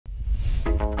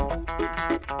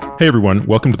Hey everyone,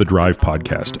 welcome to the Drive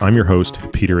Podcast. I'm your host,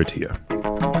 Peter Attia.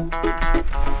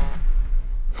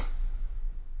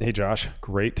 Hey Josh,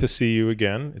 great to see you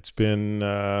again. It's been,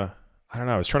 I don't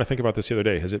know, I was trying to think about this the other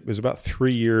day. It was about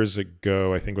 3 years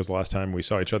ago, I think was the last time we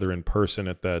saw each other in person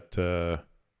at that, there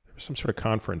was some sort of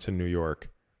conference in New York,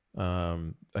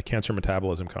 a cancer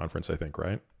metabolism conference, I think,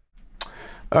 right?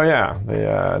 Oh yeah,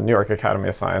 the New York Academy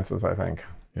of Sciences, I think.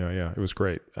 Yeah, it was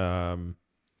great.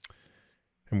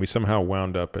 And we somehow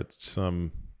wound up at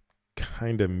some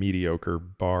kind of mediocre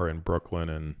bar in Brooklyn,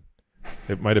 and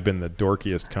it might have been the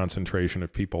dorkiest concentration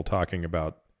of people talking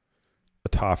about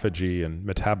autophagy and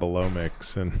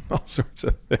metabolomics and all sorts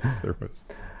of things there was.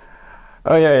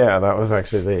 Oh yeah, that was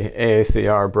actually the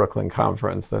AACR Brooklyn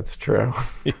conference. That's true.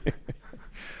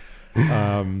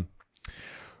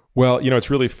 Well, it's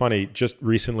really funny. Just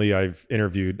recently, I've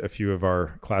interviewed a few of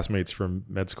our classmates from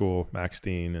med school, Max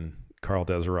Dean and Carl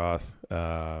Deseroth.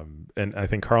 And I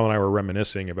think Carl and I were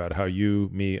reminiscing about how you,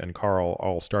 me, and Carl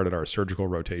all started our surgical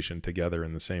rotation together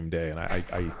in the same day.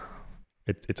 And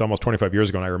it's almost 25 years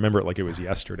ago, and I remember it like it was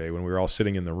yesterday when we were all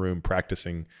sitting in the room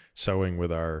practicing sewing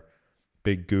with our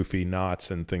big goofy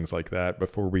knots and things like that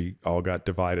before we all got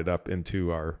divided up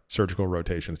into our surgical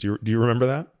rotations. Do you remember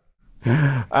that?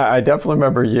 I definitely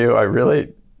remember you. I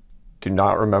really do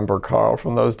not remember Carl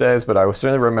from those days, but I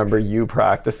certainly remember you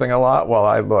practicing a lot while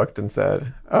I looked and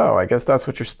said, oh, I guess that's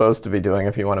what you're supposed to be doing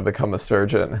if you want to become a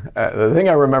surgeon. The thing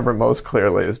I remember most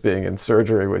clearly is being in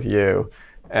surgery with you,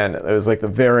 and it was like the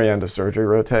very end of surgery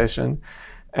rotation,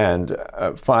 and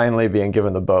finally being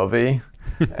given the bovie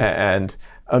and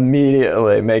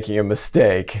immediately making a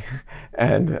mistake.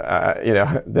 And,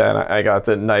 then I got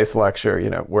the nice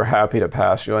lecture, we're happy to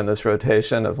pass you on this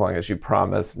rotation as long as you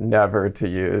promise never to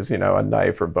use, a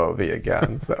knife or bovie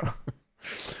again.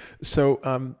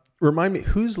 So remind me,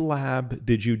 whose lab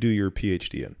did you do your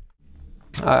Ph.D. in?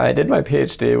 I did my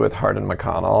Ph.D. with Hardin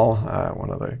McConnell, one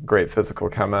of the great physical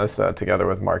chemists, together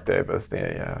with Mark Davis,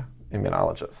 the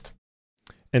immunologist.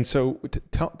 And so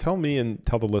tell me and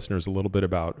tell the listeners a little bit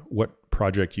about what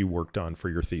project you worked on for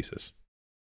your thesis.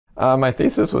 My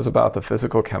thesis was about the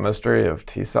physical chemistry of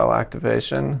T cell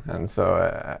activation. And so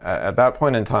at that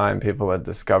point in time, people had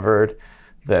discovered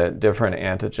that different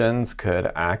antigens could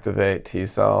activate T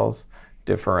cells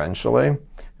differentially.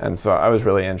 And so I was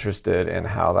really interested in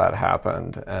how that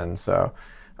happened. And so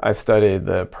I studied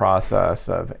the process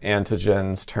of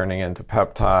antigens turning into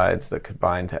peptides that could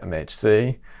bind to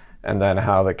MHC, and then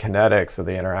how the kinetics of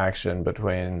the interaction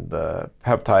between the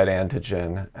peptide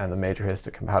antigen and the major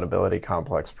histocompatibility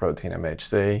complex protein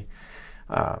MHC,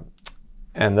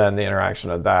 and then the interaction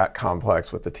of that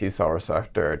complex with the T cell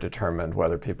receptor determined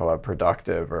whether people have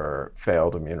productive or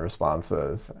failed immune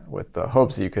responses, with the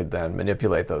hopes you could then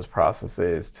manipulate those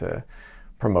processes to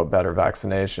promote better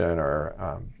vaccination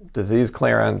or disease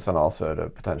clearance, and also to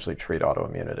potentially treat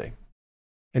autoimmunity.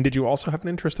 And did you also have an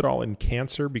interest at all in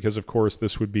cancer? Because, of course,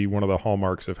 this would be one of the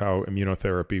hallmarks of how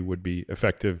immunotherapy would be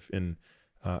effective in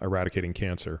eradicating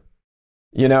cancer.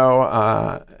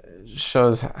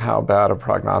 Shows how bad a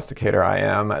prognosticator I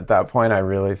am. At that point, I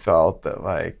really felt that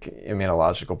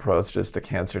immunological approaches to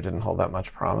cancer didn't hold that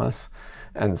much promise.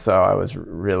 And so I was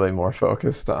really more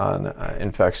focused on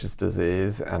infectious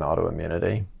disease and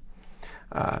autoimmunity.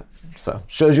 So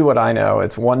shows you what I know.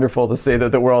 It's wonderful to see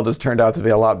that the world has turned out to be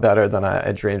a lot better than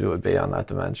I dreamed it would be on that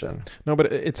dimension. No,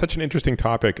 but it's such an interesting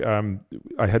topic.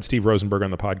 I had Steve Rosenberg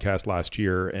on the podcast last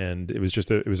year, and it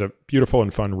was a beautiful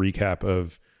and fun recap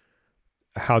of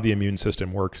how the immune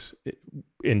system works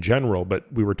in general,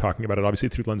 but we were talking about it obviously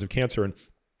through the lens of cancer. And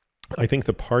I think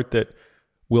the part that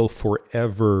will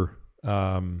forever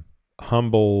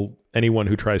humble anyone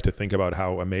who tries to think about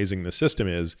how amazing the system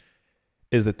is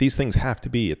that these things have to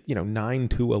be, 9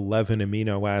 to 11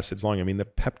 amino acids long. I mean, the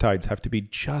peptides have to be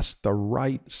just the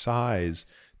right size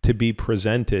to be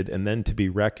presented and then to be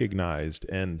recognized.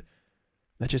 And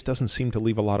that just doesn't seem to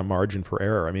leave a lot of margin for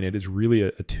error. I mean, it is really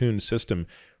a tuned system.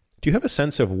 Do you have a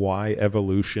sense of why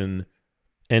evolution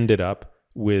ended up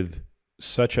with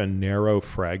such a narrow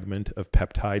fragment of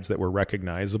peptides that were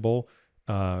recognizable,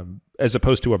 as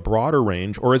opposed to a broader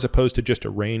range, or as opposed to just a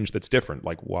range that's different?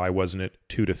 Like, why wasn't it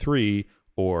 2 to 3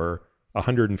 or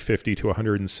 150 to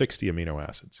 160 amino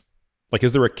acids? Like,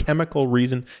 is there a chemical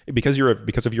reason? Because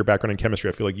of your background in chemistry,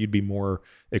 I feel like you'd be more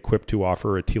equipped to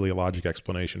offer a teleologic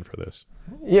explanation for this.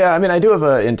 Yeah, I mean, I do have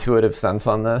an intuitive sense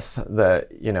on this, that,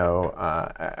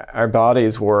 our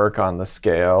bodies work on the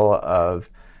scale of,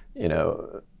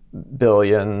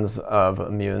 billions of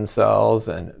immune cells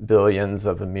and billions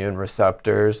of immune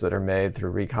receptors that are made through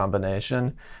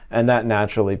recombination. And that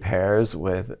naturally pairs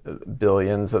with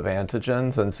billions of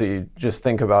antigens. And so you just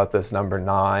think about this number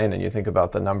 9 and you think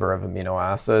about the number of amino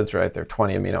acids, right? There are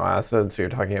 20 amino acids. So you're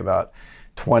talking about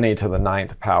 20 to the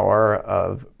 9th power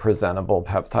of presentable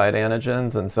peptide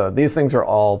antigens. And so these things are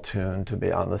all tuned to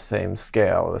be on the same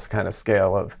scale, this kind of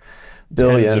scale of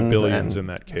billions. Tens of billions in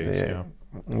that case, yeah.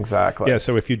 Exactly. Yeah,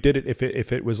 so if you did it,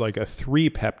 if it was like a 3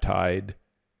 peptide,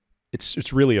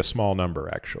 it's really a small number,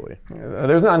 actually.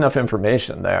 There's not enough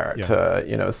information there to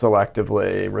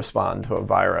selectively respond to a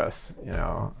virus,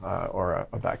 or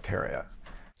a bacteria.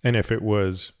 And if it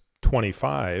was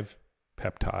 25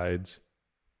 peptides,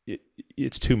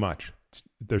 it's too much.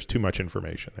 There's too much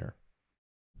information there.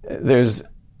 There's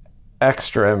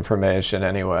extra information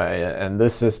anyway, and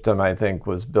this system, I think,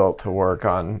 was built to work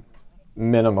on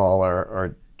minimal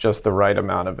or just the right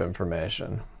amount of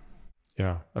information.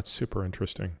 Yeah, that's super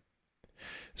interesting.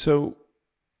 So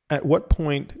at what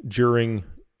point during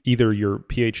either your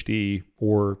PhD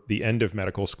or the end of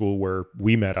medical school, where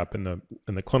we met up in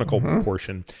the clinical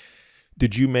portion,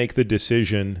 did you make the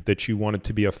decision that you wanted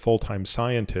to be a full-time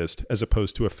scientist as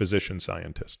opposed to a physician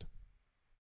scientist?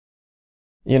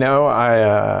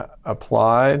 I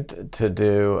applied to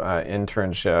do an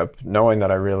internship knowing that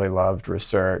I really loved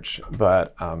research,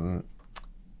 but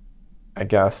I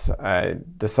guess I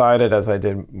decided as I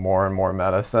did more and more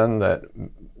medicine that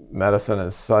medicine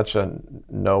is such a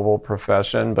noble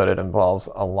profession, but it involves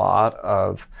a lot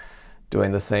of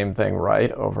doing the same thing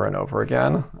right over and over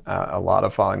again, a lot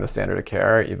of following the standard of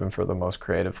care, even for the most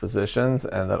creative physicians,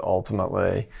 and that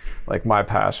ultimately, like, my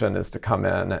passion is to come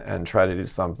in and try to do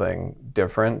something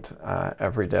different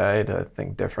every day, to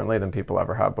think differently than people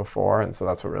ever have before, and so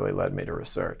that's what really led me to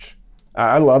research.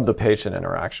 I love the patient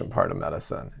interaction part of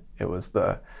medicine. It was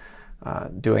the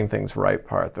doing things right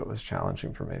part that was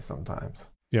challenging for me sometimes.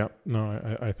 Yeah,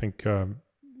 no, I think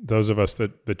those of us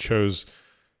that chose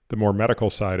the more medical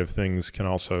side of things can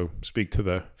also speak to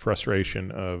the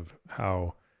frustration of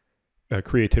how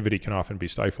creativity can often be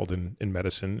stifled in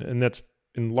medicine. And that's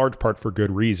in large part for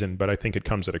good reason, but I think it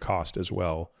comes at a cost as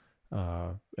well.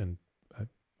 And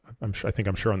I'm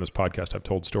sure on this podcast I've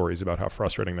told stories about how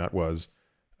frustrating that was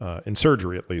in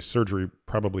surgery, at least. Surgery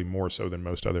probably more so than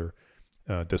most other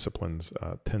disciplines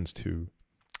tends to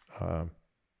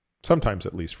sometimes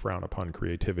at least frown upon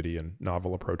creativity and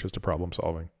novel approaches to problem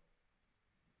solving.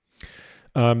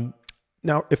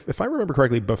 Now, if I remember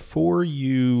correctly, before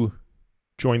you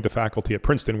joined the faculty at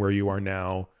Princeton, where you are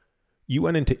now, you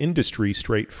went into industry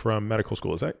straight from medical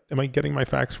school. Am I getting my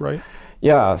facts right?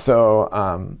 Yeah. So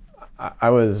I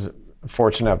was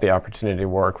fortunate to have the opportunity to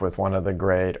work with one of the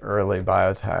great early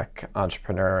biotech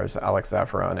entrepreneurs, Alex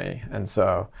Zaffaroni, and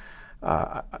so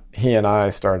he and I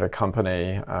started a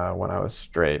company when I was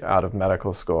straight out of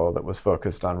medical school that was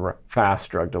focused on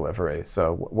fast drug delivery.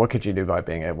 So what could you do by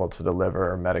being able to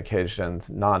deliver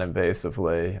medications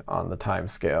non-invasively on the time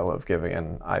scale of giving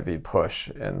an IV push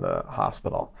in the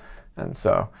hospital? And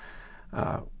so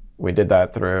we did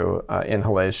that through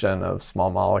inhalation of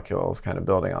small molecules, kind of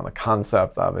building on the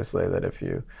concept, obviously, that if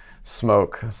you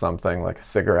smoke something like a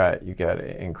cigarette, you get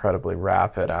incredibly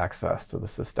rapid access to the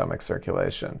systemic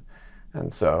circulation.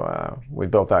 And so we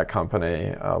built that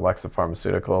company. Alexa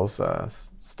Pharmaceuticals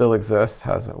still exists,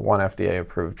 has one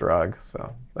FDA-approved drug.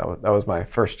 So that was my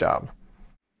first job.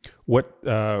 What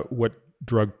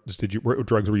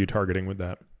drugs were you targeting with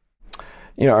that?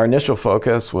 Our initial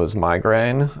focus was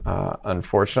migraine.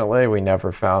 Unfortunately, we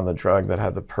never found the drug that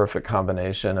had the perfect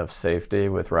combination of safety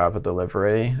with rapid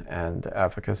delivery and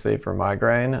efficacy for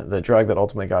migraine. The drug that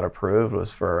ultimately got approved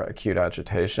was for acute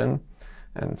agitation.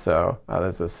 And so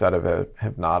there's a sedative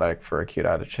hypnotic for acute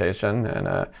agitation. And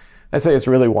I'd say it's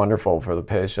really wonderful for the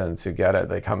patients who get it.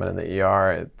 They come in the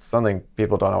ER. It's something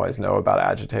people don't always know about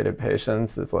agitated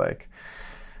patients. It's like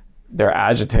they're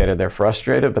agitated, they're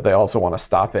frustrated, but they also want to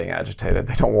stop being agitated.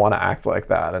 They don't want to act like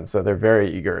that. And so they're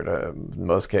very eager to, in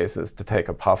most cases, to take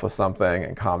a puff of something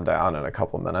and calm down in a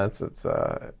couple of minutes.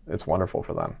 It's wonderful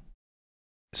for them.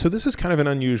 So this is kind of an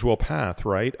unusual path,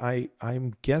 right?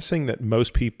 I'm guessing that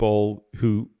most people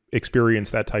who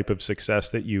experience that type of success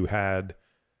that you had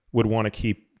would want to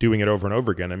keep doing it over and over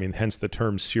again. I mean, hence the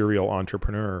term serial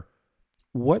entrepreneur.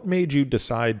 What made you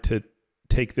decide to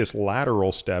take this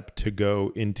lateral step to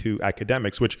go into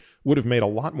academics, which would have made a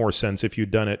lot more sense if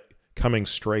you'd done it coming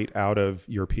straight out of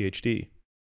your PhD?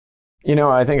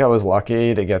 I think I was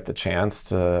lucky to get the chance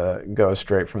to go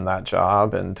straight from that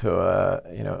job into a,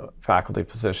 faculty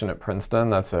position at Princeton.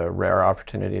 That's a rare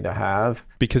opportunity to have.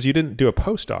 Because you didn't do a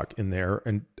postdoc in there,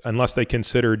 and unless they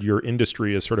considered your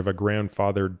industry as sort of a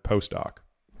grandfathered postdoc.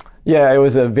 Yeah, it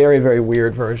was a very, very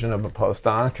weird version of a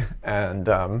postdoc. And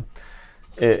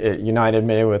it united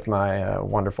me with my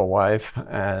wonderful wife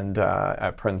and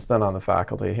at Princeton on the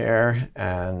faculty here,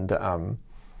 and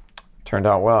turned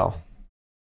out well.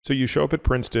 So you show up at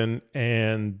Princeton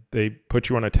and they put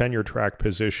you on a tenure track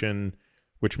position,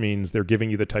 which means they're giving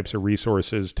you the types of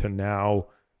resources to now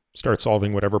start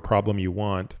solving whatever problem you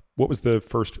want. What was the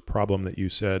first problem that you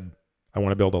said, I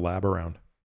want to build a lab around?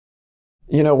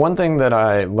 One thing that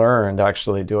I learned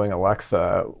actually doing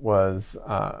Alexa was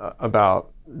about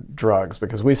drugs,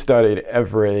 because we studied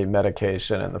every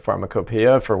medication in the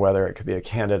pharmacopoeia for whether it could be a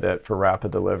candidate for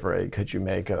rapid delivery. Could you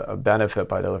make a benefit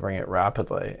by delivering it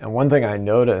rapidly? And one thing I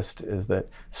noticed is that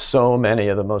so many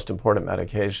of the most important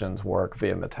medications work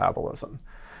via metabolism.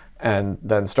 And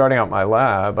then starting out my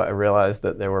lab, I realized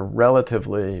that there were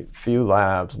relatively few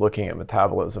labs looking at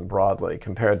metabolism broadly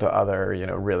compared to other,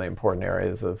 really important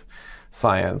areas of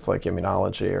science like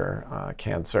immunology or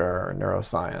cancer or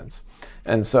neuroscience.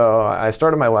 And so I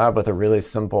started my lab with a really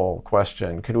simple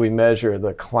question. Could we measure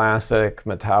the classic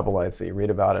metabolites that you read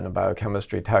about in a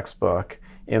biochemistry textbook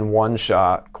in one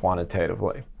shot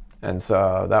quantitatively? And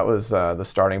so that was the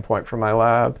starting point for my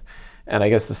lab. And I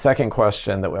guess the second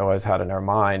question that we always had in our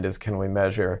mind is, can we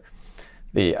measure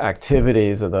the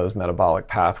activities of those metabolic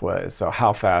pathways? So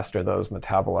how fast are those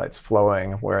metabolites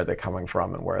flowing? Where are they coming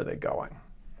from and where are they going?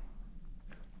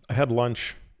 I had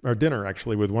lunch or dinner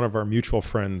actually with one of our mutual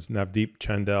friends, Navdeep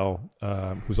Chandel,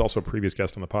 who's also a previous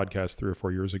guest on the podcast 3 or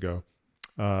 4 years ago,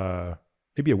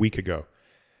 maybe a week ago.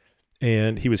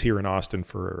 And he was here in Austin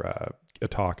for a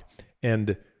talk.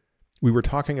 And we were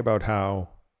talking about how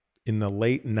in the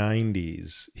late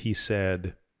 90s, he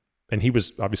said, and he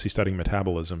was obviously studying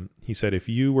metabolism, he said, if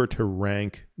you were to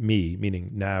rank me,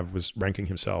 meaning Nav was ranking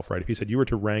himself, right? If he said you were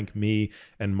to rank me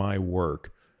and my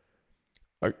work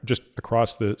just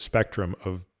across the spectrum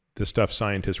of the stuff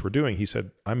scientists were doing, he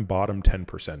said, I'm bottom 10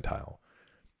 percentile.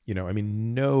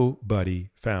 Nobody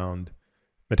found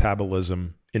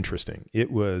metabolism interesting.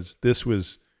 This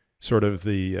was sort of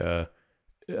the,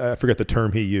 I forget the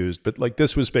term he used, but like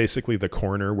this was basically the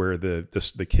corner where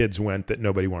the kids went that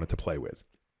nobody wanted to play with.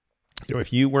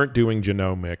 If you weren't doing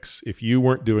genomics, if you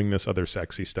weren't doing this other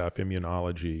sexy stuff,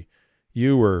 immunology,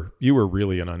 you were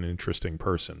really an uninteresting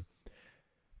person.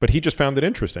 But he just found it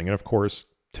interesting. And of course,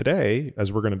 today,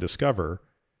 as we're going to discover,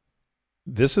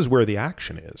 this is where the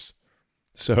action is.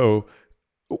 So,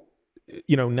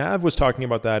 Nav was talking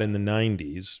about that in the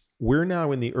 90s. We're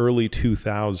now in the early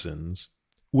 2000s.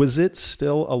 Was it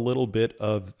still a little bit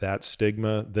of that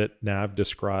stigma that Nav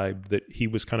described that he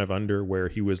was kind of under, where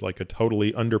he was like a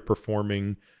totally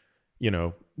underperforming,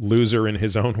 loser in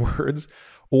his own words?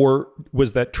 Or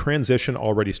was that transition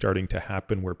already starting to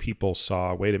happen where people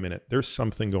saw, wait a minute, there's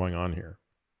something going on here?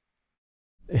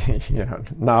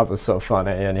 Nav was so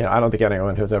funny, and I don't think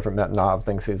anyone who's ever met Nav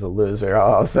thinks he's a loser.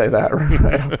 I'll say that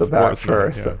right off the bat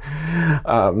first.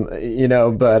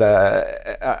 But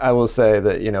I will say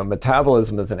that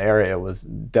metabolism as an area was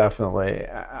definitely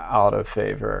out of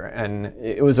favor, and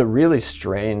it was a really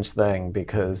strange thing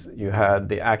because you had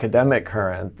the academic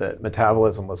current that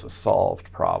metabolism was a solved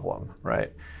problem,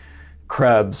 right?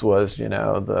 Krebs was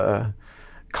the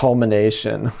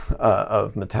culmination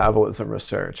of metabolism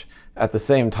research. At the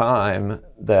same time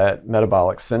that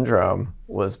metabolic syndrome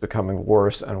was becoming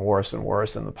worse and worse and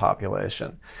worse in the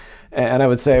population. And I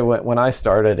would say when I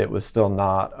started, it was still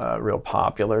not a real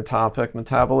popular topic,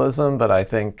 metabolism, but I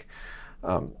think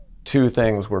two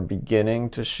things were beginning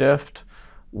to shift.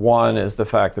 One is the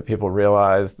fact that people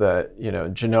realized that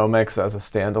genomics as a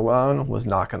standalone was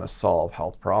not going to solve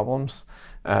health problems,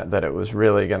 that it was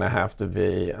really going to have to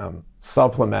be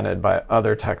supplemented by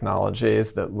other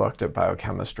technologies that looked at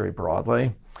biochemistry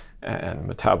broadly. And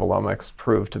metabolomics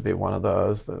proved to be one of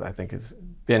those that I think has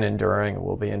been enduring and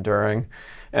will be enduring.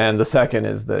 And the second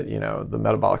is that the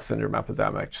metabolic syndrome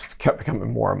epidemic just kept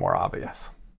becoming more and more obvious.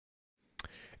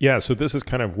 Yeah, so this is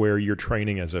kind of where your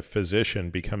training as a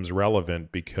physician becomes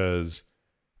relevant, because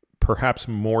perhaps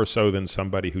more so than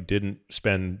somebody who didn't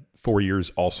spend 4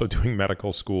 years also doing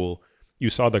medical school,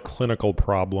 you saw the clinical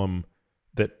problem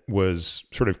that was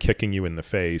sort of kicking you in the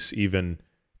face, even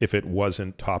if it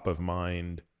wasn't top of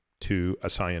mind to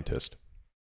a scientist.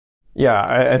 Yeah,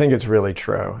 I think it's really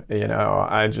true. You know,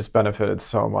 I just benefited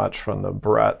so much from the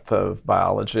breadth of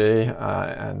biology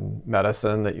and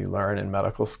medicine that you learn in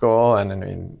medical school. And I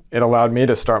mean, it allowed me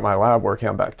to start my lab working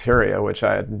on bacteria, which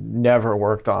I had never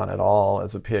worked on at all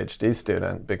as a PhD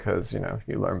student because, you know,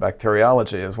 you learn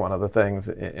bacteriology as one of the things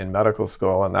in medical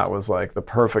school. And that was like the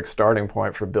perfect starting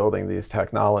point for building these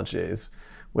technologies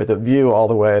with a view all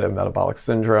the way to metabolic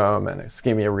syndrome and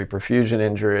ischemia reperfusion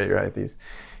injury, right? These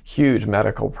huge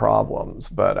medical problems,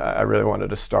 but I really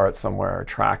wanted to start somewhere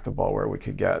tractable where we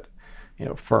could get, you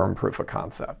know, firm proof of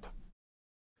concept.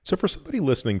 So for somebody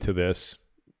listening to this,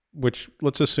 which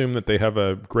let's assume that they have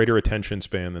a greater attention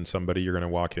span than somebody you're going to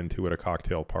walk into at a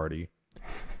cocktail party,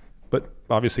 but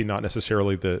obviously not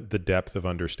necessarily the depth of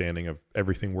understanding of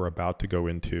everything we're about to go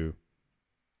into,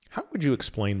 how would you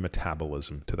explain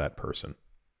metabolism to that person?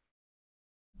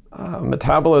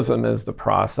 Metabolism is the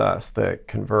process that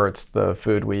converts the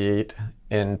food we eat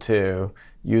into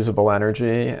usable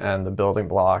energy and the building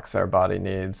blocks our body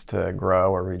needs to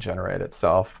grow or regenerate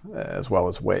itself, as well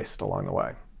as waste along the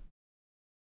way.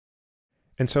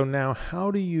 And so now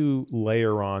how do you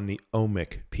layer on the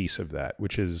omic piece of that,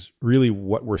 which is really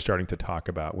what we're starting to talk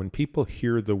about? When people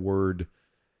hear the word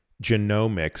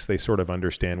genomics, they sort of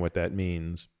understand what that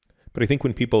means. But I think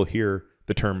when people hear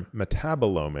the term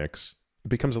metabolomics, it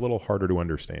becomes a little harder to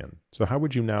understand. So how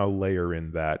would you now layer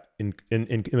in that in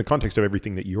the context of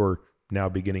everything that you're now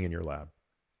beginning in your lab?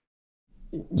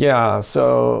 Yeah,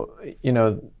 so, you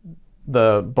know,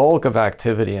 the bulk of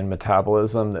activity in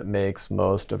metabolism that makes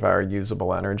most of our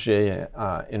usable energy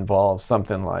involves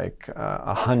something like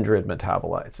 100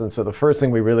 metabolites. And so the first thing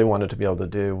we really wanted to be able to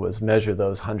do was measure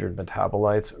those 100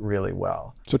 metabolites really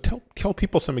well. So tell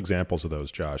people some examples of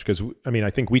those, Josh, because I mean,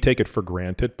 I think we take it for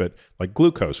granted, but like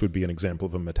glucose would be an example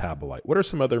of a metabolite. What are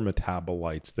some other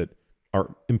metabolites that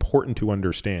are important to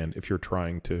understand if you're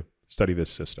trying to study this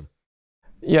system?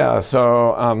 Yeah,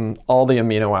 so all the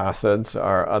amino acids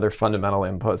are other fundamental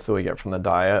inputs that we get from the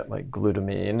diet, like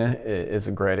glutamine is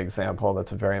a great example.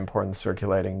 That's a very important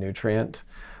circulating nutrient.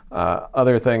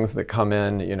 Other things that come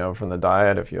in, you know, from the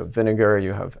diet, if you have vinegar,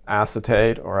 you have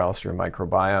acetate, or else your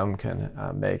microbiome can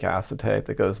make acetate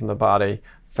that goes in the body.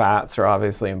 Fats are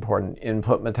obviously important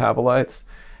input metabolites.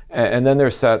 And then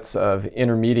there's sets of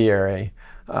intermediary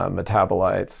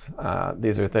metabolites.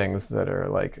 These are things that are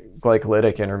like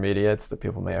glycolytic intermediates that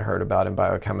people may have heard about in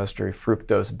biochemistry.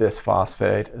 Fructose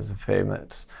bisphosphate is a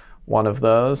famous one of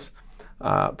those.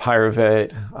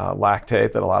 Pyruvate,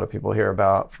 lactate that a lot of people hear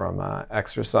about from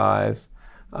exercise.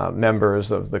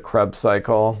 Members of the Krebs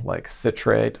cycle, like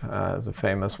citrate is a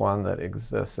famous one that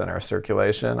exists in our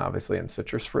circulation, obviously in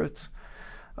citrus fruits.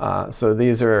 So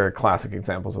these are classic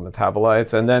examples of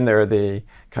metabolites. And then there are the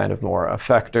kind of more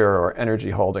effector or energy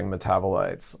holding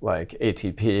metabolites like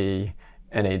ATP,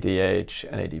 NADH,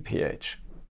 NADPH.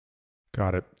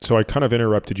 Got it. So I kind of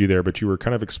interrupted you there, but you were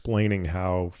kind of explaining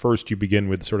how first you begin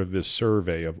with sort of this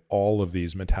survey of all of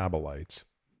these metabolites.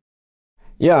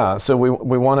 Yeah, so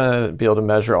we want to be able to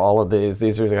measure all of these.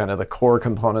 These are kind of the core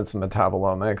components of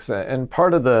metabolomics. And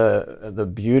part of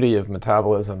the beauty of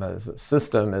metabolism as a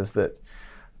system is that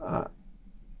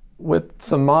with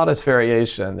some modest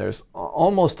variation, there's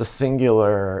almost a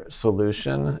singular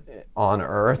solution on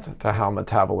Earth to how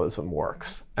metabolism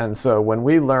works. And so when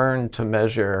we learn to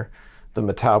measure the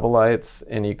metabolites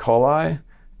in E. coli,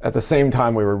 at the same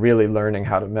time we were really learning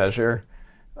how to measure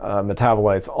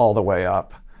metabolites all the way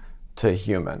up to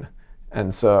human.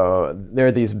 And so there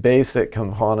are these basic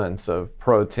components of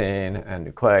protein and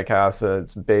nucleic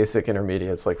acids, basic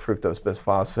intermediates like fructose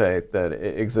bisphosphate that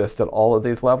exist at all of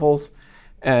these levels.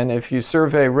 And if you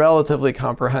survey relatively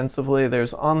comprehensively,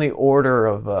 there's on the order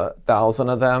of 1,000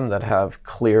 of them that have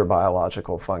clear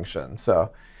biological function.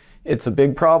 So it's a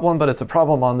big problem, but it's a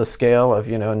problem on the scale of,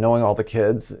 you know, knowing all the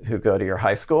kids who go to your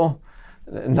high school.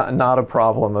 Not a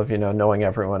problem of, you know, knowing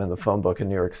everyone in the phone book in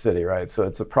New York City, right? So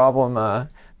it's a problem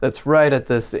that's right at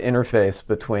this interface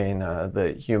between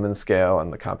the human scale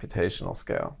and the computational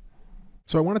scale.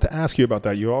 So I wanted to ask you about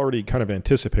that. You already kind of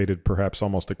anticipated perhaps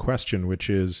almost a question, which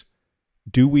is,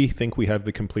 do we think we have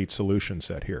the complete solution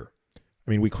set here?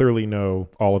 I mean, we clearly know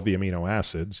all of the amino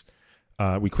acids.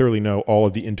 We clearly know all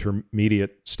of the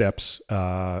intermediate steps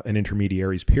and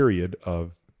intermediaries, period,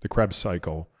 of the Krebs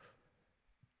cycle.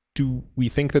 Do we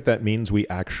think that that means we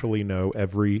actually know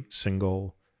every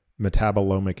single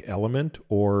metabolomic element,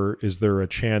 or is there a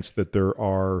chance that there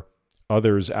are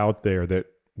others out there that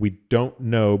we don't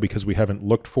know because we haven't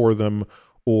looked for them,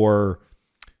 or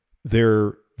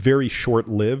they're very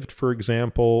short-lived, for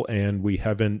example, and we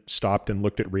haven't stopped and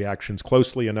looked at reactions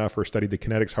closely enough or studied the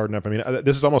kinetics hard enough? I mean,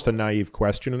 this is almost a naive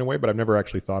question in a way, but I've never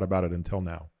actually thought about it until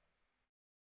now.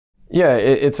 Yeah,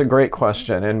 it's a great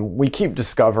question, and we keep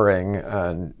discovering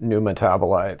new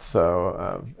metabolites.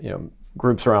 So,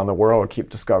 groups around the world keep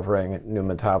discovering new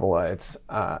metabolites.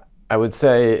 I would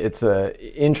say it's an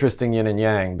interesting yin and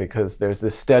yang because there's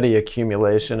this steady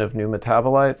accumulation of new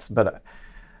metabolites, but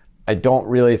I don't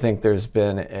really think there's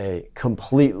been a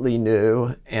completely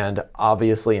new and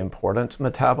obviously important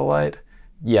metabolite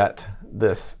yet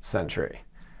this century.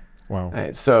 Wow.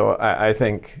 Right, so I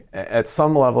think at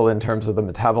some level, in terms of the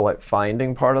metabolite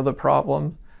finding part of the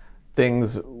problem,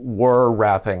 things were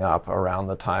wrapping up around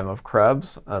the time of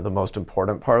Krebs, the most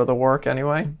important part of the work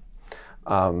anyway.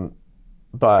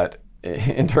 But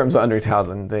in terms of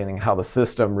understanding how the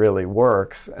system really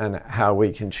works and how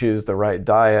we can choose the right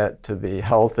diet to be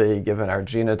healthy, given our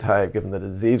genotype, given the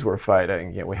disease we're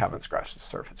fighting, we haven't scratched the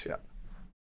surface yet.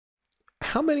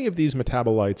 How many of these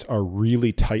metabolites are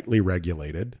really tightly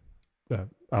regulated,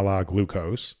 a la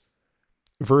glucose,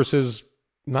 versus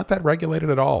not that regulated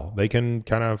at all? They can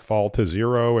kind of fall to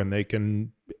zero, and they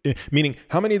can, meaning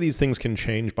how many of these things can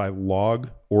change by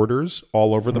log orders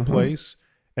all over the place,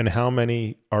 and how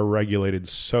many are regulated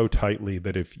so tightly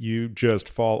that if you just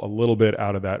fall a little bit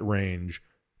out of that range,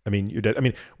 I mean, you're dead. I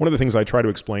mean, one of the things I try to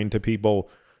explain to people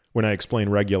when I explain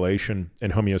regulation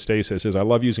and homeostasis is I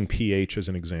love using pH as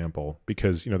an example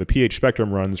because, the pH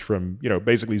spectrum runs from,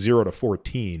 basically 0 to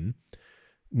 14,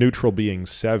 neutral being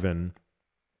 7.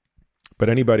 But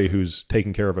anybody who's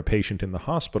taking care of a patient in the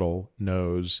hospital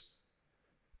knows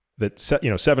that,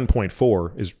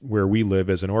 7.4 is where we live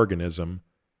as an organism.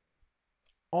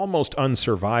 Almost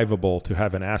unsurvivable to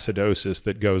have an acidosis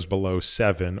that goes below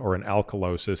 7 or an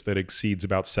alkalosis that exceeds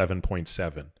about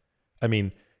 7.7. I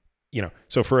mean,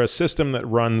 so for a system that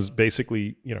runs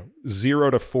basically,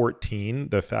 0 to 14,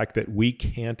 the fact that we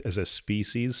can't as a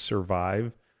species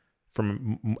survive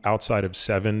from outside of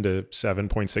 7 to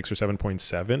 7.6 or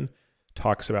 7.7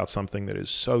 talks about something that is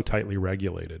so tightly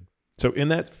regulated. So in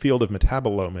that field of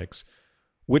metabolomics,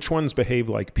 which ones behave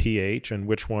like pH and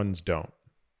which ones don't?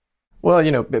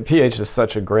 Well, pH is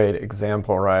such a great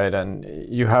example, right? And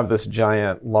you have this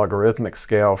giant logarithmic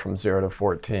scale from 0 to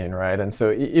 14, right? And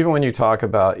so even when you talk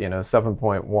about,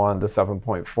 7.1 to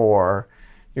 7.4,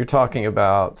 you're talking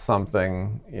about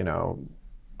something,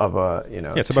 of a,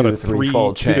 it's about a 2 to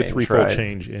 3-fold right?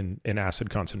 change in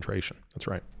acid concentration. That's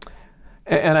right.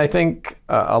 And I think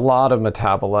a lot of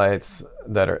metabolites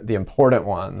that are the important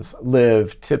ones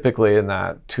live typically in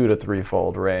that 2 to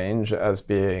 3-fold range as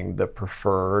being the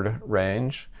preferred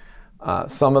range.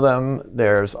 Some of them,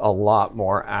 there's a lot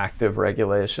more active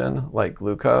regulation, like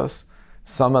glucose.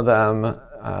 Some of them,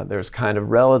 there's kind of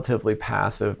relatively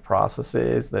passive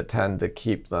processes that tend to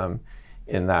keep them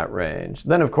in that range.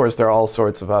 Then, of course, there are all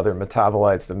sorts of other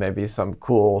metabolites that may be some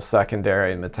cool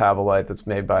secondary metabolite that's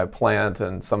made by a plant,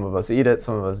 and some of us eat it,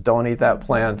 some of us don't eat that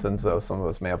plant, and so some of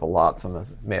us may have a lot, some of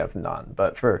us may have none.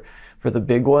 But for the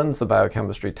big ones, the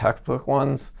biochemistry textbook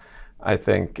ones, I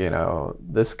think,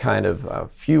 this kind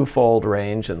of few-fold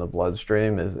range in the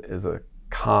bloodstream is a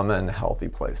common, healthy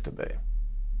place to be.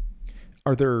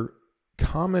 Are there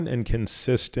common and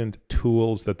consistent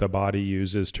tools that the body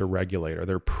uses to regulate? Are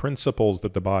there principles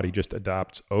that the body just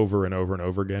adopts over and over and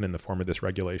over again in the form of this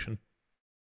regulation?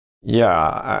 Yeah,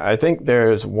 I think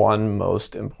there's one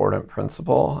most important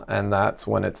principle, and that's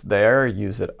when it's there,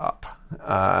 use it up.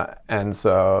 And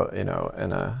so, in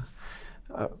a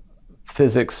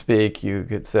physics speak, you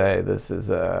could say this is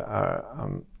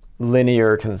a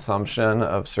linear consumption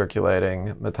of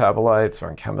circulating metabolites,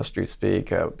 or in chemistry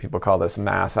speak, people call this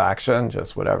mass action.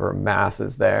 Just whatever mass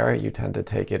is there, you tend to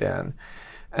take it in.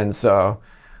 And so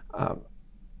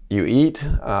you eat,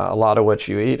 a lot of what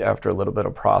you eat after a little bit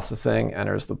of processing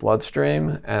enters the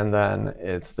bloodstream, and then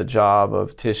it's the job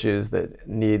of tissues that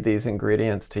need these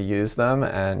ingredients to use them,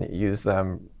 and use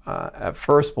them at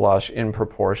first blush in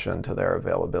proportion to their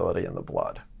availability in the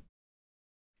blood.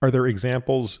 Are there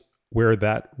examples where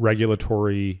that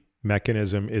regulatory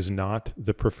mechanism is not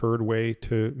the preferred way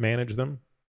to manage them?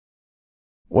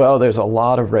 Well, there's a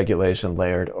lot of regulation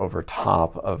layered over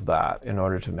top of that in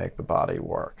order to make the body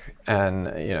work. And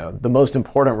the most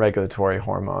important regulatory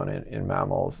hormone in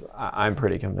mammals, I'm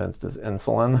pretty convinced, is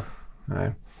insulin.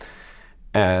 Right?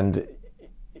 And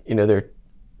there are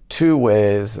two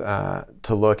ways to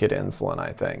look at insulin,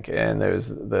 I think. And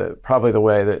there's probably the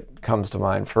way that comes to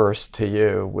mind first to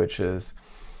you, which is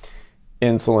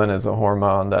insulin is a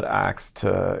hormone that acts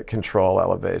to control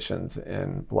elevations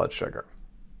in blood sugar.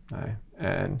 Right?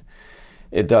 And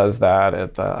it does that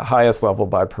at the highest level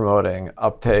by promoting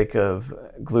uptake of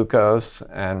glucose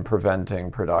and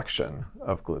preventing production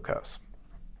of glucose.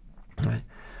 Right?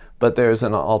 But there's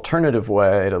an alternative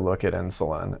way to look at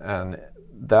insulin, and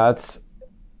that's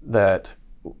that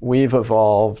we've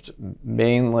evolved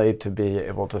mainly to be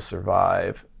able to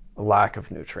survive a lack of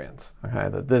nutrients, okay?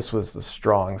 That this was the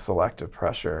strong selective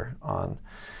pressure on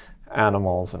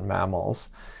animals and mammals,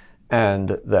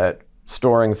 and that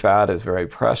storing fat is very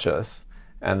precious,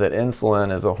 and that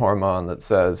insulin is a hormone that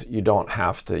says you don't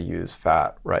have to use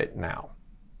fat right now,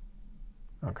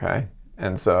 okay?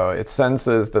 And so it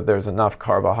senses that there's enough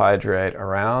carbohydrate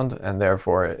around, and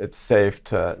therefore it's safe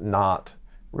to not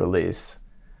release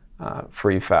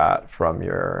free fat from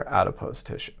your adipose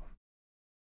tissue.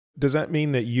 Does that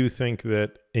mean that you think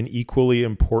that an equally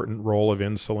important role of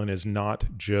insulin is not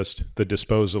just the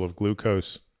disposal of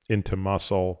glucose into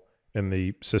muscle and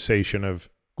the cessation of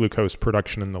glucose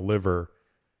production in the liver,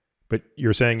 but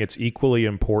you're saying it's equally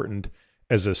important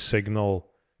as a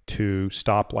signal to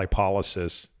stop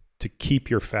lipolysis, to keep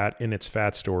your fat in its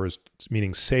fat stores,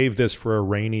 meaning save this for a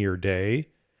rainier day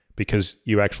because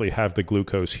you actually have the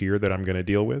glucose here that I'm going to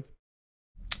deal with?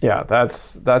 Yeah,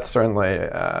 that's certainly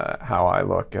how I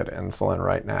look at insulin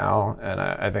right now. And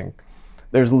I think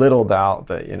there's little doubt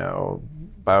that,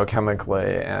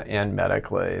 biochemically and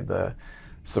medically, the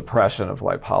suppression of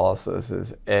lipolysis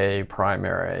is a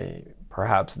primary,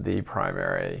 perhaps the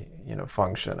primary,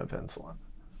 function of insulin.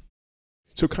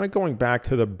 So kind of going back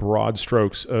to the broad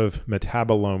strokes of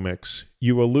metabolomics,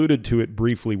 you alluded to it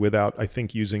briefly without, I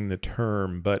think, using the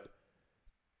term, but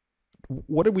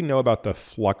what do we know about the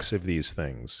flux of these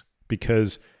things?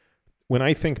 Because when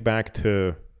I think back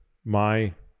to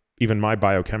even my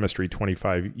biochemistry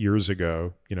 25 years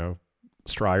ago,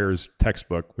 Streyer's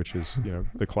textbook, which is,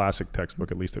 the classic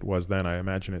textbook, at least it was then, I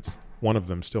imagine it's one of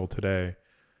them still today.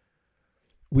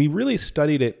 We really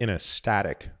studied it in a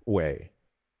static way.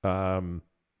 And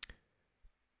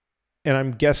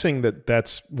I'm guessing that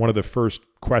that's one of the first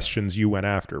questions you went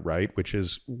after, right? Which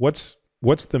is what's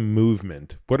the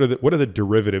movement? What are the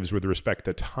derivatives with respect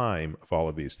to time of all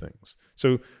of these things?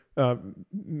 So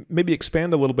maybe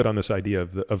expand a little bit on this idea of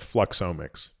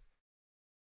fluxomics.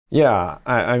 Yeah,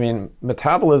 I mean,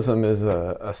 metabolism is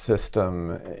a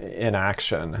system in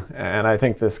action. And I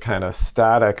think this kind of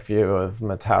static view of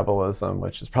metabolism,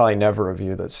 which is probably never a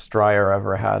view that Streyer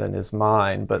ever had in his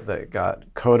mind, but that got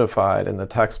codified in the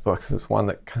textbooks, is one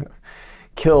that kind of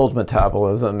killed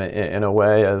metabolism in a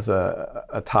way as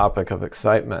a topic of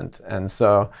excitement. And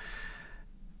so,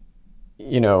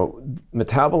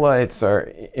 metabolites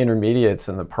are intermediates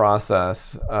in the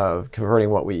process of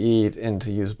converting what we eat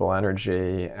into usable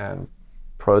energy and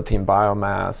protein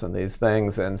biomass and these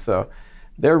things. And so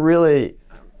they're really,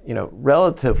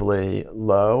 relatively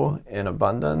low in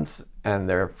abundance, and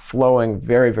they're flowing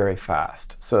very, very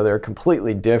fast. So they're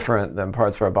completely different than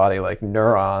parts of our body like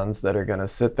neurons that are going to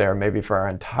sit there maybe for our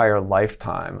entire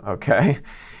lifetime, okay?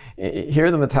 Here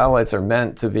the metabolites are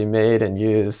meant to be made and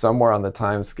used somewhere on the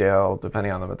time scale,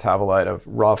 depending on the metabolite, of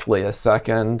roughly a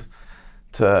second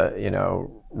to,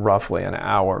 roughly an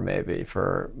hour maybe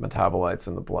for metabolites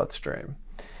in the bloodstream.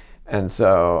 And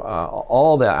so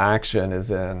all the action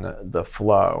is in the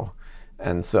flow.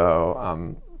 And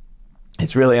so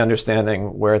it's really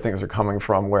understanding where things are coming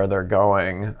from, where they're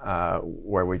going,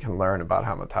 where we can learn about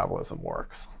how metabolism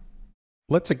works.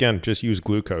 Let's again just use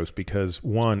glucose because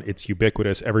one, it's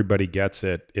ubiquitous, everybody gets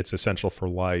it, it's essential for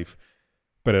life,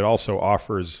 but it also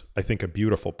offers, I think, a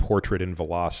beautiful portrait in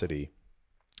velocity.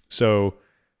 So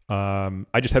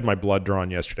I just had my blood drawn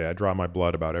yesterday. I draw my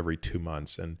blood about every 2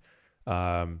 months. And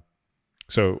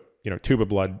so, tube of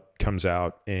blood comes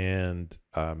out and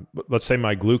let's say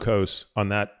my glucose on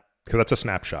that, because that's a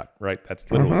snapshot, right?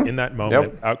 That's literally in that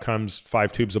moment, out comes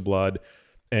 5 tubes of blood.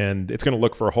 And it's going to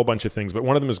look for a whole bunch of things, but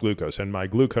one of them is glucose. And my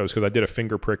glucose, because I did a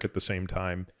finger prick at the same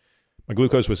time, my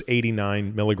glucose was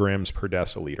 89 milligrams per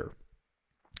deciliter.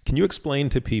 Can you explain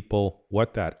to people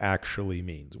what that actually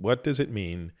means? What does it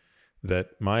mean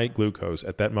that my glucose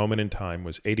at that moment in time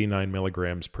was 89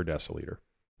 milligrams per deciliter?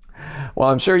 Well,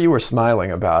 I'm sure you were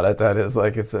smiling about it. That is,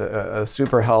 like, it's a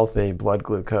super healthy blood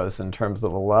glucose in terms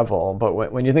of the level. But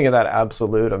when you think of that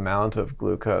absolute amount of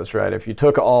glucose, right, if you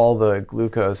took all the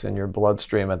glucose in your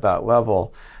bloodstream at that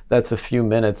level, that's a few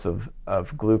minutes of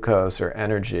glucose or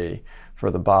energy for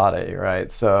the body,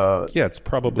 right? So yeah, it's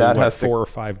probably 4 or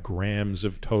 5 grams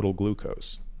of total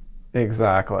glucose.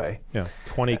 Exactly. Yeah,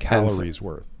 20 calories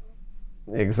worth.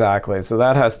 Exactly. So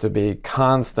that has to be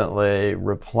constantly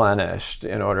replenished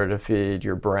in order to feed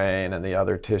your brain and the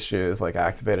other tissues like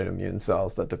activated immune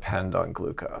cells that depend on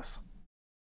glucose.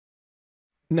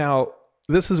 Now,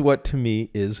 this is what to me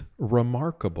is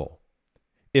remarkable.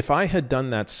 If I had done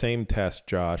that same test,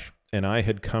 Josh, and I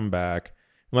had come back,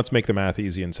 and let's make the math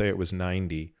easy and say it was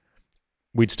 90,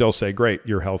 we'd still say, great,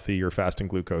 you're healthy, your fasting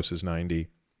glucose is 90.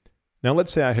 Now,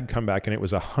 let's say I had come back and it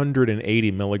was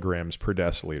 180 milligrams per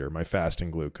deciliter, my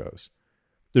fasting glucose.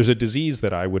 There's a disease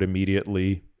that I would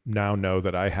immediately now know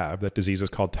that I have. That disease is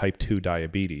called type 2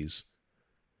 diabetes.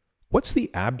 What's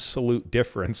the absolute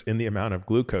difference in the amount of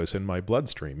glucose in my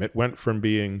bloodstream? It went from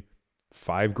being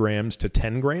 5 grams to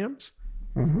 10 grams?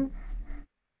 Mm-hmm.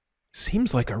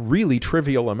 Seems like a really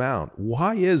trivial amount.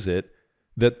 Why is it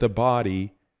that the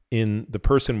body in the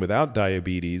person without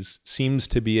diabetes seems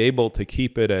to be able to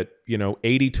keep it at,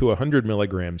 80 to 100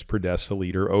 milligrams per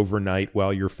deciliter overnight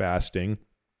while you're fasting,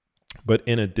 but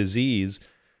in a disease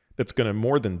that's going to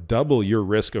more than double your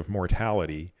risk of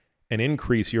mortality and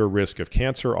increase your risk of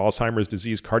cancer, Alzheimer's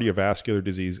disease, cardiovascular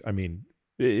disease? I mean,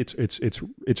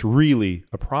 it's really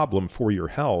a problem for your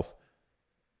health.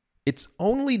 It's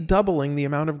only doubling the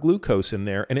amount of glucose in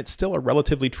there, and it's still a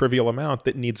relatively trivial amount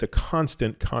that needs a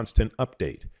constant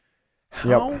update.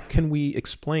 How can we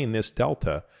explain this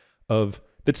delta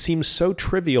that seems so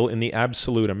trivial in the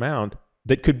absolute amount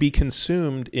that could be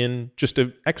consumed in just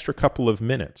an extra couple of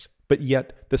minutes, but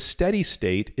yet the steady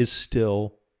state is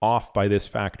still off by this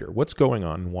factor? What's going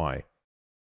on and why?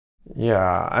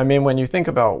 Yeah, I mean, when you think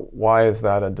about why is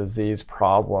that a disease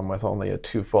problem with only a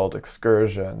twofold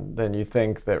excursion, then you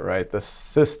think that, right, the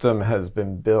system has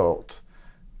been built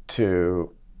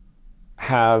to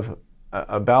have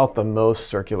about the most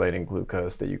circulating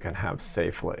glucose that you can have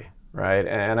safely, right?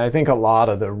 And I think a lot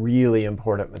of the really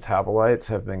important metabolites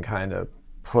have been kind of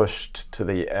pushed to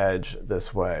the edge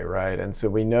this way, right? And so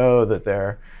we know that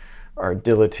there are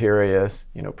deleterious,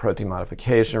 protein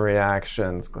modification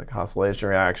reactions, glycosylation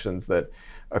reactions that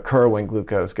occur when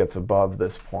glucose gets above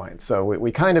this point. So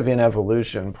we kind of in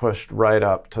evolution pushed right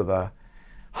up to the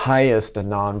highest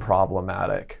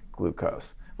non-problematic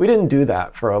glucose. We didn't do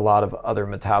that for a lot of other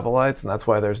metabolites, and that's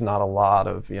why there's not a lot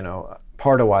of,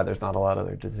 part of why there's not a lot of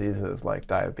other diseases like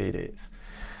diabetes.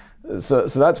 So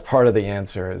that's part of the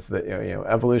answer, is that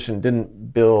evolution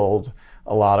didn't build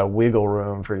a lot of wiggle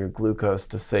room for your glucose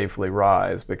to safely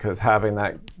rise, because having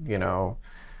that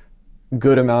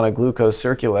good amount of glucose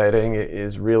circulating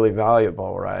is really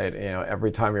valuable, right?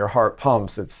 Every time your heart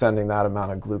pumps, it's sending that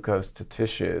amount of glucose to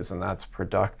tissues, and that's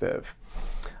productive.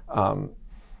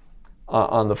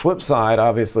 On the flip side,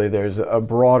 obviously, there's a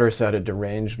broader set of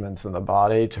derangements in the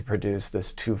body to produce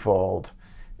this twofold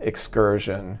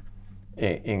excursion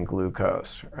in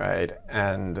glucose, right?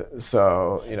 And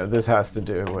so, this has to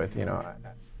do with,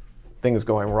 things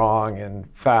going wrong in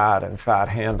fat and fat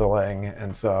handling.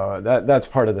 And so that's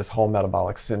part of this whole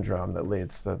metabolic syndrome that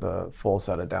leads to the full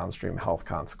set of downstream health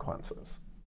consequences.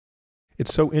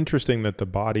 It's so interesting that the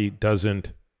body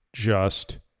doesn't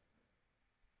just...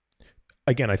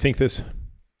 Again, I think this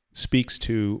speaks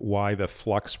to why the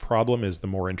flux problem is the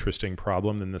more interesting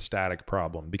problem than the static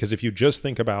problem. Because if you just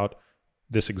think about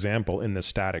this example in the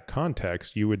static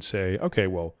context, you would say, okay,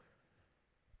 well,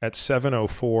 at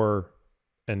 7:04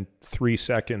 and 3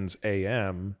 seconds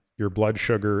a.m., your blood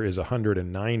sugar is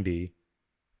 190,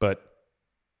 but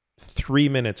 3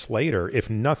 minutes later, if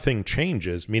nothing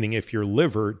changes, meaning if your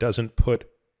liver doesn't put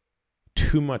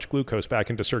too much glucose back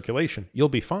into circulation, you'll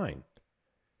be fine.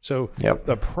 So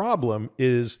the problem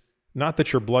is not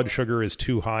that your blood sugar is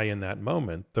too high in that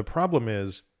moment. The problem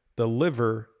is the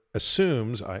liver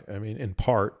assumes, I mean, in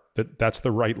part, that that's the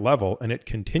right level, and it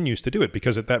continues to do it,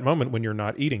 because at that moment when you're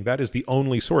not eating, that is the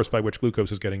only source by which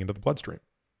glucose is getting into the bloodstream.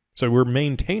 So we're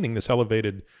maintaining this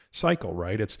elevated cycle,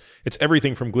 right? It's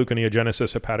everything from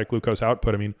gluconeogenesis, hepatic glucose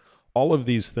output. I mean, all of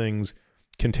these things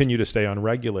continue to stay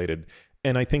unregulated.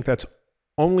 And I think that's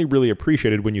only really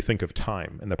appreciated when you think of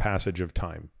time and the passage of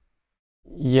time.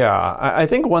 Yeah, I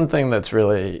think one thing that's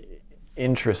really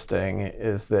interesting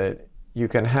is that you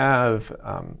can have,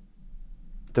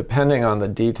 depending on the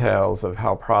details of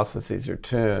how processes are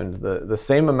tuned, the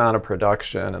same amount of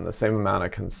production and the same amount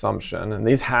of consumption, and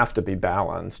these have to be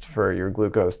balanced for your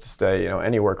glucose to stay,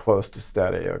 anywhere close to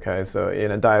steady, okay? So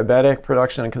in a diabetic,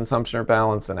 production and consumption are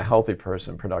balanced, and a healthy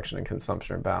person, production and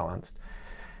consumption are balanced.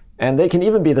 And they can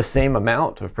even be the same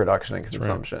amount of production and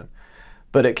consumption. Right.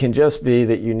 But it can just be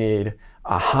that you need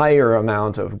a higher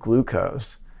amount of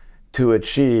glucose to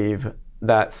achieve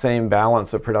that same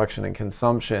balance of production and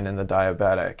consumption in the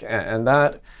diabetic. And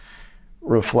that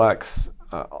reflects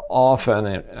often,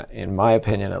 in my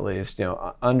opinion at least,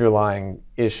 underlying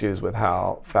issues with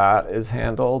how fat is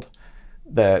handled,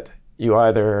 that you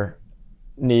either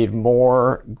need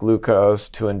more glucose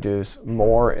to induce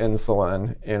more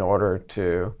insulin in order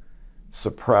to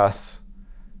suppress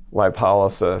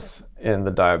lipolysis in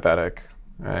the diabetic,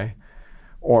 right?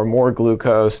 Or more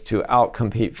glucose to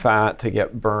outcompete fat to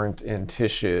get burnt in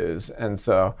tissues. And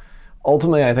so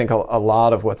Ultimately, I think a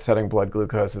lot of what's setting blood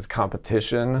glucose is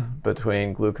competition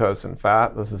between glucose and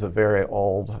fat. This is a very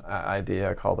old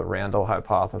idea called the Randall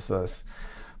hypothesis.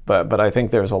 But I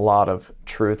think there's a lot of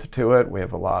truth to it. We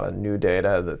have a lot of new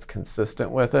data that's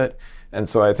consistent with it. And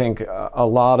so I think a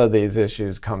lot of these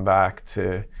issues come back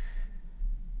to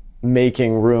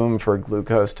making room for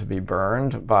glucose to be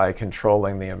burned by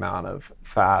controlling the amount of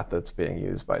fat that's being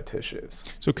used by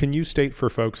tissues. So can you state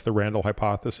for folks the Randall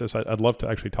hypothesis? I'd love to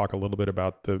actually talk a little bit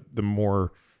about the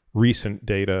more recent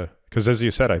data, because as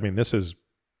you said, this is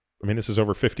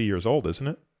over 50 years old, isn't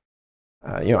it?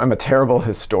 I'm a terrible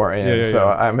historian, so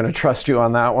I'm going to trust you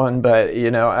on that one. But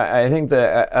I think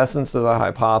the essence of the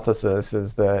hypothesis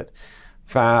is that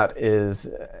fat is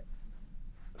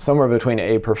somewhere between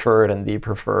a preferred and the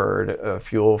preferred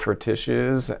fuel for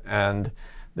tissues, and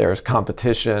there's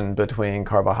competition between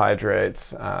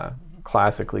carbohydrates,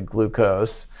 classically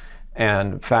glucose,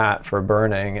 and fat for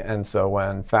burning. And so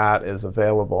when fat is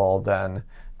available, then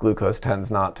glucose tends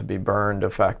not to be burned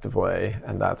effectively,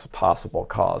 and that's a possible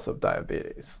cause of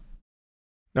diabetes.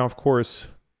 Now, of course,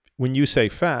 when you say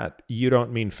fat, you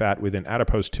don't mean fat within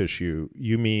adipose tissue.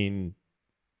 You mean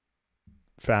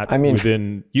fat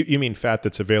you mean fat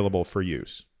that's available for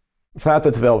use. Fat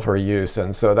that's available for use,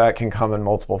 and so that can come in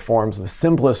multiple forms. The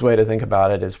simplest way to think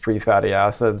about it is free fatty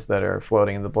acids that are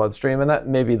floating in the bloodstream, and that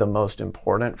may be the most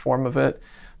important form of it.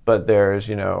 But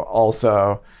there's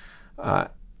also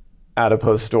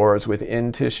adipose stores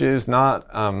within tissues, not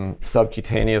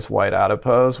subcutaneous white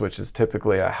adipose, which is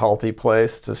typically a healthy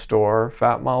place to store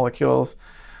fat molecules.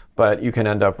 But you can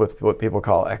end up with what people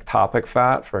call ectopic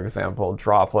fat, for example,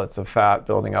 droplets of fat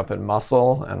building up in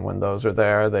muscle. And when those are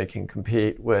there, they can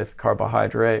compete with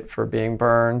carbohydrate for being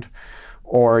burned.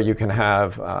 Or you can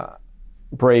have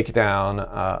breakdown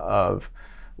of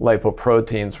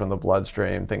lipoproteins from the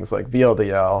bloodstream, things like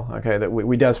VLDL, okay, that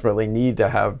we desperately need to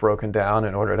have broken down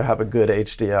in order to have a good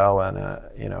HDL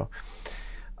and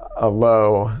a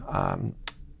low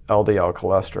LDL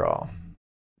cholesterol.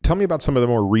 Tell me about some of the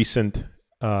more recent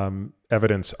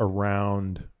evidence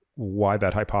around why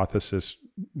that hypothesis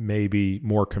may be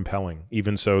more compelling,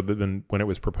 even so than when it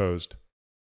was proposed.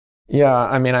 Yeah,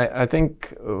 I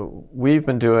think we've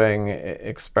been doing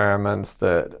experiments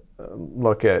that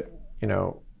look at,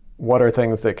 what are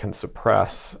things that can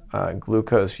suppress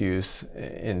glucose use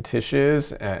in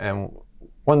tissues. And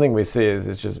one thing we see is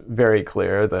it's just very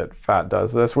clear that fat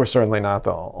does this. We're certainly not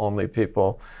the only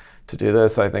people to do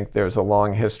this. I think there's a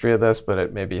long history of this, but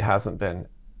it maybe hasn't been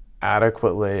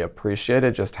adequately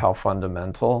appreciated just how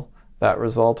fundamental that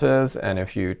result is. And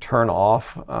if you turn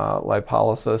off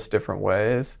lipolysis different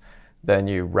ways, then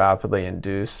you rapidly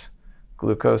induce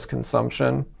glucose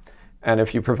consumption. And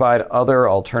if you provide other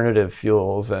alternative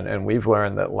fuels, and we've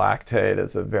learned that lactate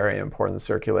is a very important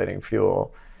circulating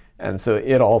fuel, and so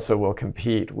it also will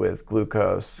compete with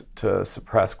glucose to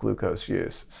suppress glucose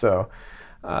use. So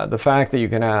the fact that you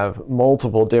can have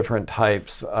multiple different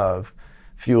types of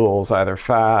fuels, either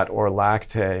fat or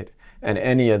lactate, and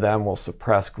any of them will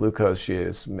suppress glucose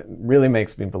use, really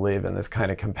makes me believe in this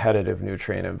kind of competitive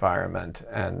nutrient environment,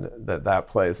 and that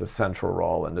plays a central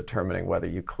role in determining whether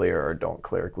you clear or don't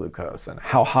clear glucose, and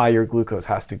how high your glucose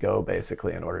has to go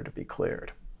basically in order to be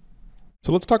cleared.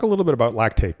 So let's talk a little bit about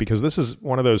lactate, because this is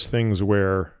one of those things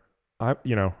where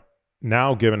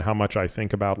now given how much I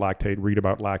think about lactate, read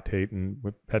about lactate, and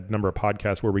we've had a number of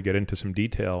podcasts where we get into some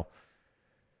detail,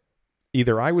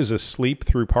 either I was asleep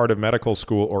through part of medical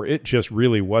school or it just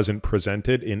really wasn't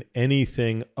presented in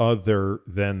anything other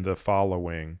than the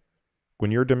following. When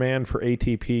your demand for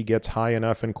ATP gets high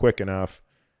enough and quick enough,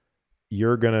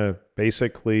 you're going to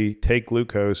basically take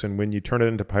glucose, and when you turn it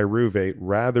into pyruvate,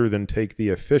 rather than take the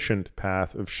efficient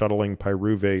path of shuttling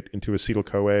pyruvate into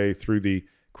acetyl-CoA through the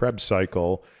Krebs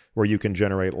cycle, where you can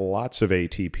generate lots of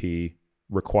ATP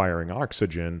requiring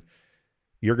oxygen,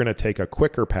 you're going to take a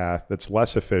quicker path that's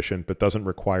less efficient but doesn't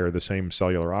require the same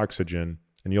cellular oxygen,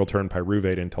 and you'll turn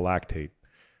pyruvate into lactate.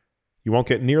 You won't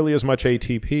get nearly as much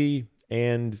ATP,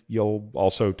 and you'll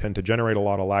also tend to generate a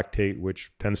lot of lactate,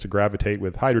 which tends to gravitate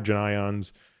with hydrogen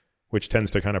ions, which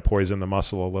tends to kind of poison the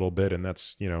muscle a little bit, and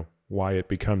that's why it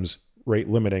becomes rate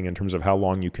limiting in terms of how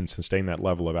long you can sustain that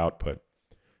level of output.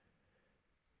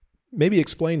 Maybe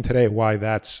explain today why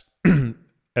that's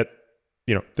at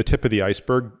the tip of the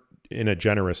iceberg, in a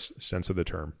generous sense of the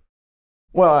term.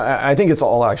 Well, I think it's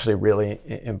all actually really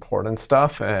important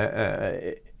stuff.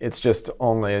 It's just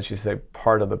only, as you say,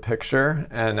 part of the picture.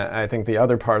 And I think the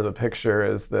other part of the picture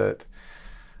is that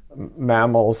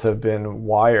mammals have been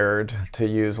wired to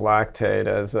use lactate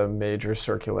as a major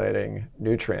circulating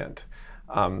nutrient.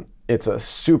 it's a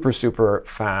super, super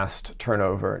fast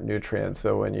turnover nutrient.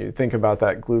 So when you think about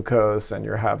that glucose and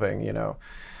you're having,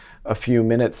 a few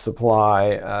minutes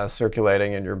supply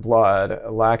circulating in your blood,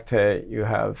 lactate, you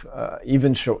have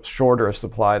even shorter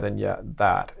supply than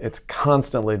that. It's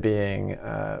constantly being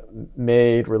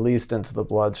made, released into the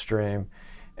bloodstream,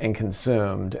 and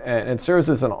consumed. And it serves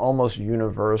as an almost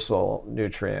universal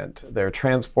nutrient. There are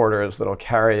transporters that'll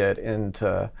carry it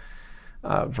into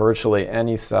virtually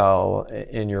any cell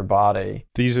in your body.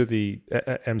 These are the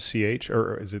MCH,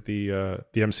 or is it the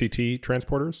MCT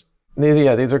transporters?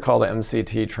 These are called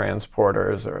MCT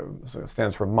transporters, so it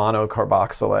stands for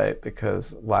monocarboxylate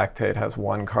because lactate has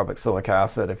one carboxylic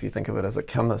acid, if you think of it as a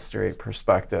chemistry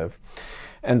perspective.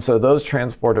 And so those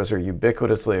transporters are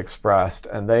ubiquitously expressed,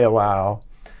 and they allow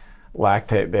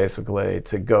lactate basically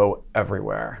to go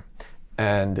everywhere.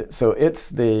 And so it's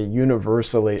the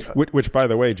universally... Which, by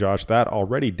the way, Josh, that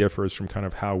already differs from kind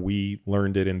of how we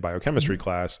learned it in biochemistry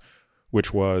class,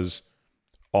 which was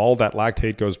all that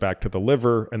lactate goes back to the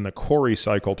liver, and the Cori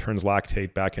cycle turns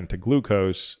lactate back into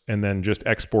glucose and then just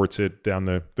exports it down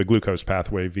the glucose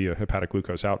pathway via hepatic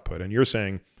glucose output. And you're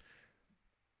saying,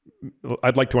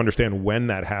 I'd like to understand when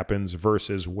that happens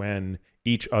versus when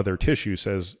each other tissue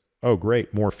says, oh,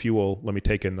 great, more fuel, let me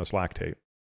take in this lactate.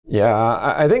 Yeah,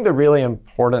 I think the really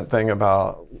important thing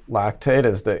about lactate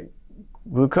is that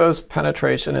glucose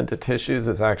penetration into tissues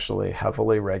is actually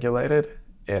heavily regulated.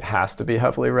 It has to be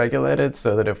heavily regulated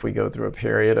so that if we go through a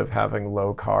period of having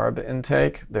low carb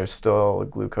intake, there's still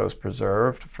glucose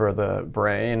preserved for the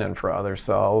brain and for other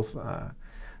cells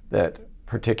that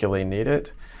particularly need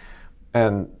it.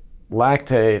 And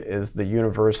lactate is the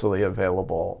universally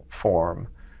available form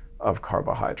of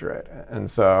carbohydrate. And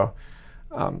so,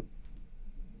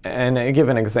 and I give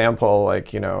an example,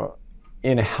 like, in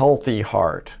a healthy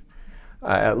heart,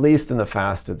 at least in the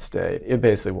fasted state, it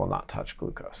basically will not touch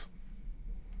glucose.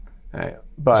 Right.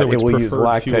 But so it will use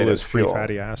lactate fuel as free fuel.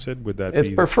 Fatty acid? Would that its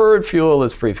be? Preferred fuel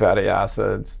is free fatty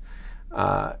acids.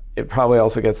 It probably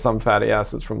also gets some fatty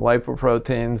acids from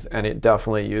lipoproteins, and it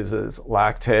definitely uses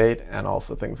lactate and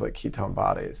also things like ketone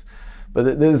bodies.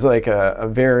 But this is like a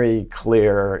very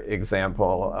clear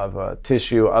example of a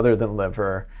tissue other than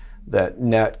liver that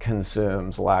net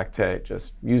consumes lactate,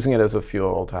 just using it as a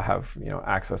fuel to have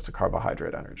access to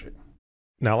carbohydrate energy.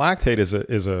 Now, lactate is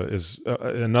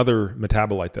another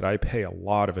metabolite that I pay a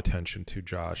lot of attention to,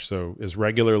 Josh. So as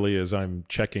regularly as I'm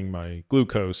checking my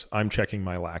glucose, I'm checking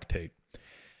my lactate.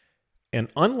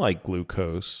 And unlike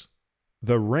glucose,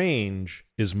 the range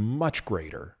is much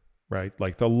greater, right?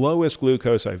 Like the lowest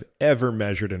glucose I've ever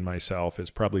measured in myself is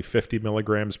probably 50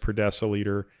 milligrams per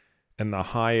deciliter. And the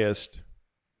highest,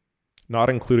 not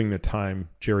including the time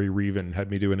Jerry Reven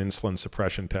had me do an insulin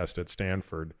suppression test at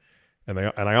Stanford, and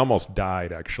I almost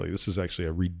died, actually. This is actually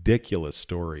a ridiculous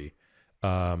story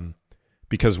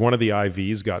because one of the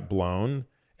IVs got blown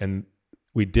and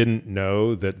we didn't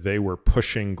know that they were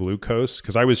pushing glucose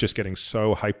because I was just getting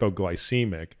so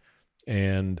hypoglycemic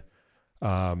and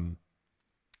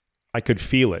I could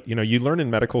feel it. You learn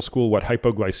in medical school what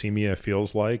hypoglycemia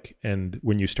feels like, and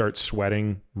when you start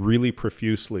sweating really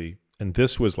profusely, and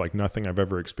this was like nothing I've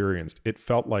ever experienced. It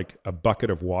felt like a bucket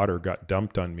of water got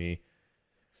dumped on me.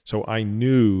 So I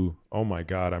knew, oh my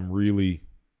God, and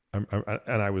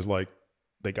I was like,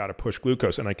 they got to push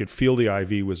glucose, and I could feel the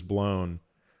IV was blown.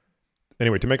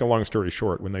 Anyway, to make a long story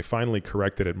short, when they finally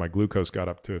corrected it, my glucose got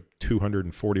up to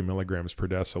 240 milligrams per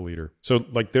deciliter. So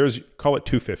like call it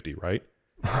 250, right?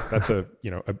 That's a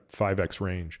 5x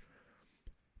range.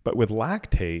 But with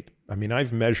lactate, I mean,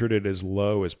 I've measured it as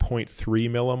low as 0.3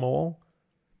 millimole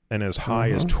and as high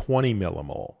as 20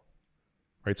 millimole.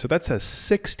 Right, so that's a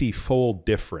 60-fold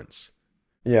difference.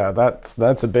 Yeah,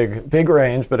 that's a big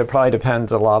range, but it probably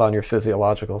depends a lot on your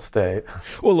physiological state.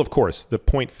 Well, of course, the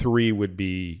 0.3 would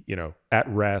be, at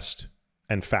rest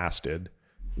and fasted.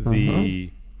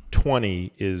 The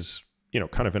 20 is,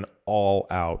 kind of an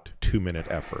all-out 2-minute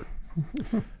effort.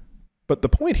 But the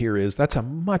point here is that's a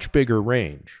much bigger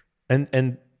range.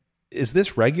 And is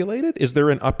this regulated? Is there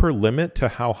an upper limit to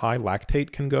how high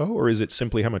lactate can go, or is it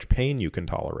simply how much pain you can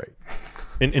tolerate?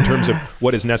 In terms of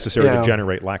what is necessary to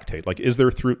generate lactate? Like, is there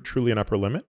truly an upper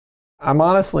limit? I'm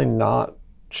honestly not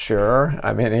sure.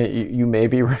 I mean, you may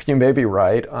be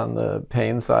right on the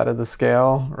pain side of the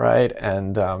scale, right?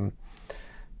 And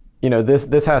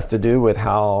this has to do with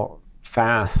how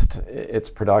fast its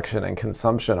production and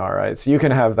consumption are, right? So you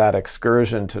can have that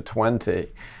excursion to 20,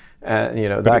 and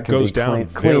that can be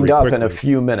cleaned up in a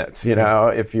few minutes.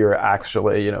 If you're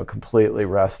actually completely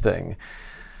resting.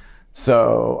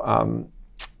 So.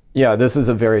 Yeah, this is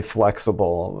a very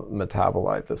flexible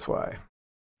metabolite this way.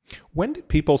 When did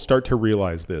people start to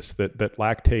realize this, that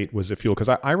lactate was a fuel? Because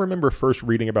I remember first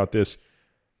reading about this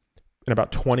in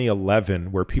about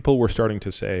 2011, where people were starting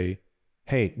to say,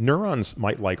 hey, neurons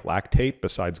might like lactate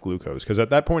besides glucose. Because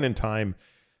at that point in time,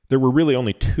 there were really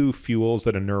only two fuels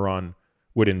that a neuron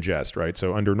would ingest, right?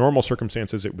 So under normal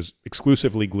circumstances, it was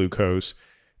exclusively glucose.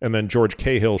 And then George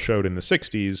Cahill showed in the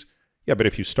 60s, yeah, but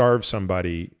if you starve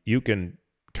somebody, you can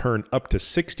turn up to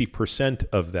 60%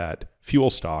 of that fuel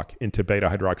stock into beta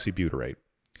hydroxybutyrate.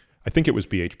 I think it was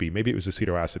BHB, maybe it was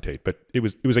acetoacetate, but it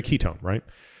was a ketone, right?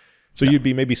 So you'd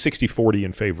be maybe 60-40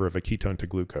 in favor of a ketone to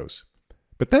glucose.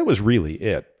 But that was really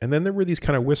it. And then there were these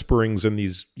kind of whisperings in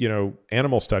these,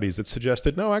 animal studies that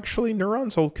suggested, no, actually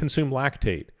neurons will consume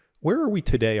lactate. Where are we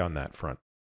today on that front?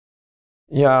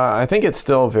 Yeah, I think it's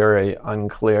still very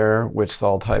unclear which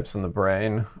cell types in the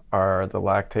brain are the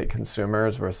lactate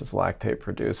consumers versus lactate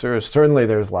producers. Certainly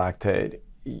there's lactate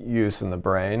use in the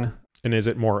brain. And is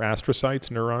it more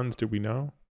astrocytes, neurons? Do we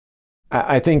know?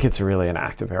 I think it's really an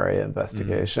active area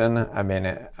investigation. I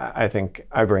mean, I think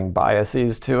I bring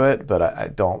biases to it, but I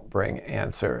don't bring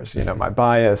answers. My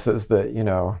bias is that,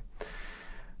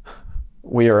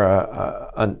 we are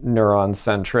a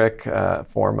neuron-centric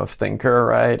form of thinker,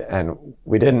 right? And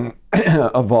we didn't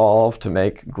evolve to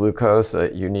make glucose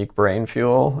a unique brain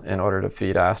fuel in order to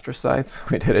feed astrocytes.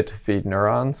 We did it to feed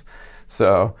neurons.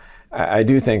 So I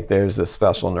do think there's a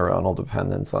special neuronal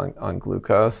dependence on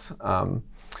glucose.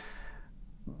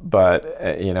 But,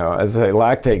 as I say,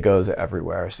 lactate goes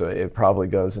everywhere. So it probably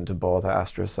goes into both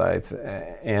astrocytes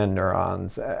and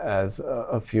neurons as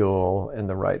a fuel in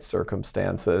the right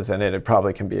circumstances. And it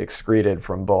probably can be excreted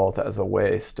from both as a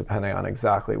waste, depending on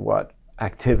exactly what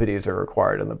activities are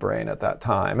required in the brain at that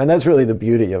time. And that's really the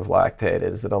beauty of lactate,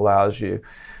 is it allows you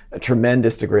a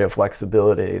tremendous degree of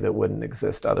flexibility that wouldn't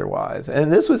exist otherwise.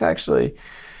 And this was actually,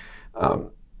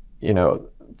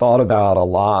 thought about a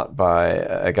lot by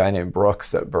a guy named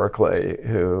Brooks at Berkeley,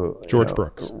 who George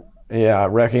Brooks,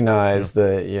 recognized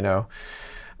the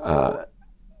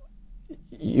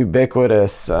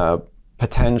ubiquitous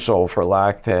potential for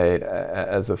lactate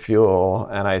as a fuel,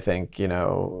 and I think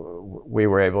we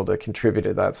were able to contribute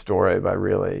to that story by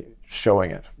really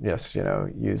showing it. Yes,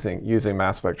 using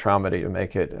mass spectrometry to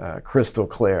make it crystal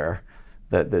clear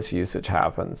that this usage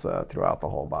happens throughout the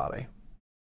whole body.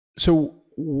 So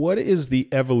what is the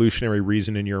evolutionary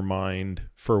reason in your mind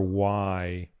for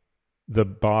why the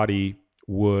body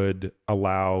would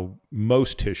allow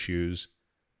most tissues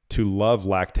to love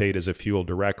lactate as a fuel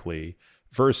directly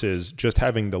versus just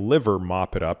having the liver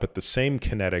mop it up at the same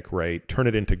kinetic rate, turn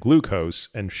it into glucose,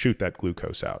 and shoot that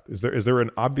glucose out? Is there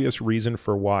an obvious reason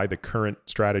for why the current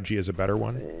strategy is a better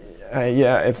one?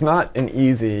 Yeah, it's not an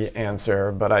easy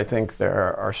answer, but I think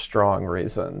there are strong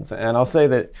reasons. And I'll say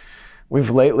that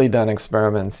we've lately done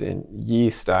experiments in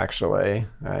yeast, actually,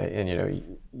 right? And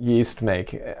yeast make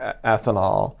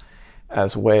ethanol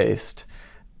as waste.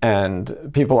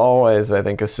 And people always, I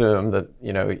think, assume that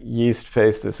yeast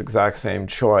face this exact same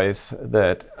choice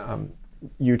that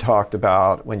you talked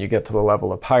about when you get to the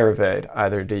level of pyruvate.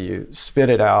 Either do you spit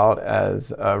it out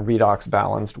as a redox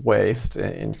balanced waste,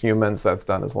 in humans that's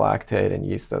done as lactate, and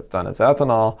yeast that's done as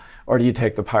ethanol, or do you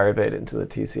take the pyruvate into the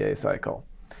TCA cycle?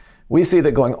 We see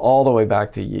that going all the way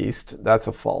back to yeast, that's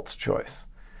a false choice.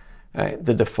 Right?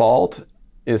 The default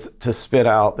is to spit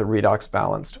out the redox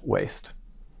balanced waste.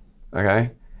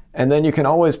 Okay? And then you can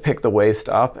always pick the waste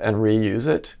up and reuse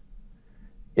it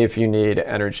if you need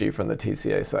energy from the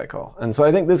TCA cycle. And so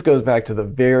I think this goes back to the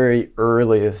very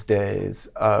earliest days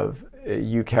of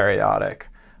eukaryotic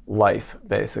life,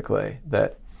 basically,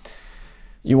 that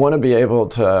you want to be able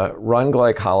to run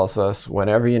glycolysis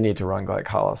whenever you need to run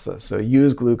glycolysis. So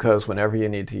use glucose whenever you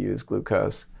need to use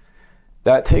glucose.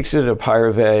 That takes you to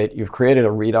pyruvate. You've created a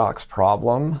redox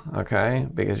problem, okay,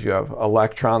 because you have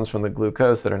electrons from the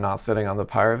glucose that are not sitting on the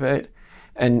pyruvate.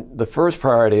 And the first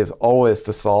priority is always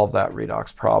to solve that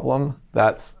redox problem.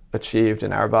 That's achieved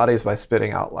in our bodies by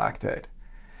spitting out lactate.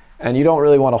 And you don't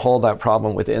really want to hold that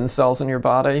problem within cells in your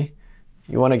body.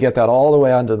 You want to get that all the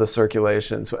way onto the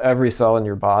circulation so every cell in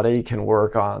your body can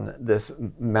work on this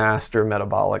master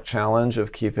metabolic challenge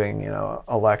of keeping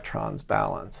electrons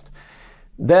balanced.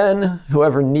 Then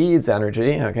whoever needs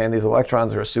energy, okay, and these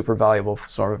electrons are a super valuable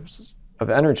source of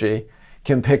energy,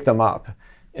 can pick them up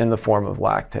in the form of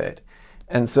lactate.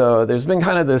 And so there's been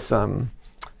kind of this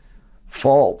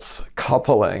false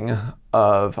coupling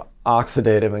of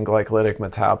oxidative and glycolytic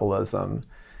metabolism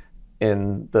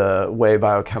in the way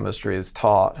biochemistry is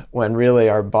taught, when really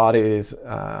our bodies,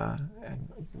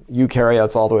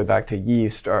 eukaryotes all the way back to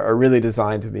yeast, are really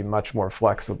designed to be much more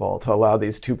flexible, to allow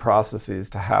these two processes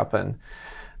to happen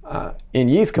In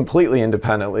yeast, completely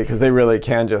independently, because they really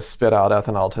can just spit out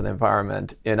ethanol to the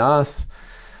environment. In us,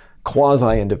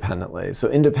 quasi-independently. So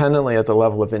independently at the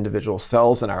level of individual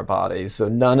cells in our body. So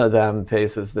none of them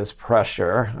faces this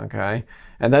pressure, okay?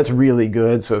 And that's really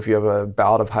good. So if you have a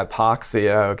bout of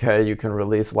hypoxia, okay, you can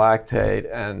release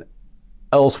lactate, and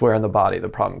elsewhere in the body, the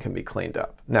problem can be cleaned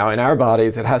up. Now, in our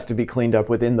bodies, it has to be cleaned up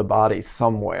within the body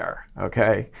somewhere,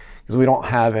 okay? Because we don't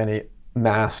have any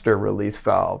master release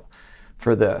valve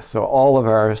for this. So all of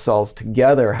our cells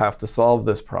together have to solve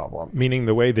this problem. Meaning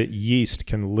the way that yeast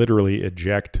can literally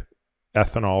eject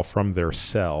ethanol from their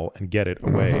cell and get it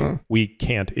away, we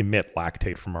can't emit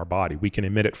lactate from our body. We can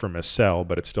emit it from a cell,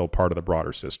 but it's still part of the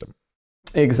broader system.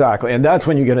 Exactly. And that's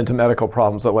when you get into medical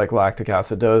problems like lactic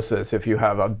acidosis. If you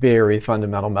have a very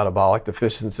fundamental metabolic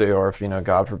deficiency, or if,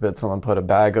 God forbid, someone put a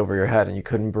bag over your head and you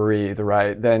couldn't breathe,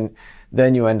 right? Then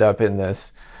you end up in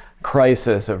this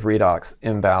crisis of redox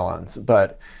imbalance.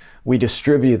 But we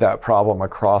distribute that problem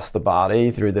across the body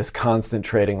through this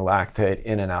concentrating lactate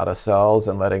in and out of cells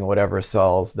and letting whatever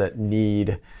cells that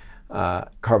need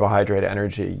carbohydrate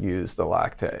energy use the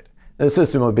lactate. The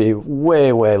system would be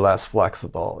way, way less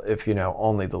flexible if,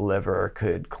 only the liver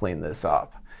could clean this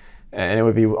up. And it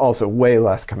would be also way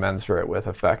less commensurate with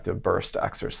effective burst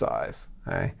exercise.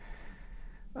 Okay?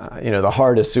 The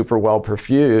heart is super well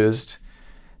perfused.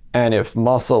 And if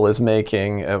muscle is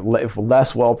making, if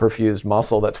less well-perfused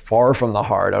muscle that's far from the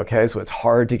heart, okay, so it's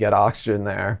hard to get oxygen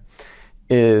there,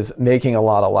 is making a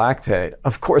lot of lactate,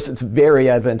 of course it's very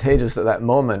advantageous at that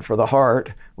moment for the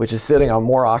heart, which is sitting on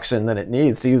more oxygen than it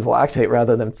needs, to use lactate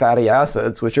rather than fatty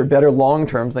acids, which are better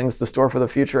long-term things to store for the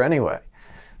future anyway.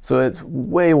 So it's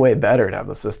way, way better to have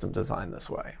the system designed this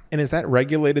way. And is that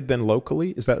regulated then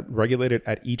locally? Is that regulated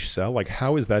at each cell? Like,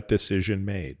 how is that decision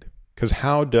made? Because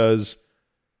how does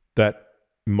that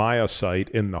myocyte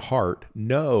in the heart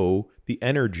know the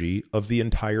energy of the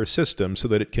entire system so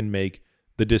that it can make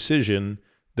the decision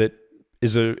that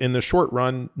is, in the short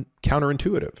run,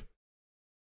 counterintuitive?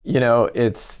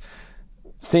 It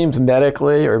seems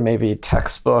medically or maybe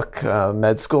textbook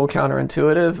med school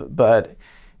counterintuitive, but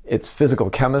it's physical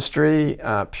chemistry,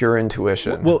 pure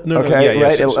intuition. Well, no, okay, yeah,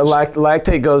 right? So,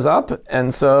 lactate goes up,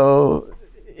 and so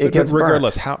it gets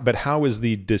regardless, burnt. how is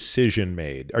the decision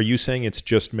made? Are you saying it's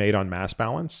just made on mass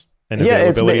balance and yeah,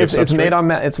 availability of substrate?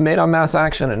 it's made on mass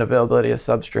action and availability of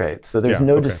substrate. So there's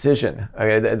no decision.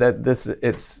 Okay,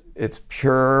 it's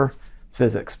pure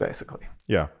physics basically.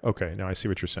 Yeah. Okay. Now I see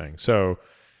what you're saying. So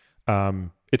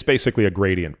it's basically a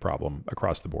gradient problem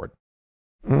across the board.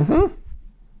 Mm-hmm.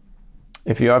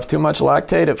 If you have too much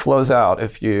lactate, it flows out.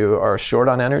 If you are short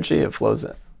on energy, it flows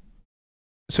in.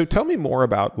 So tell me more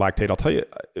about lactate. I'll tell you,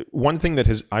 one thing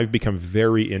that I've become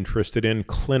very interested in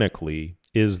clinically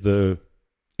is the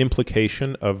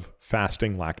implication of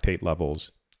fasting lactate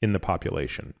levels in the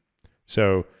population.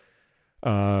 So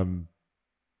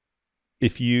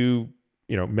if you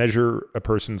measure a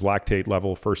person's lactate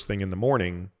level first thing in the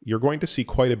morning, you're going to see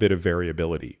quite a bit of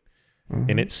variability.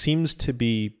 And it seems to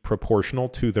be proportional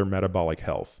to their metabolic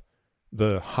health.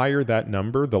 The higher that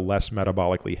number, the less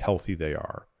metabolically healthy they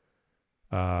are.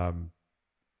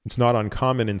 It's not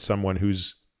uncommon in someone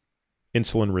who's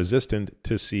insulin resistant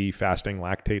to see fasting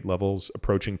lactate levels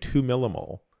approaching 2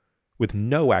 millimole with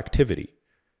no activity,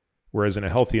 whereas in a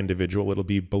healthy individual, it'll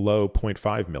be below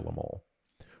 0.5 millimole.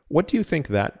 What do you think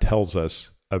that tells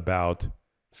us about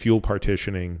fuel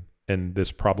partitioning and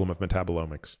this problem of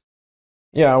metabolomics?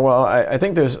 Yeah, well, I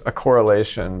think there's a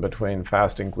correlation between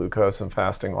fasting glucose and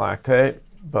fasting lactate,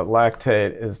 but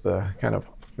lactate is the kind of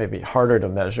maybe harder to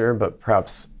measure, but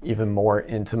perhaps even more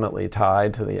intimately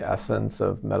tied to the essence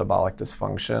of metabolic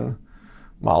dysfunction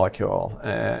molecule.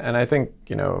 And I think,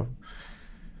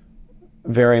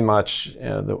 very much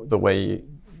the way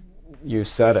you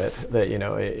said it,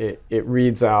 that, it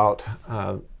reads out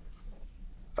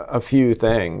a few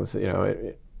things.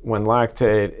 When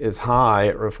lactate is high,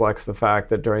 it reflects the fact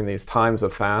that during these times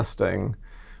of fasting,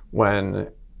 when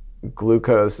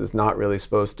glucose is not really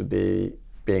supposed to be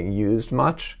being used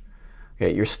much,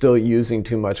 okay, you're still using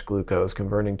too much glucose,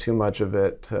 converting too much of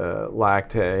it to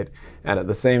lactate, and at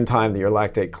the same time, your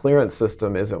lactate clearance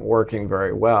system isn't working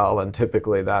very well, and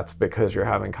typically that's because you're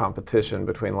having competition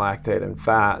between lactate and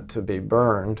fat to be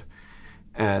burned,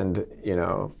 and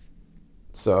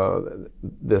so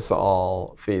this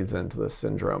all feeds into the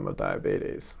syndrome of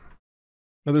diabetes.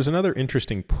 Now, there's another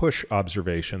interesting push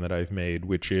observation that I've made,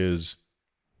 which is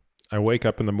I wake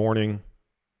up in the morning,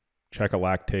 check a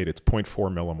lactate, it's 0.4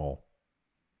 millimole.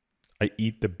 I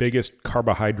eat the biggest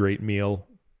carbohydrate meal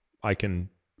I can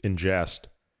ingest.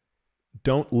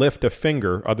 Don't lift a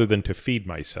finger other than to feed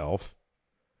myself.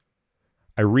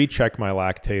 I recheck my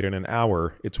lactate in an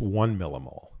hour, it's 1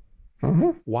 millimole.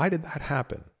 Why did that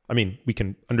happen? I mean, we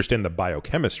can understand the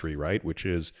biochemistry, right? Which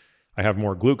is I have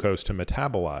more glucose to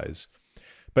metabolize.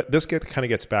 But this kind of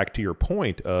gets back to your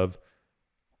point of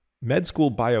med school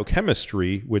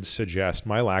biochemistry would suggest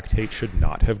my lactate should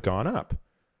not have gone up.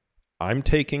 I'm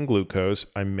taking glucose,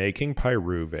 I'm making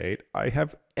pyruvate, I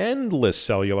have endless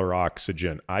cellular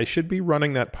oxygen. I should be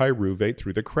running that pyruvate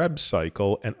through the Krebs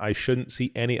cycle, and I shouldn't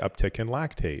see any uptick in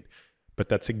lactate. But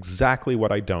that's exactly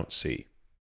what I don't see.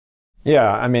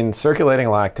 Yeah, I mean, circulating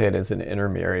lactate is an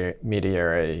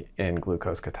intermediary in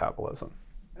glucose catabolism.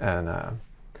 And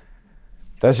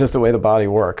that's just the way the body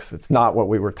works. It's not what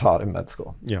we were taught in med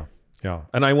school. Yeah. Yeah.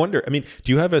 And I wonder, I mean,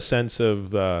 do you have a sense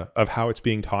of how it's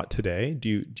being taught today?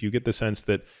 Do you get the sense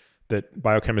that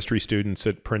biochemistry students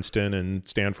at Princeton and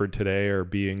Stanford today are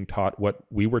being taught what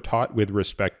we were taught with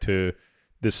respect to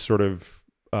this sort of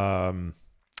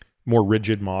more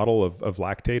rigid model of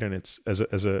lactate and its as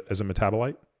a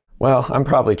metabolite? Well, I'm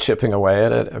probably chipping away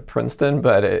at it at Princeton,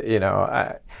 but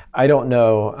I don't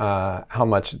know how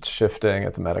much it's shifting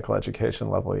at the medical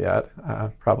education level yet.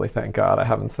 Probably, thank God, I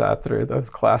haven't sat through those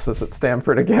classes at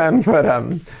Stanford again. But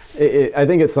I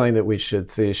think it's something that we should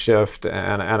see shift,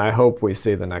 and I hope we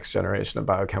see the next generation of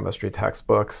biochemistry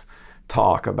textbooks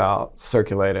talk about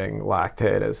circulating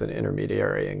lactate as an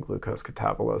intermediary in glucose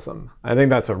catabolism. I think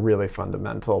that's a really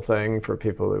fundamental thing for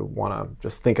people who want to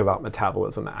just think about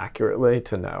metabolism accurately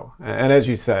to know. And as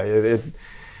you say,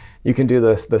 you can do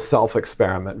the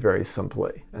self-experiment very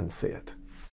simply and see it.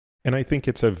 And I think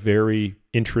it's a very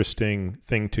interesting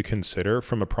thing to consider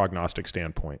from a prognostic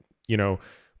standpoint. You know,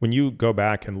 when you go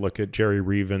back and look at Jerry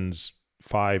Reeven's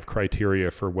 5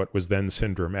 criteria for what was then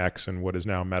syndrome X and what is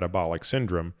now metabolic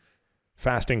syndrome,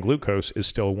 fasting glucose is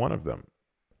still one of them.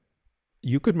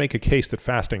 You could make a case that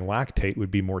fasting lactate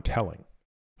would be more telling.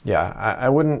 Yeah, I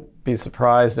wouldn't be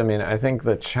surprised. I mean, I think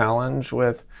the challenge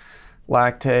with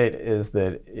lactate is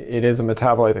that it is a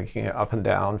metabolite that can get up and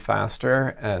down faster.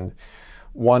 And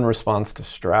one response to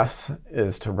stress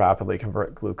is to rapidly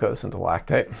convert glucose into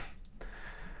lactate.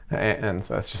 And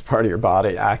so that's just part of your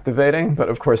body activating. But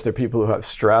of course, there are people who have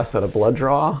stress at a blood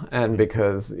draw. And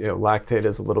because lactate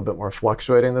is a little bit more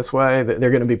fluctuating this way, there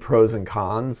are going to be pros and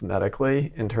cons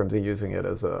medically in terms of using it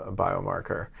as a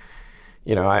biomarker.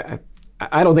 I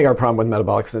don't think our problem with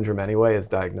metabolic syndrome anyway is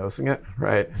diagnosing it,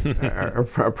 right?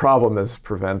 our problem is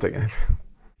preventing it.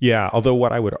 Yeah, although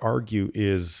what I would argue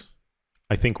is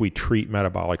I think we treat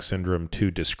metabolic syndrome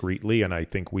too discreetly, and I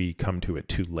think we come to it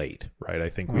too late, right? I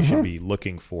think we should be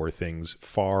looking for things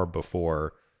far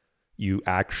before you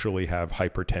actually have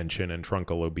hypertension and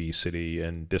truncal obesity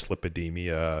and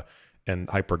dyslipidemia and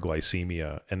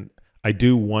hyperglycemia. And I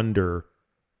do wonder,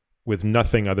 with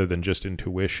nothing other than just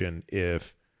intuition,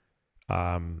 if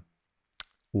lactate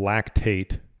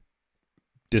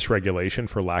dysregulation,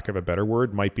 for lack of a better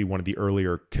word, might be one of the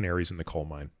earlier canaries in the coal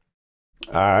mine.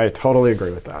 I totally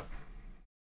agree with that.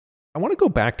 I want to go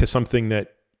back to something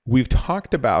that we've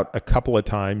talked about a couple of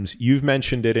times. You've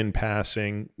mentioned it in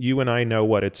passing. You and I know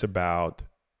what it's about,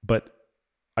 but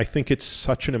I think it's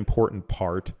such an important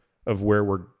part of where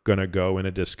we're going to go in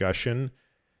a discussion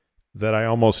that I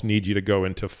almost need you to go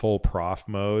into full prof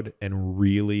mode and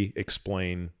really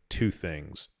explain 2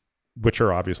 things, which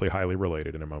are obviously highly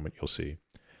related. In a moment, you'll see.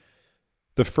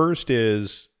 The first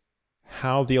is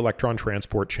how the electron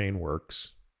transport chain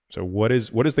works. So what is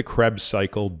the Krebs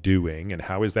cycle doing, and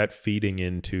how is that feeding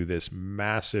into this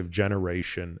massive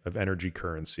generation of energy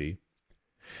currency?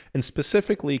 And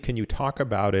specifically, can you talk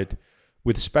about it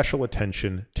with special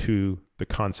attention to the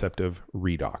concept of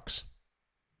redox?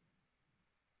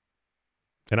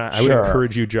 And I would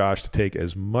encourage you, Josh, to take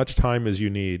as much time as you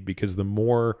need, because the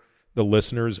more the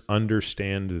listeners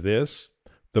understand this,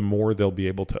 the more they'll be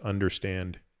able to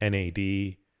understand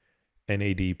NAD,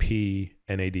 NADP,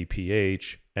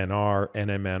 NADPH, NR,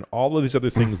 NMN, all of these other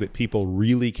things that people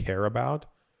really care about.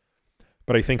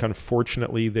 But I think,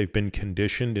 unfortunately, they've been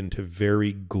conditioned into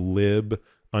very glib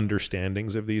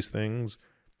understandings of these things,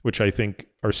 which I think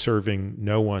are serving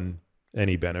no one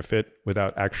any benefit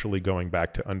without actually going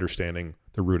back to understanding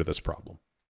the root of this problem.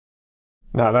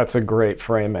 No, that's a great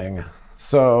framing.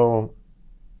 So,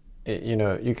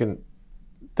 you can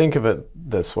think of it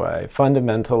this way.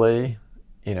 Fundamentally,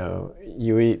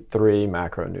 you eat 3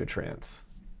 macronutrients: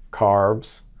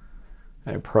 carbs,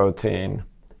 and protein,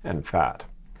 and fat.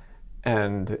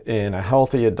 And in a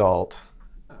healthy adult,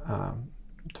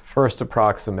 first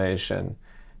approximation,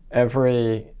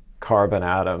 every carbon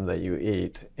atom that you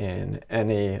eat in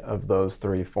any of those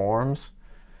 3 forms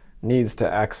needs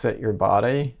to exit your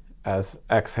body as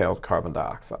exhaled carbon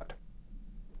dioxide.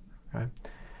 Okay?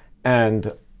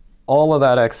 And all of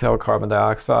that exhaled carbon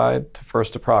dioxide, to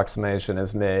first approximation,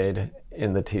 is made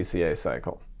in the TCA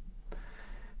cycle.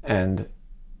 And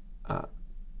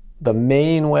the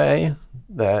main way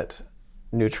that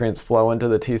nutrients flow into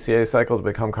the TCA cycle to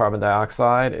become carbon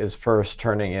dioxide is first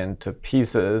turning into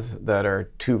pieces that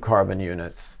are 2 carbon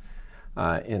units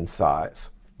in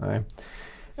size. Right?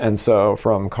 And so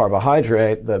from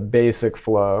carbohydrate, the basic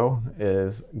flow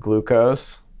is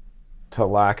glucose to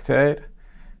lactate,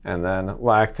 and then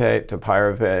lactate to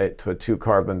pyruvate to a 2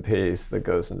 carbon piece that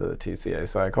goes into the TCA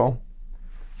cycle.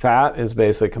 Fat is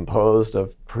basically composed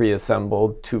of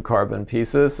pre-assembled 2 carbon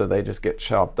pieces, so they just get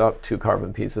chopped up 2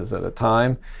 carbon pieces at a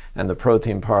time. And the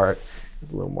protein part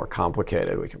is a little more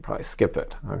complicated. We can probably skip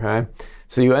it, okay?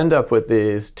 So you end up with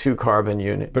these 2 carbon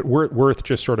units. But worth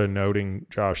just sort of noting,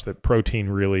 Josh, that protein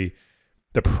really,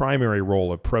 the primary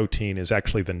role of protein is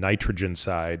actually the nitrogen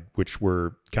side, which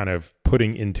we're kind of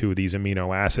putting into these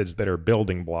amino acids that are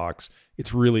building blocks.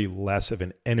 It's really less of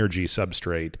an energy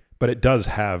substrate, but it does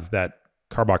have that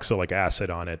carboxylic acid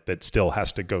on it that still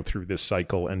has to go through this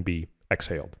cycle and be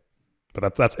exhaled.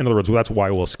 But that's in other words, that's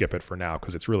why we'll skip it for now,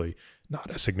 because it's really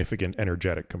not a significant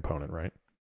energetic component, right?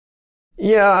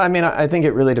 Yeah, I mean, I think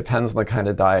it really depends on the kind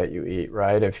of diet you eat,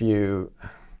 right? If you...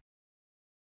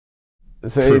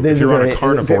 So if you're on a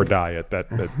carnivore diet, then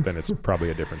it's probably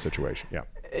a different situation, yeah.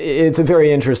 It's a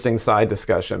very interesting side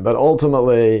discussion, but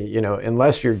ultimately, you know,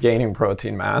 unless you're gaining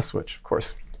protein mass, which of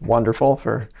course, wonderful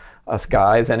for us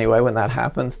guys anyway, when that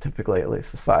happens, typically at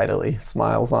least societally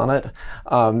smiles on it.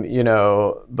 You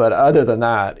know, but other than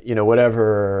that, you know,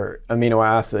 whatever amino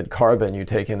acid carbon you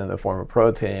take in the form of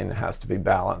protein has to be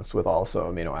balanced with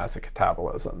also amino acid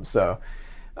catabolism. So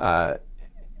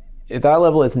at that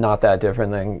level, it's not that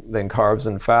different than carbs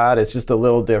and fat. It's just a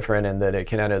little different in that it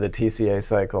can enter the TCA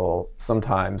cycle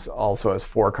sometimes also as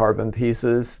 4 carbon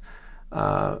pieces.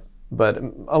 But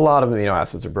a lot of amino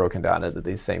acids are broken down into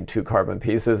these same 2 carbon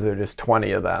pieces. There are just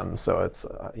 20 of them. So it's,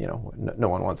 you know, no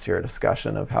one wants to hear a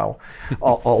discussion of how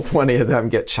all 20 of them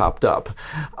get chopped up.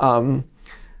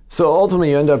 So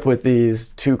ultimately, you end up with these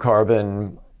 2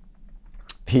 carbon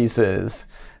pieces.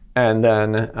 And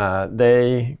then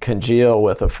they congeal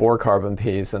with a 4 carbon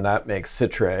piece, and that makes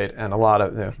citrate. And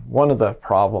one of the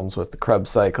problems with the Krebs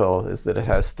cycle is that it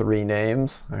has 3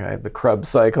 names. Okay? The Krebs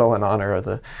cycle, in honor of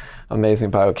the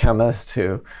amazing biochemist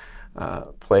who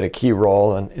played a key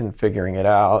role in figuring it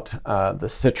out. The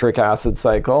citric acid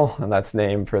cycle, and that's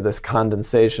named for this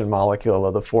condensation molecule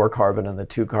of the 4 carbon and the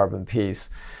 2 carbon piece,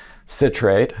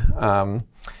 citrate.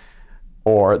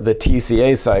 Or the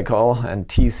TCA cycle, and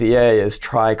TCA is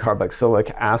tricarboxylic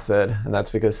acid, and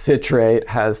that's because citrate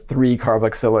has 3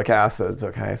 carboxylic acids,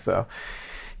 okay? So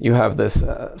you have this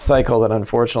cycle that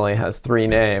unfortunately has 3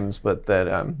 names, but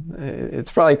that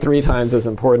it's probably 3 times as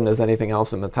important as anything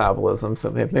else in metabolism,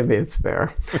 so maybe it's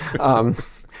fair.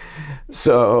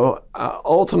 So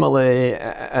ultimately,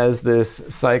 as this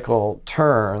cycle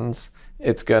turns,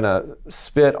 it's gonna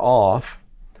spit off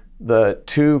the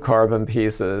 2 carbon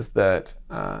pieces that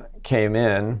came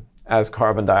in as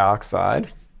carbon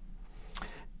dioxide.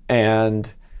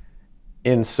 And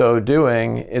in so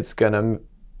doing, it's going to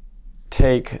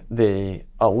take the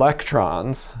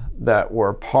electrons that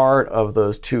were part of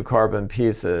those 2 carbon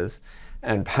pieces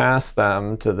and pass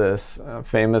them to this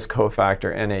famous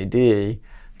cofactor NAD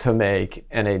to make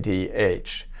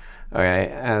NADH. Okay?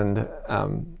 And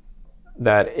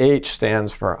that H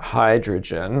stands for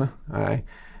hydrogen. Okay?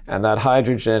 And that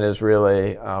hydrogen is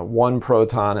really 1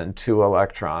 proton and 2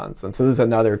 electrons. And so this is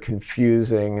another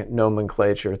confusing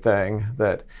nomenclature thing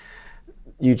that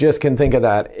you just can think of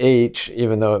that H,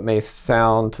 even though it may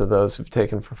sound to those who've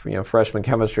taken freshman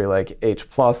chemistry like H+,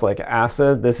 like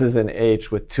acid. This is an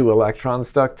H with 2 electrons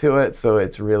stuck to it. So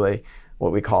it's really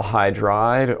what we call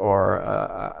hydride,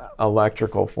 or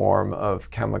electrical form of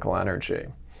chemical energy.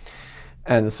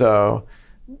 And so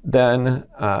then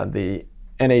the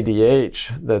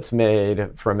NADH that's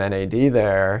made from NAD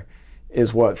there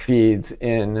is what feeds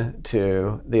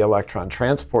into the electron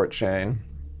transport chain.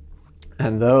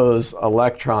 And those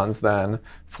electrons then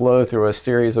flow through a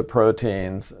series of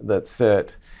proteins that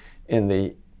sit in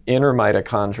the inner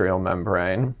mitochondrial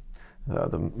membrane.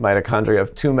 The mitochondria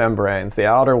have 2 membranes. The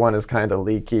outer one is kind of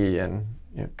leaky and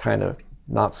kind of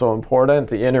not so important.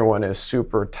 The inner one is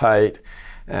super tight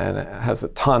and it has a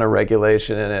ton of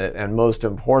regulation in it. And most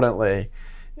importantly,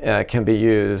 can be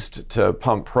used to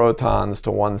pump protons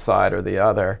to one side or the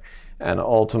other. And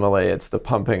ultimately, it's the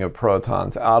pumping of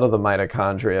protons out of the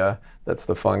mitochondria that's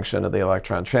the function of the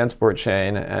electron transport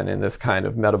chain. And in this kind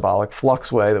of metabolic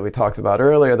flux way that we talked about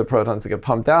earlier, the protons that get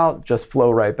pumped out just flow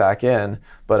right back in.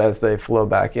 But as they flow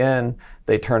back in,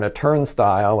 they turn a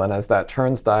turnstile. And as that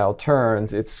turnstile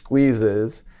turns, it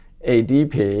squeezes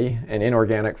ADP, an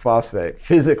inorganic phosphate,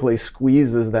 physically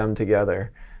squeezes them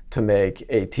together to make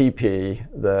ATP,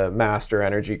 the master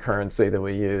energy currency that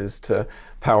we use to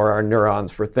power our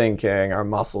neurons for thinking, our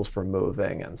muscles for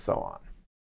moving, and so on.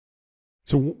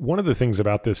 So one of the things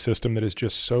about this system that is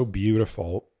just so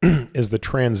beautiful is the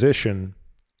transition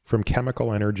from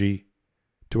chemical energy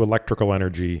to electrical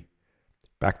energy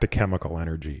back to chemical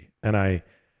energy. And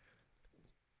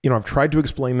I've tried to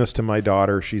explain this to my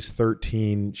daughter. She's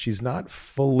 13. She's not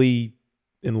fully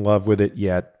in love with it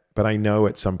yet, but I know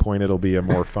at some point it'll be a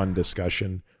more fun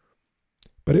discussion.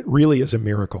 But it really is a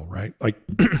miracle, right? Like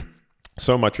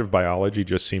so much of biology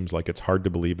just seems like it's hard to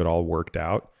believe it all worked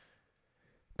out.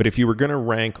 But if you were going to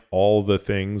rank all the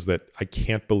things that I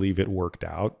can't believe it worked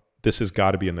out, this has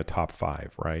got to be in the top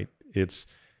 5, right? It's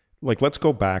like, let's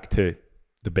go back to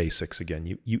the basics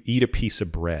again. You eat a piece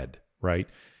of bread, right?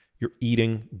 You're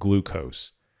eating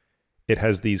glucose. It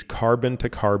has these carbon to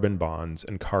carbon bonds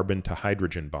and carbon to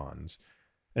hydrogen bonds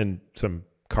and some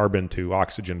carbon to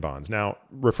oxygen bonds. Now,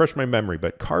 refresh my memory,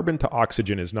 but carbon to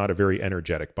oxygen is not a very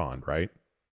energetic bond, right?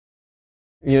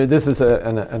 This is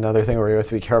another thing where you have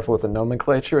to be careful with the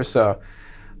nomenclature. So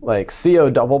like CO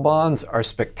double bonds are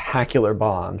spectacular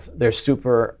bonds. They're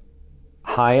super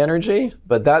high energy,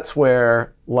 but that's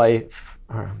where life,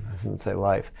 or I shouldn't say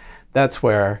life, that's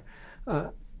where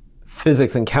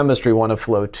physics and chemistry want to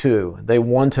flow too. They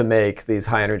want to make these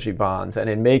high energy bonds. And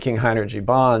in making high energy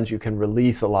bonds, you can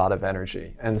release a lot of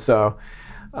energy. And so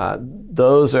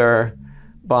those are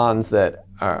bonds that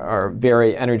are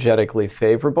very energetically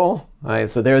favorable. Right?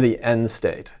 So they're the end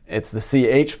state. It's the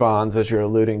CH bonds, as you're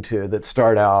alluding to, that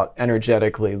start out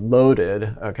energetically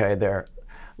loaded. Okay, they're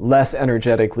less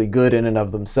energetically good in and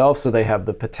of themselves, so they have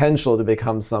the potential to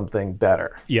become something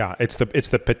better. Yeah, it's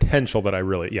the potential that I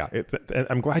really,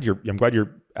 I'm glad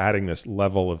you're adding this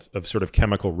level of sort of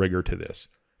chemical rigor to this.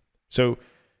 So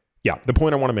yeah, the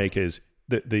point I want to make is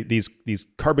that these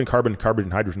carbon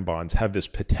and hydrogen bonds have this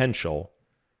potential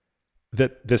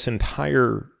that this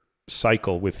entire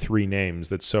cycle with 3 names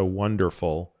that's so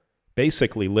wonderful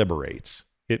basically liberates.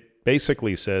 It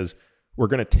basically says we're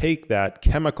going to take that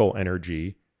chemical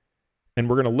energy and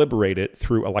we're going to liberate it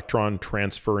through electron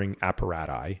transferring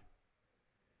apparati.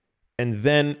 And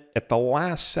then at the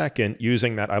last second,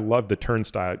 using that, I love the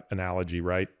turnstile analogy,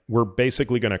 right? We're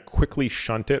basically going to quickly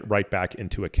shunt it right back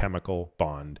into a chemical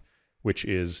bond, which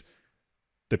is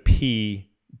the P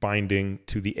binding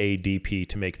to the ADP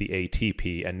to make the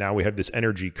ATP. And now we have this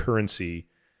energy currency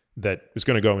that is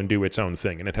going to go and do its own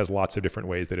thing. And it has lots of different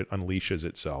ways that it unleashes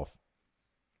itself.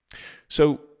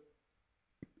 So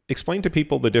explain to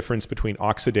people the difference between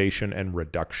oxidation and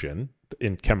reduction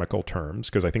in chemical terms,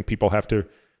 because I think people have to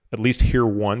at least hear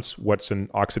once what's an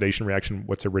oxidation reaction,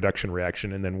 what's a reduction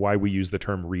reaction, and then why we use the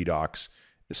term redox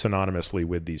synonymously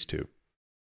with these two.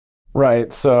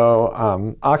 Right.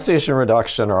 So oxidation and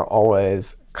reduction are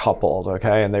always coupled,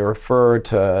 okay? And they refer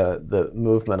to the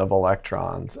movement of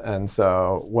electrons. And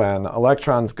so when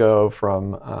electrons go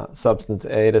from substance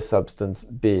A to substance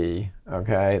B,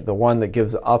 okay, the one that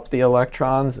gives up the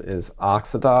electrons is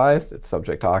oxidized. It's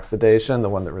subject to oxidation. The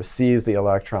one that receives the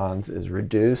electrons is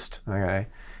reduced, okay?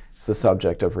 It's the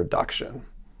subject of reduction.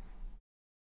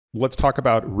 Let's talk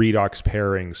about redox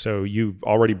pairing. So you've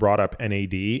already brought up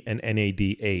NAD and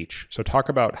NADH. So talk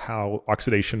about how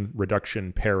oxidation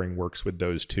reduction pairing works with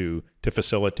those two to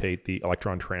facilitate the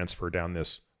electron transfer down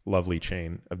this lovely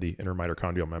chain of the inner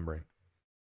mitochondrial membrane.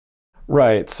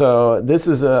 Right. So this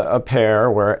is a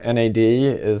pair where NAD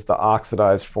is the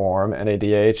oxidized form,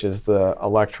 NADH is the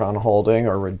electron holding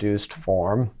or reduced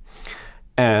form.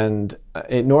 And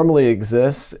it normally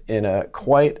exists in a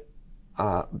quite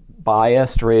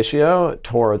biased ratio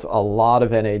towards a lot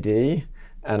of NAD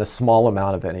and a small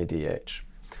amount of NADH.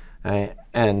 Right?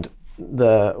 And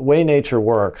the way nature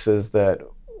works is that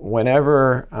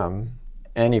whenever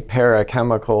any pair of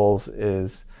chemicals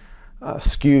is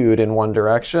skewed in one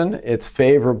direction, it's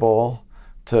favorable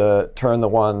to turn the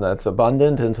one that's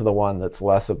abundant into the one that's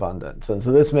less abundant. And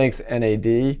so this makes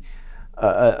NAD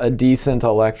a decent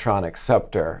electron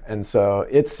acceptor. And so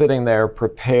it's sitting there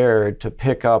prepared to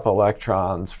pick up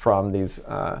electrons from these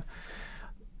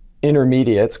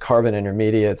intermediates, carbon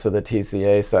intermediates of the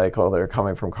TCA cycle that are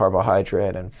coming from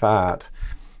carbohydrate and fat,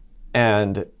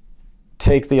 and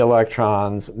take the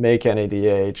electrons, make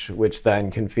NADH, which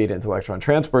then can feed into electron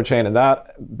transport chain. And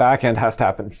that back end has to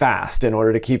happen fast in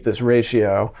order to keep this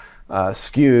ratio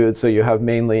skewed, so you have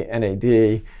mainly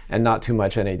NAD and not too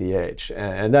much NADH.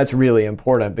 And that's really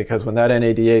important, because when that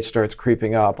NADH starts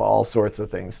creeping up, all sorts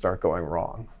of things start going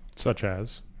wrong. Such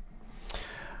as?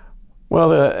 Well,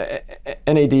 the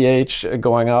NADH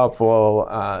going up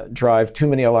will drive too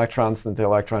many electrons into the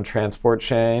electron transport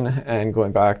chain. And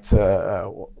going back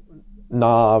to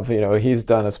Nav, he's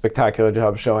done a spectacular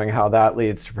job showing how that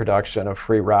leads to production of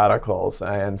free radicals.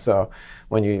 And so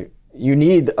when you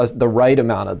need the right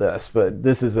amount of this, but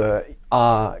this is a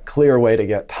clear way to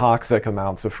get toxic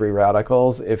amounts of free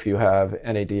radicals if you have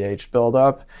NADH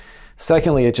buildup.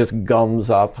 Secondly, it just gums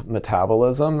up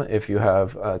metabolism if you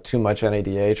have too much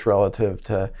NADH relative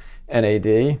to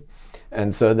NAD.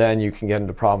 And so then you can get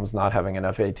into problems not having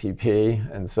enough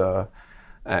ATP.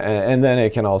 And then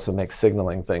it can also make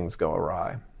signaling things go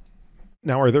awry.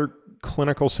 Now, are there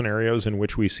clinical scenarios in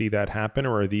which we see that happen,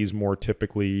 or are these more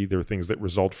typically there are things that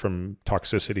result from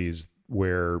toxicities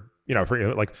where,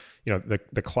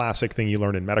 the classic thing you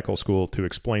learn in medical school to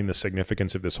explain the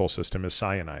significance of this whole system is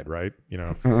cyanide, right?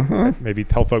 Maybe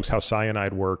tell folks how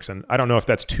cyanide works. And I don't know if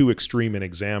that's too extreme an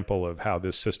example of how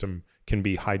this system can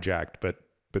be hijacked, but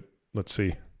let's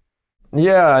see.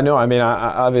 Yeah, no,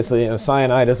 obviously,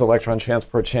 cyanide is electron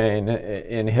transport chain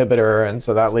inhibitor, and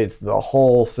so that leads to the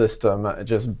whole system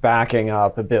just backing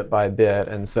up a bit by bit,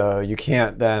 and so you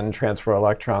can't then transfer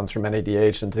electrons from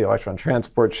NADH into the electron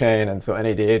transport chain, and so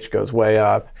NADH goes way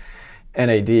up,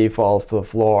 NAD falls to the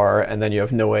floor, and then you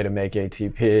have no way to make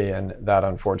ATP, and that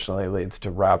unfortunately leads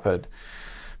to rapid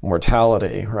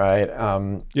mortality, right?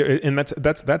 Yeah, and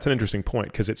that's an interesting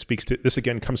point, because it speaks to, this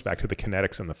again comes back to the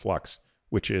kinetics and the flux,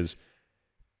 which is,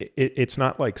 it's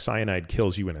not like cyanide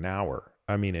kills you in an hour.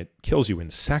 It kills you in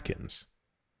seconds.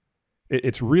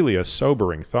 It's really a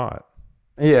sobering thought.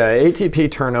 Yeah,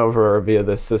 ATP turnover via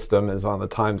this system is on the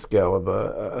time scale of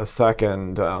a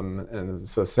second, and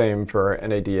so same for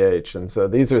NADH. And so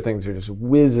these are things that are just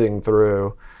whizzing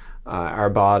through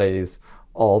our bodies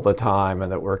all the time,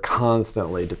 and that we're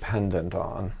constantly dependent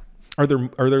on. Are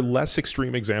there less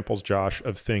extreme examples, Josh,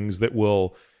 of things that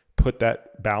will put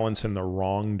that balance in the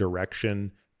wrong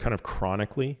direction kind of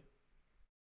chronically?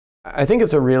 I think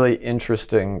it's a really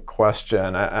interesting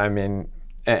question. And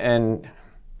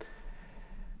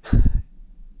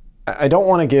I don't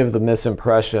want to give the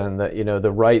misimpression that,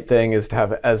 the right thing is to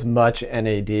have as much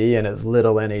NAD and as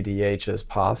little NADH as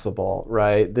possible,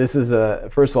 right? This is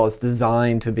first of all, it's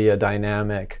designed to be a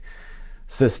dynamic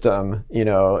system.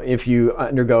 If you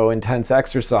undergo intense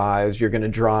exercise, you're going to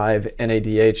drive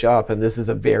NADH up, and this is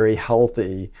a very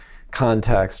healthy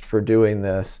context for doing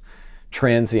this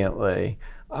transiently.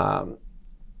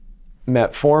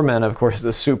 Metformin, of course, is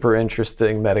a super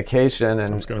interesting medication,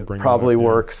 and probably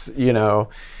works,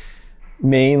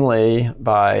 mainly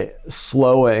by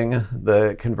slowing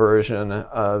the conversion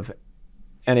of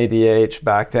NADH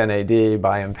back to NAD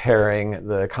by impairing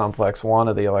the complex 1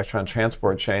 of the electron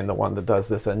transport chain, the one that does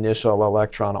this initial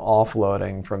electron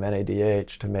offloading from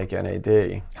NADH to make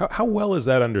NAD. How well is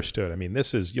that understood?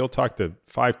 You'll talk to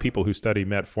 5 people who study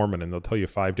metformin and they'll tell you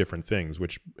 5 different things,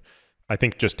 which I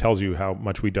think just tells you how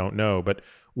much we don't know. But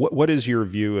what is your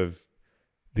view of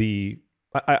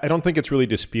I don't think it's really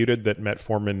disputed that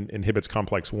metformin inhibits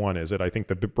complex 1, is it? I think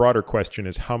the broader question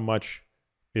is how much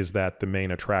is that the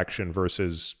main attraction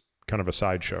versus kind of a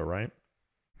sideshow, right?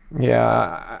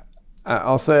 Yeah,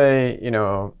 I'll say,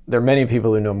 there are many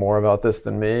people who know more about this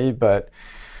than me, but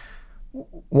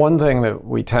one thing that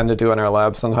we tend to do in our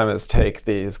lab sometimes is take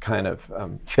these kind of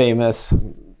famous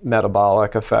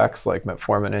metabolic effects like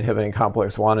metformin inhibiting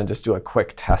complex 1 and just do a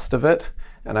quick test of it.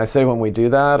 And I say when we do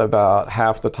that, about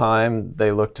half the time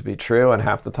they look to be true and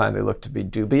half the time they look to be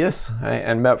dubious. Right?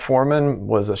 And metformin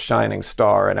was a shining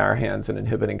star in our hands in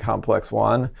inhibiting complex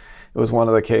 1. It was one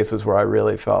of the cases where I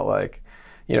really felt like,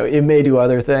 it may do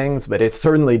other things, but it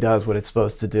certainly does what it's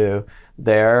supposed to do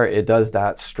there. It does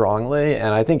that strongly.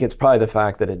 And I think it's probably the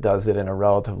fact that it does it in a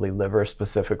relatively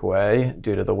liver-specific way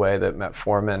due to the way that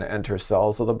metformin enters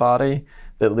cells of the body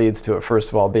that leads to it, first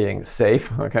of all, being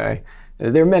safe, okay?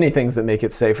 There are many things that make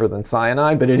it safer than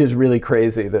cyanide, but it is really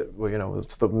crazy that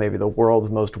it's maybe the world's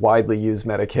most widely used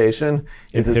medication.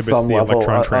 Inhibits the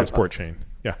electron transport chain.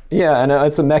 Yeah. Yeah, and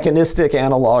it's a mechanistic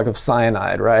analog of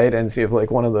cyanide, right? And so you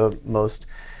have one of the most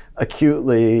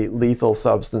acutely lethal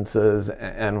substances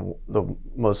and the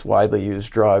most widely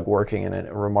used drug working in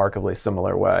a remarkably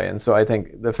similar way. And so I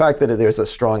think the fact that there's a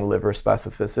strong liver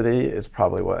specificity is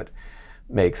probably what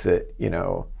makes it,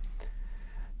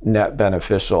 net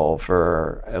beneficial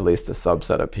for at least a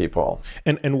subset of people.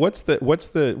 And what's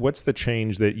the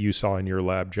change that you saw in your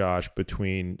lab, Josh,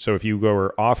 between, so if you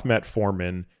go off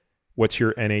metformin, what's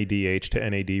your NADH to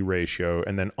NAD ratio,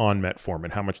 and then on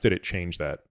metformin, how much did it change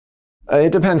that?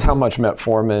 It depends how much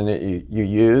metformin you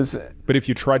use. But if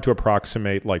you tried to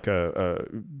approximate like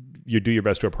you do your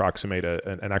best to approximate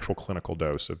an actual clinical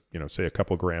dose of, say a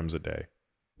couple grams a day.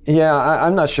 Yeah,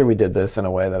 I'm not sure we did this in a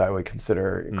way that I would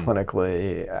consider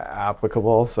clinically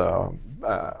applicable. So,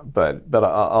 but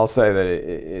I'll say that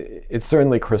it's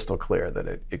certainly crystal clear that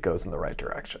it goes in the right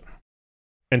direction.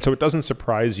 And so it doesn't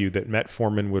surprise you that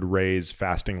metformin would raise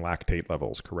fasting lactate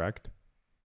levels, correct?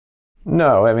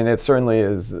 No, I mean, it certainly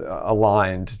is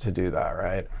aligned to do that,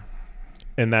 right?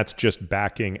 And that's just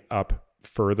backing up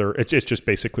further. It's just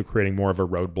basically creating more of a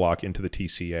roadblock into the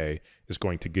TCA is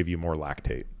going to give you more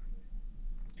lactate.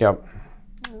 Yep.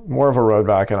 More of a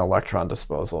roadblock and electron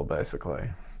disposal, basically.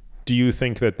 Do you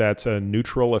think that that's a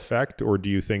neutral effect, or do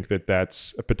you think that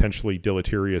that's a potentially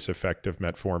deleterious effect of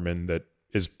metformin that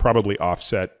is probably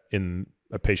offset in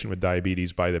a patient with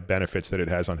diabetes by the benefits that it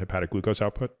has on hepatic glucose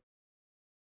output?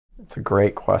 It's a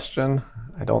great question.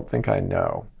 I don't think I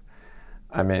know.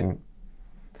 I mean,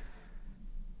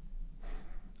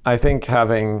 I think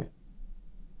having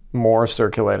more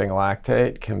circulating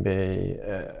lactate can be,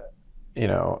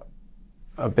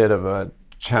 a bit of a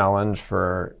challenge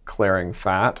for clearing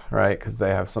fat, right? Because they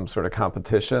have some sort of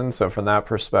competition. So from that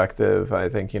perspective, I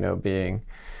think, being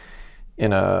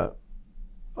in a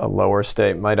lower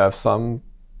state might have some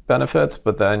benefits,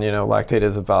 but then, lactate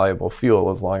is a valuable fuel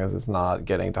as long as it's not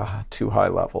getting to too high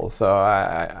levels. So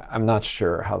I'm not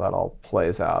sure how that all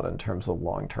plays out in terms of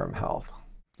long-term health.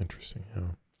 Interesting,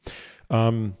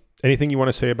 yeah. Anything you want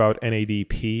to say about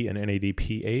NADP and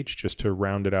NADPH, just to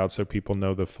round it out so people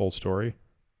know the full story?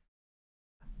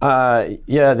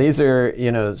 Yeah, these are,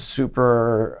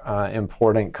 super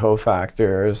important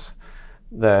cofactors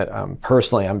that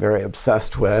personally I'm very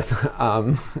obsessed with,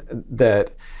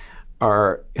 that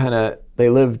are they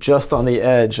live just on the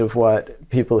edge of what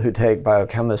people who take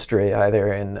biochemistry,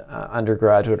 either in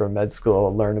undergraduate or med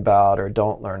school, learn about or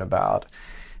don't learn about.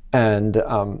 And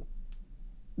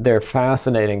they're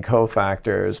fascinating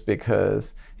cofactors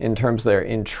because in terms of their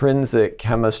intrinsic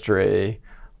chemistry,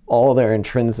 all their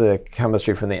intrinsic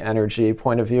chemistry from the energy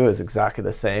point of view is exactly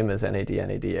the same as NAD,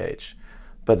 NADH.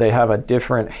 But they have a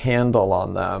different handle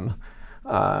on them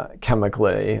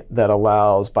chemically that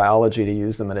allows biology to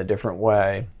use them in a different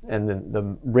way. And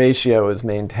the ratio is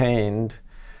maintained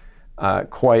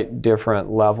quite different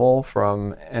level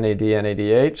from NAD,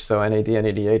 NADH. So NAD,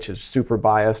 NADH is super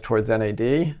biased towards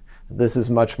NAD. This is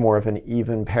much more of an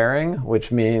even pairing,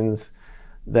 which means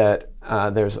that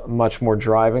there's much more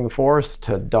driving force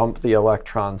to dump the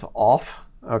electrons off,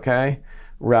 okay,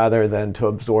 rather than to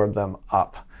absorb them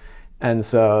up. And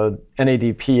so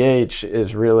NADPH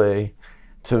is really,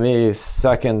 to me,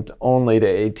 second only to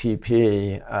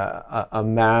ATP, a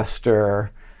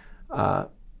master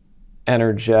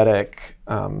energetic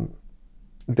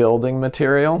building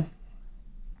material.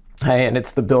 Hey, and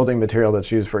it's the building material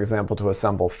that's used, for example, to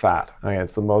assemble fat. I mean,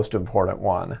 it's the most important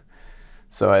one.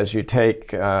 So as you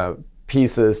take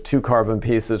pieces, 2 carbon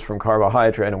pieces from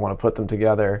carbohydrate and want to put them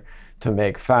together to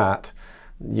make fat,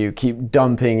 you keep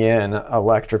dumping in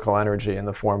electrical energy in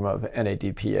the form of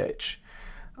NADPH.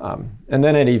 And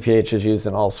then NADPH is used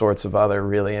in all sorts of other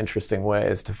really interesting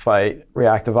ways to fight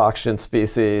reactive oxygen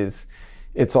species.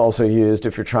 It's also used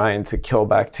if you're trying to kill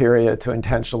bacteria to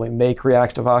intentionally make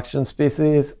reactive oxygen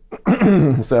species.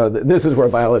 So this is where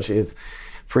biology is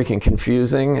freaking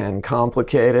confusing and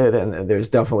complicated, and there's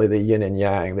definitely the yin and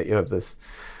yang, that you have this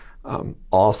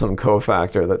awesome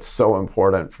cofactor that's so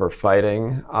important for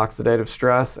fighting oxidative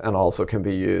stress and also can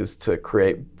be used to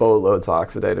create boatloads of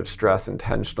oxidative stress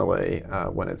intentionally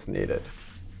when it's needed.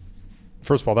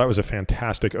 First of all, that was a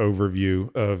fantastic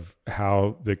overview of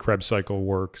how the Krebs cycle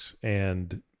works,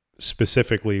 and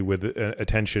specifically with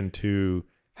attention to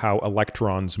how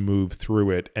electrons move through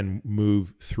it and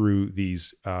move through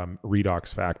these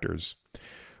redox factors,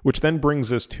 which then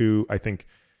brings us to, I think,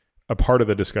 a part of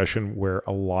the discussion where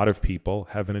a lot of people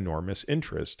have an enormous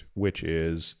interest, which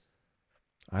is,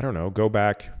 I don't know, go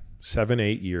back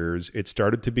 7-8 years, it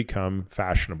started to become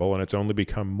fashionable, and it's only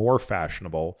become more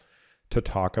fashionable to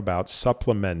talk about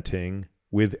supplementing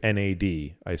with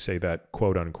NAD. I say that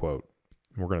quote unquote.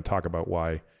 We're going to talk about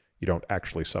why you don't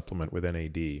actually supplement with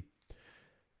NAD.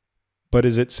 But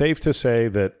is it safe to say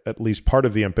that at least part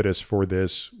of the impetus for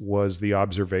this was the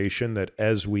observation that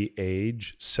as we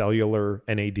age, cellular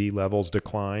NAD levels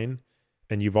decline?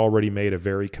 And you've already made a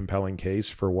very compelling case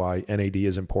for why NAD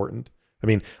is important, I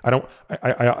mean,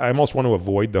 I almost want to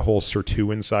avoid the whole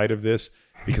sirtuin side of this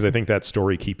because I think that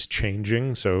story keeps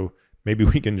changing. So maybe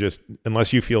we can just,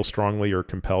 unless you feel strongly or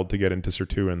compelled to get into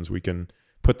sirtuins, we can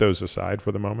put those aside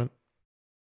for the moment.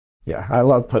 Yeah, I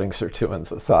love putting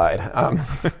sirtuins aside.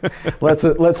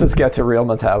 Let's just get to real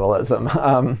metabolism.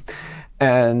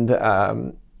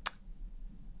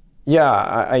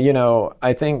 Yeah,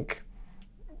 I think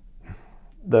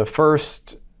the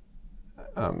first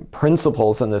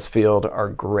principles in this field are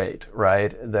great,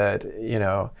 right? That,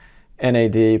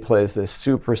 NAD plays this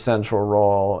super central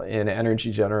role in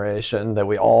energy generation, that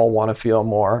we all want to feel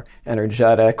more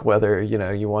energetic, whether,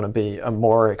 you want to be a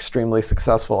more extremely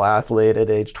successful athlete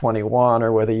at age 21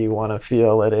 or whether you want to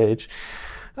feel at age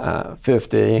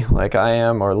 50 like I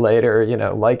am, or later,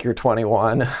 like you're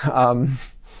 21.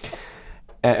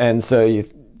 And so you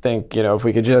think, if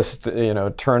we could just,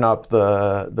 turn up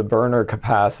the burner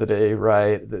capacity,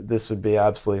 right, this would be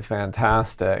absolutely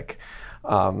fantastic.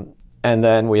 And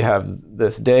then we have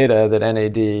this data that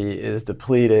NAD is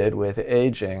depleted with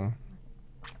aging.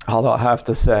 Although I have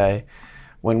to say,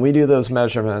 when we do those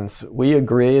measurements, we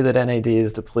agree that NAD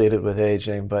is depleted with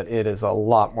aging, but it is a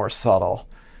lot more subtle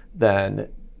than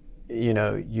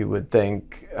you would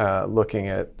think looking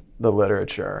at the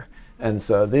literature. And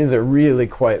so these are really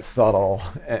quite subtle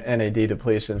NAD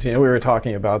depletions. We were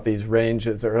talking about these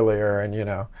ranges earlier, and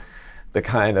the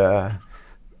kind of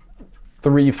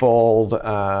threefold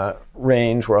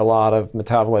range where a lot of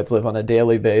metabolites live on a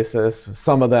daily basis.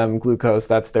 Some of them, glucose,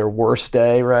 that's their worst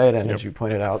day, right? And As you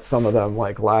pointed out, some of them,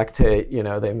 like lactate,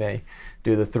 they may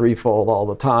do the threefold all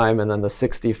the time, and then the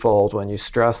 60-fold when you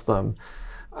stress them.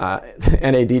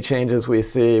 NAD changes we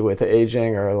see with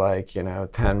aging are like,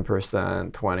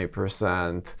 10%,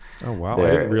 20%. Oh, wow. I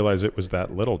didn't realize it was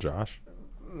that little, Josh.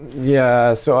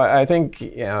 Yeah, so I think,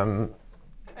 and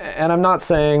I'm not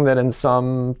saying that in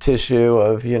some tissue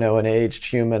of, an aged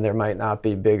human, there might not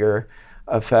be bigger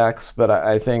effects, but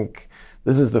I think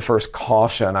this is the first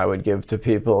caution I would give to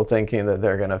people thinking that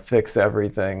they're going to fix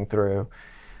everything through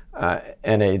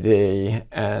NAD.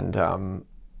 And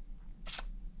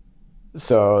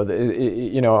so,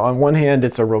 on one hand,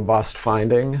 it's a robust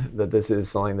finding that this is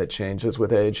something that changes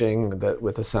with aging, that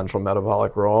with a central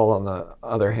metabolic role. On the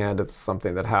other hand, it's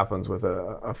something that happens with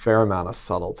a fair amount of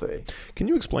subtlety. Can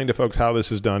you explain to folks how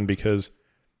this is done? Because,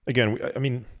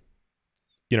 again,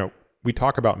 we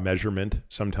talk about measurement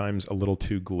sometimes a little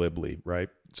too glibly, right?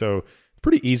 So it's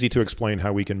pretty easy to explain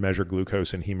how we can measure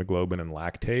glucose and hemoglobin and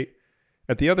lactate.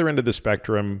 At the other end of the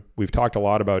spectrum, we've talked a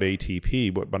lot about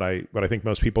ATP, but what I think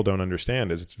most people don't understand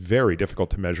is it's very difficult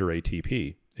to measure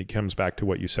ATP. It comes back to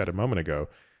what you said a moment ago.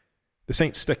 This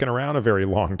ain't sticking around a very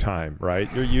long time,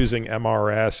 right? You're using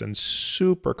MRS and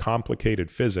super complicated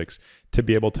physics to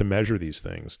be able to measure these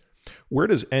things. Where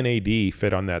does NAD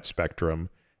fit on that spectrum,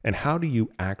 and how do you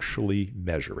actually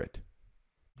measure it?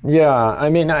 Yeah,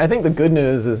 I think the good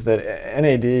news is that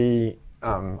NAD,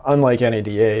 unlike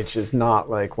NADH, is not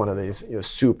like one of these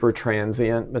super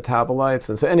transient metabolites.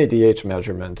 And so NADH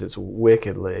measurement is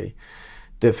wickedly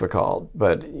difficult.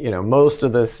 But most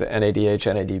of this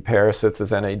NADH, NAD pair sits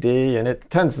as NAD, and it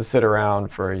tends to sit around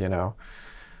for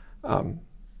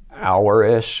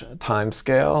hour-ish time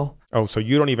scale. Oh, so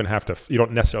you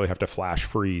don't necessarily have to flash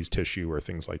freeze tissue or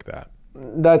things like that.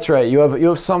 That's right. You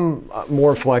have some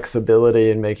more flexibility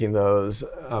in making those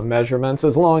measurements,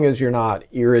 as long as you're not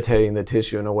irritating the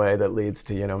tissue in a way that leads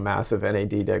to massive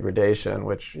NAD degradation,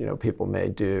 which people may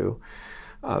do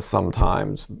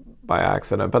sometimes by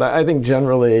accident. But I think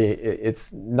generally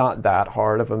it's not that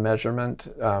hard of a measurement.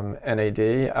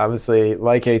 NAD, obviously,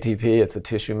 like ATP, it's a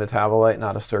tissue metabolite,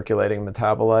 not a circulating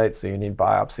metabolite, so you need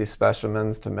biopsy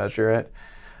specimens to measure it.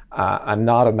 I'm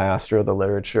not a master of the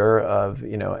literature of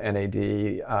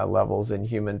NAD levels in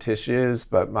human tissues,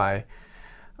 but my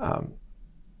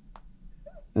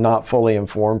not fully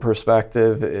informed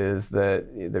perspective is that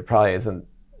there probably isn't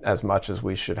as much as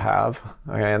we should have.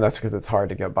 Okay, and that's because it's hard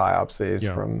to get biopsies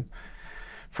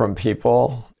from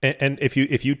people. And if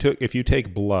you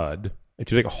take blood,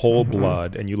 if you take whole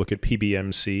blood and you look at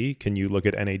PBMC, can you look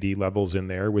at NAD levels in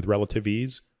there with relative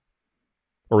ease?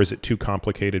 Or is it too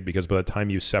complicated because by the time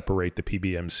you separate the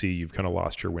PBMC, you've kind of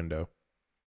lost your window?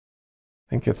 I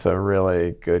think it's a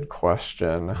really good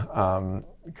question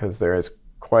because there is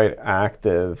quite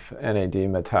active NAD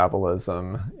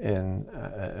metabolism in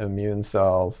immune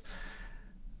cells.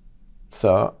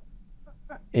 So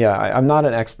yeah, I'm not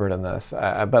an expert in this,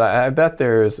 but I bet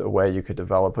there's a way you could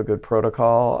develop a good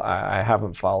protocol. I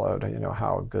haven't followed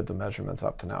how good the measurements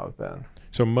up to now have been.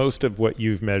 So most of what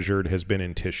you've measured has been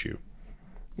in tissue?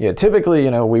 Yeah, typically,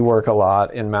 we work a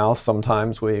lot in mouse.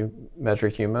 Sometimes we measure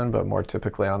human, but more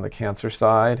typically on the cancer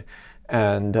side.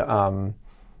 And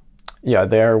yeah,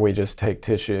 there we just take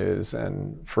tissues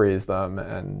and freeze them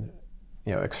and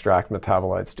extract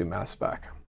metabolites, do mass spec.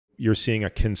 You're seeing a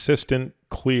consistent,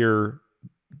 clear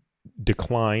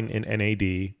decline in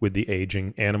NAD with the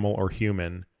aging animal or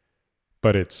human,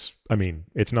 but it's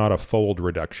not a fold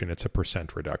reduction, it's a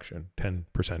percent reduction, 10%,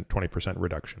 20%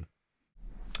 reduction.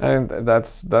 And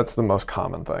that's the most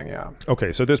common thing, yeah.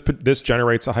 Okay, so this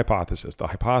generates a hypothesis. The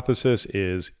hypothesis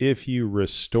is if you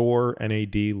restore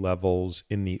NAD levels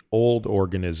in the old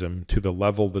organism to the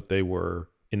level that they were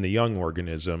in the young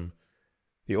organism,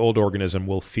 the old organism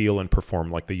will feel and perform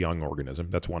like the young organism.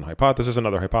 That's one hypothesis.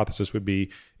 Another hypothesis would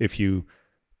be if you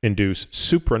induce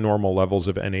supranormal levels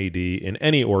of NAD in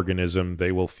any organism,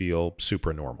 they will feel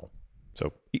supranormal.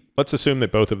 So let's assume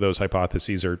that both of those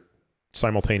hypotheses are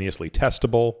simultaneously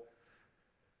testable.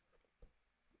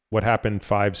 What happened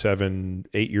 5, 7,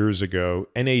 8 years ago,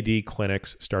 NAD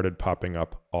clinics started popping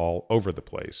up all over the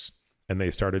place. And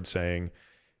they started saying,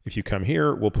 if you come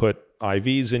here, we'll put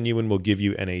IVs in you and we'll give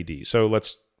you NAD. So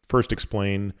let's first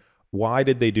explain, why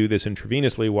did they do this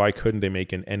intravenously? Why couldn't they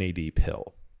make an NAD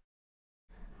pill?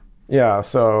 Yeah,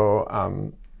 so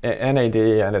NAD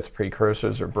and its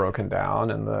precursors are broken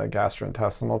down in the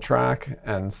gastrointestinal tract.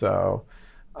 And so,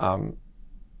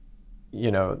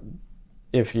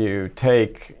 if you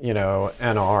take,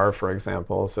 NR, for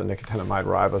example, so nicotinamide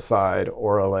riboside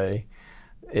orally,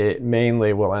 it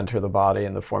mainly will enter the body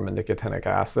in the form of nicotinic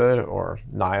acid or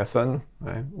niacin,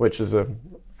 right, which is a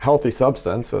healthy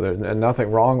substance, so there's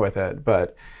nothing wrong with it.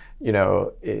 But,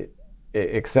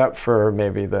 except for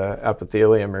maybe the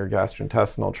epithelium or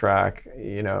gastrointestinal tract,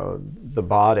 the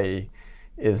body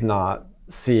is not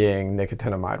seeing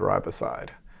nicotinamide riboside.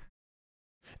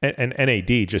 And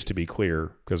NAD, just to be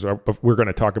clear, because we're going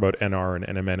to talk about NR and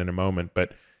NMN in a moment,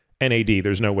 but NAD,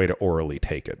 there's no way to orally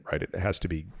take it, right? It has to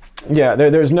be... Yeah,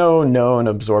 there's no known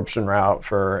absorption route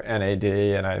for NAD,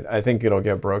 and I think it'll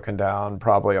get broken down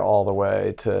probably all the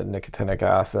way to nicotinic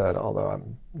acid, although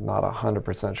I'm not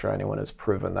 100% sure anyone has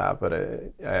proven that, but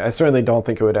I certainly don't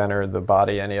think it would enter the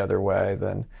body any other way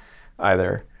than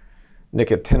either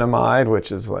nicotinamide,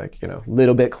 which is like, a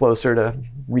little bit closer to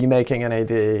remaking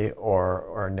NAD,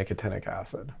 or nicotinic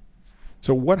acid.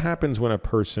 So what happens when a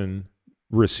person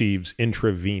receives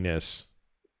intravenous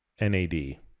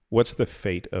NAD? What's the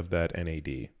fate of that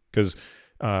NAD? Because,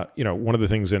 one of the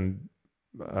things in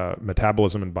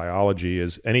metabolism and biology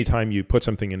is anytime you put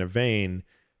something in a vein,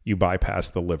 you bypass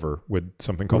the liver with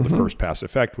something called the first pass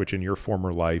effect, which in your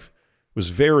former life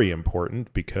was very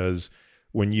important, because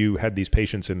when you had these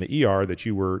patients in the ER that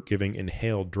you were giving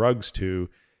inhaled drugs to,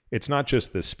 it's not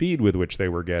just the speed with which they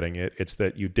were getting it, it's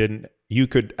that you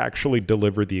could actually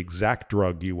deliver the exact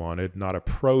drug you wanted, not a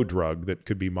pro-drug that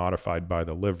could be modified by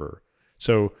the liver.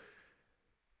 So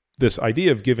this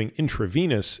idea of giving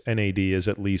intravenous NAD is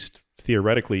at least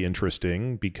theoretically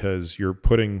interesting, because you're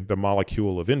putting the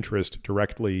molecule of interest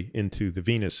directly into the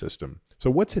venous system. So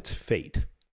what's its fate?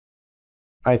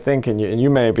 I think, and you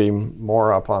may be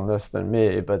more up on this than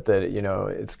me, but that,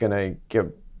 it's going to get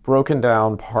broken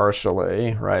down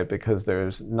partially, right? Because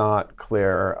there's not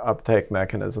clear uptake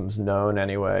mechanisms known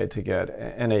anyway to get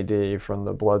NAD from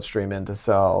the bloodstream into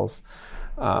cells.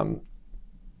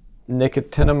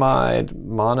 Nicotinamide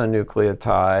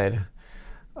mononucleotide,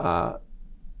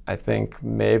 I think,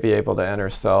 may be able to enter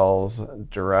cells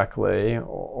directly,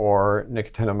 or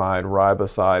nicotinamide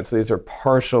riboside. So these are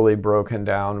partially broken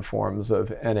down forms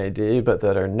of NAD, but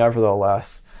that are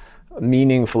nevertheless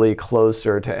meaningfully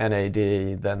closer to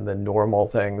NAD than the normal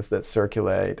things that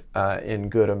circulate in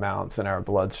good amounts in our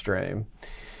bloodstream.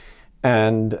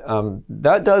 And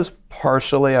that does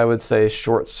partially, I would say,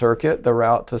 short circuit the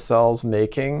route to cells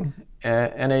making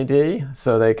NAD.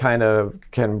 So they kind of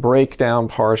can break down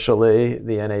partially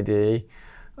the NAD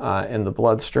in the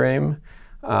bloodstream,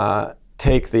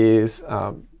 take these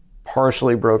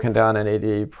partially broken down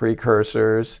NAD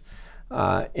precursors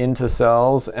into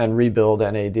cells and rebuild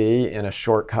NAD in a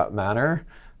shortcut manner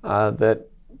that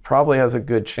probably has a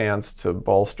good chance to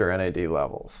bolster NAD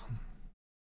levels.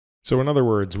 So in other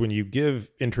words, when you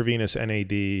give intravenous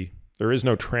NAD, there is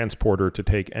no transporter to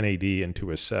take NAD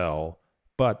into a cell,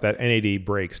 but that NAD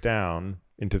breaks down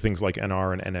into things like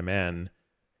NR and NMN.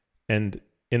 And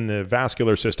in the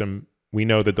vascular system, we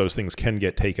know that those things can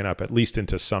get taken up, at least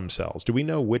into some cells. Do we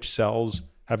know which cells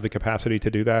have the capacity to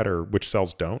do that, or which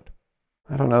cells don't?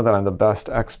 I don't know that I'm the best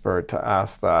expert to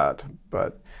ask that,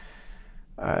 but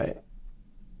I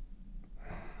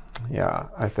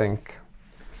think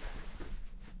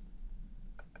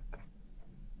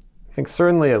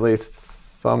certainly at least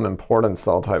some important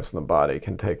cell types in the body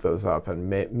can take those up, and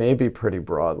maybe pretty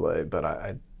broadly, but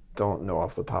I don't know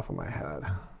off the top of my head.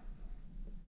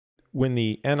 When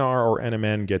the NR or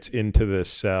NMN gets into the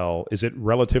cell, is it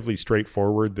relatively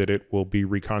straightforward that it will be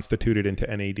reconstituted into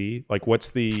NAD? Like,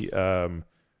 what's the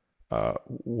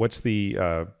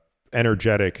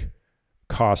energetic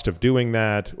cost of doing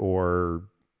that, or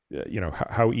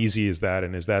how easy is that,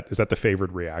 and is that the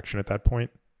favored reaction at that point?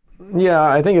 Yeah,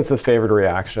 I think it's the favored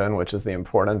reaction, which is the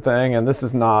important thing. And this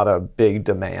is not a big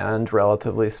demand,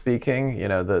 relatively speaking.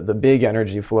 The big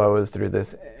energy flow is through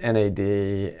this NAD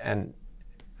and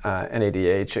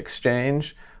NADH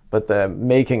exchange, but the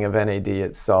making of NAD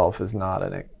itself is not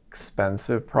an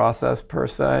expensive process per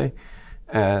se.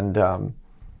 And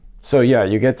so yeah,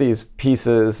 you get these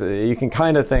pieces. You can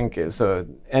kind of think, so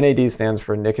NAD stands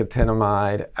for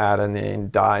nicotinamide adenine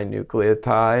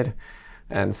dinucleotide.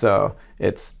 And so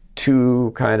it's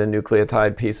two kind of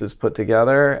nucleotide pieces put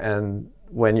together. And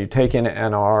when you take in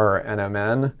NR or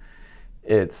NMN,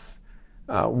 it's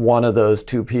one of those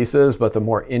two pieces, but the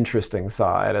more interesting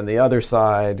side. And the other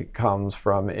side comes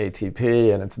from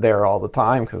ATP, and it's there all the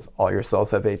time because all your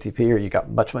cells have ATP, or you got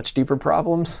much, much deeper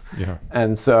problems. Yeah.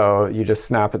 And so you just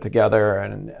snap it together,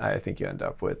 and I think you end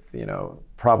up with,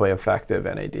 probably effective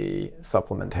NAD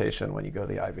supplementation when you go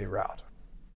the IV route.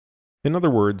 In other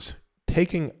words,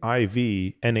 taking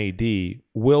IV NAD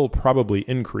will probably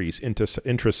increase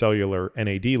intracellular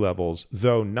NAD levels,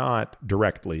 though not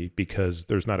directly because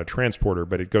there's not a transporter,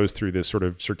 but it goes through this sort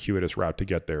of circuitous route to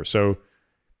get there. So it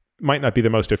might not be the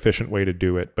most efficient way to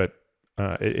do it, but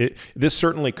this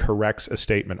certainly corrects a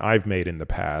statement I've made in the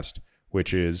past,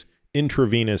 which is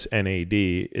intravenous NAD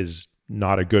is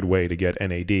not a good way to get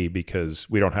NAD because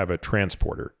we don't have a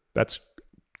transporter. That's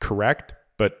correct,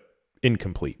 but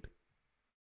incomplete.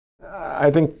 I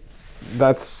think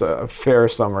that's a fair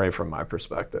summary from my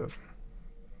perspective.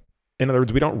 In other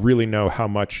words, we don't really know how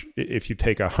much, if you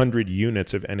take 100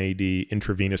 units of NAD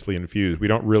intravenously infused, we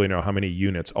don't really know how many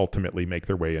units ultimately make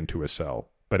their way into a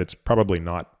cell, but it's probably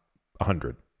not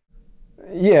 100.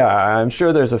 Yeah, I'm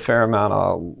sure there's a fair amount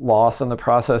of loss in the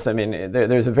process. I mean,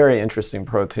 there's a very interesting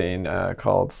protein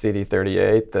called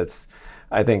CD38 that's,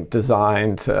 I think,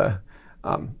 designed to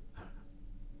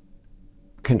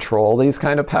control these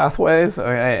kind of pathways,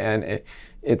 okay? And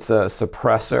it's a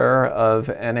suppressor of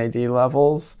NAD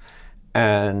levels,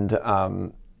 and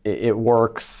it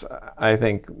works, I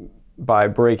think, by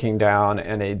breaking down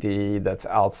NAD that's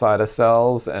outside of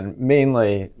cells. And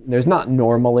mainly, there's not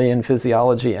normally in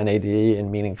physiology NAD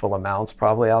in meaningful amounts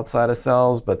probably outside of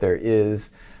cells, but there is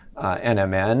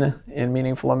NMN in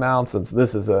meaningful amounts. And so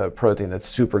this is a protein that's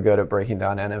super good at breaking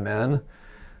down NMN.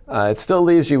 It still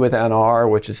leaves you with NR,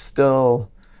 which is still,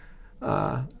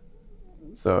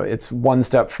 so it's one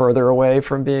step further away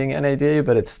from being NAD,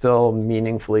 but it's still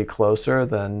meaningfully closer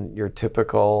than your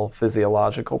typical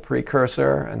physiological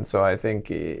precursor. And so I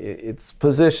think it's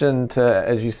positioned to,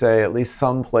 as you say, at least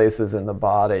some places in the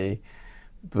body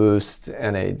boost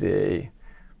NAD.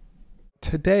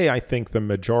 Today, I think the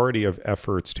majority of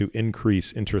efforts to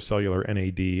increase intracellular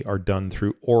NAD are done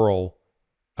through oral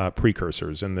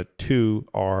precursors, and the two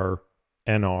are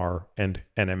NR and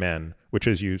NMN, which,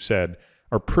 as you said,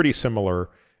 are pretty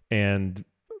similar. And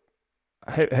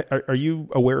are you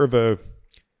aware of a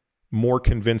more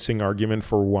convincing argument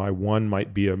for why one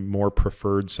might be a more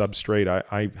preferred substrate?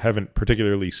 I haven't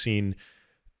particularly seen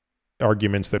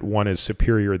arguments that one is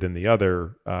superior than the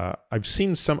other. I've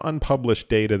seen some unpublished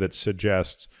data that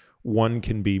suggests one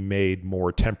can be made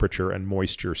more temperature and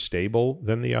moisture stable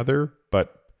than the other,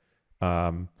 but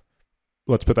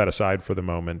let's put that aside for the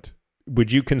moment.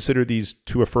 Would you consider these,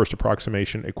 to a first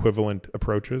approximation, equivalent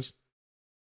approaches?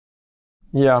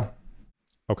 Yeah.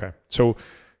 Okay. So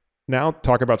now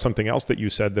talk about something else that you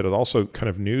said that is also kind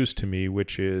of news to me,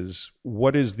 which is,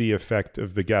 what is the effect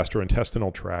of the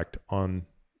gastrointestinal tract on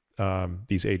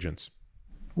these agents?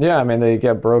 Yeah, I mean, they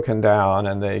get broken down,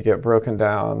 and they get broken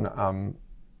down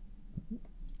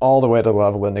all the way to the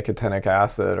level of nicotinic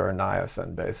acid or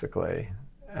niacin, basically.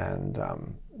 And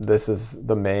this is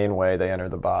the main way they enter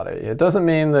the body. It doesn't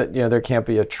mean that there can't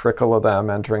be a trickle of them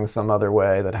entering some other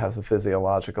way that has a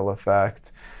physiological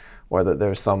effect, or that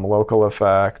there's some local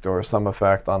effect or some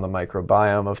effect on the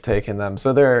microbiome of taking them.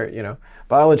 So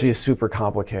biology is super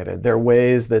complicated. There are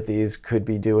ways that these could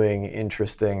be doing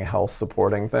interesting health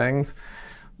supporting things,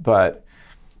 but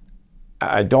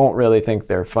I don't really think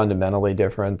they're fundamentally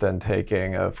different than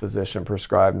taking a physician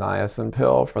prescribed niacin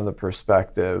pill from the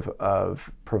perspective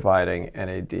of providing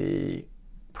NAD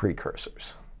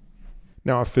precursors.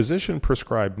 Now, a physician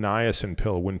prescribed niacin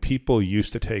pill, when people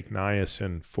used to take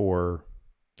niacin for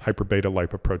hyperbeta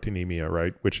lipoproteinemia,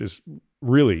 right? Which is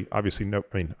really obviously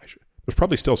there's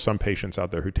probably still some patients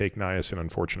out there who take niacin,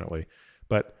 unfortunately,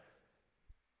 but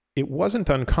it wasn't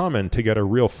uncommon to get a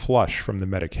real flush from the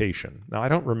medication. Now, I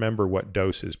don't remember what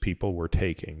doses people were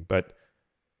taking, but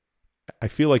I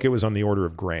feel like it was on the order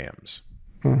of grams,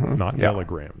 not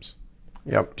milligrams.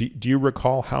 Yep. Do you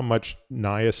recall how much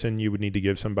niacin you would need to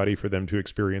give somebody for them to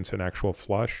experience an actual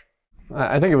flush?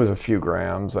 I think it was a few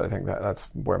grams. I think that's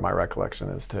where my recollection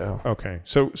is too. Okay.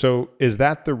 So is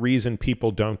that the reason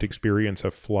people don't experience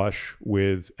a flush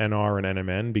with NR and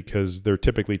NMN? Because they're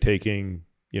typically taking,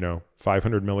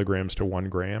 500 milligrams to 1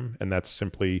 gram, and that's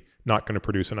simply not going to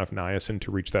produce enough niacin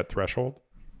to reach that threshold?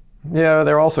 Yeah,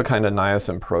 they're also kind of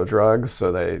niacin prodrugs,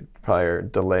 so they probably are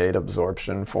delayed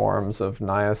absorption forms of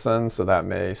niacin, so that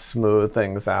may smooth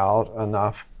things out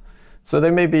enough. So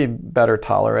they may be better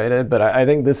tolerated, but I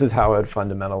think this is how I'd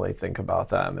fundamentally think about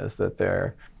them, is that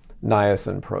they're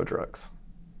niacin prodrugs.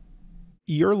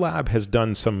 Your lab has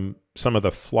done some of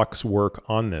the flux work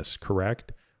on this,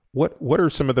 correct? What are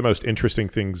some of the most interesting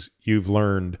things you've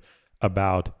learned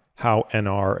about how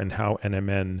NR and how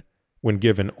NMN, when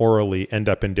given orally, end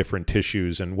up in different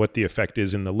tissues, and what the effect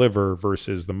is in the liver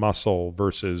versus the muscle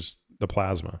versus the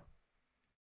plasma?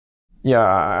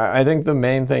 Yeah, I think the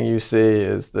main thing you see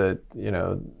is that,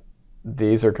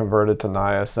 these are converted to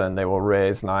niacin. They will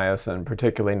raise niacin,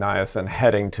 particularly niacin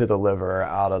heading to the liver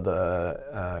out of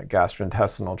the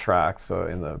gastrointestinal tract. So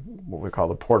in what we call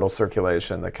the portal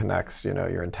circulation that connects,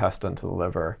 your intestine to the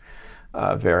liver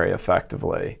very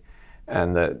effectively.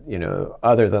 And that,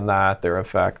 other than that, their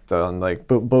effect on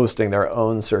boosting their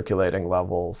own circulating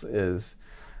levels is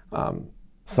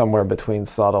somewhere between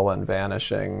subtle and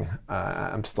vanishing.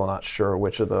 I'm still not sure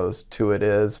which of those two it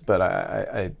is, but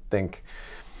I think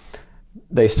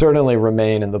they certainly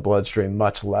remain in the bloodstream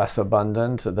much less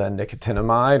abundant than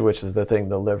nicotinamide, which is the thing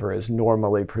the liver is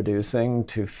normally producing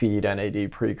to feed NAD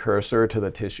precursor to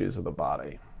the tissues of the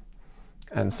body.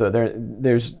 And so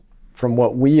there's, from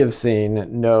what we have seen,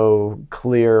 no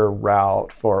clear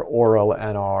route for oral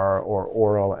NR or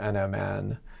oral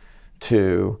NMN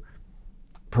to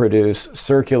produce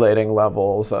circulating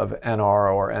levels of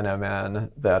NR or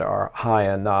NMN that are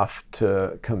high enough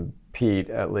to compete,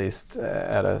 at least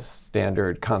at a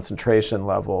standard concentration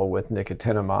level, with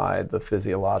nicotinamide, the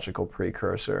physiological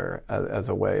precursor, as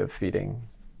a way of feeding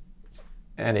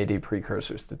NAD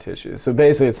precursors to tissues. So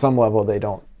basically, at some level, they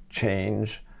don't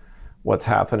change what's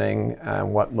happening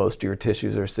and what most of your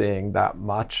tissues are seeing that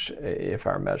much if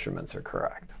our measurements are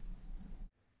correct.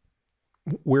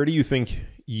 Where do you think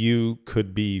you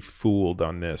could be fooled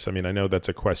on this? I mean, I know that's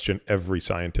a question every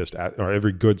scientist or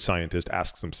every good scientist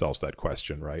asks themselves that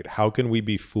question, right? How can we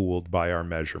be fooled by our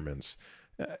measurements?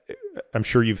 I'm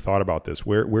sure you've thought about this.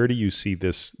 Where do you see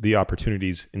the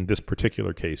opportunities in this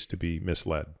particular case to be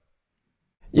misled?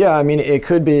 Yeah, I mean, it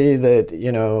could be that,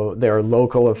 there are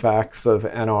local effects of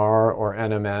NR or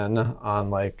NMN on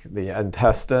the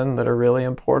intestine that are really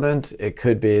important. It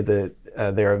could be that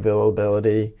their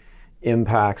availability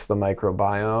impacts the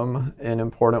microbiome in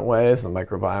important ways. The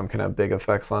microbiome can have big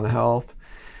effects on health.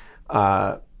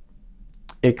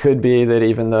 It could be that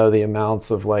even though the amounts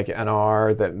of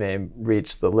NR that may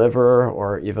reach the liver,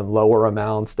 or even lower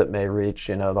amounts that may reach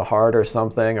the heart or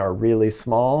something, are really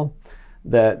small,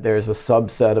 that there's a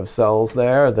subset of cells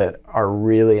there that are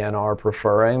really NR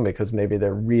preferring because maybe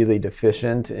they're really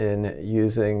deficient in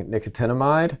using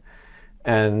nicotinamide.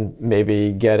 And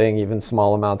maybe getting even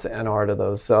small amounts of NR to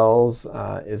those cells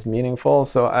is meaningful.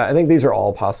 So I think these are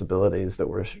all possibilities that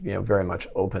we're very much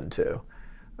open to.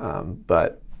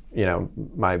 But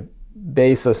my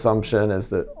base assumption is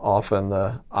that often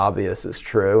the obvious is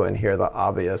true, and here the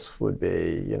obvious would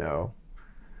be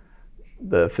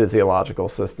the physiological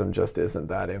system just isn't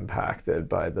that impacted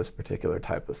by this particular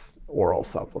type of oral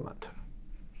supplement.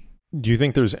 Do you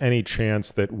think there's any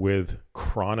chance that with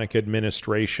chronic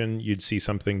administration, you'd see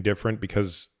something different?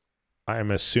 Because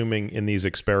I'm assuming in these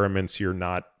experiments, you're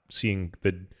not seeing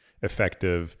the effect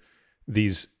of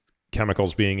these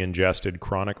chemicals being ingested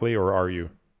chronically, or are you?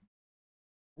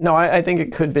 No, I think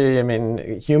it could be. I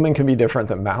mean, human can be different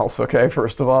than mouse, okay?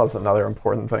 First of all, it's another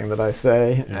important thing that I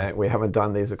say. Yeah. We haven't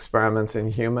done these experiments in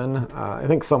human. I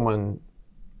think someone,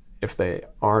 if they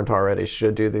aren't already,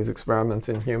 should do these experiments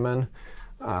in human.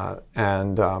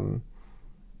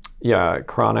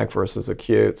 Chronic versus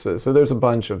acute. So there's a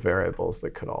bunch of variables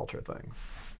that could alter things.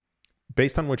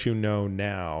 Based on what you know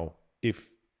now, if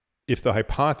the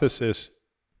hypothesis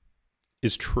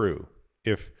is true,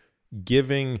 if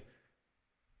giving,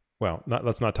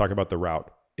 let's not talk about the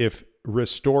route. If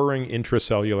restoring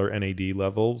intracellular NAD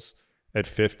levels at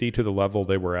 50 to the level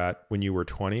they were at when you were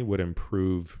 20 would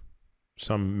improve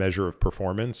some measure of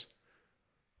performance.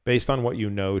 Based on what you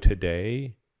know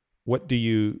today, what do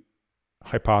you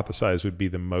hypothesize would be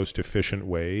the most efficient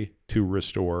way to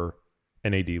restore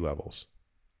NAD levels?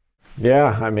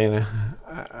 Yeah, I mean,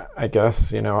 I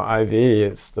guess, IV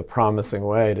is the promising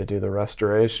way to do the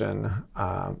restoration.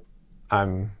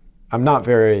 I'm not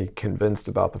very convinced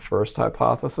about the first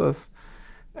hypothesis.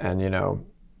 And,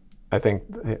 I think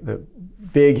the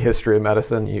big history of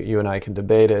medicine, you and I can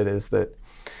debate it, is that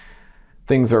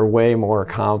things are way more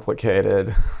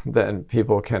complicated than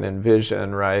people can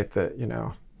envision, right? That,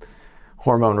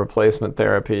 hormone replacement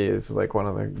therapy is like one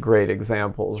of the great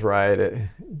examples, right? It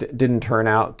didn't turn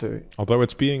out to... Although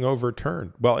it's being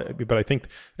overturned. Well, but I think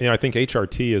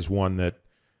HRT is one that,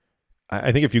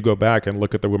 I think if you go back and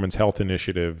look at the Women's Health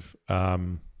Initiative, I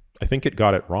think it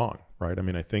got it wrong, right? I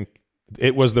mean, I think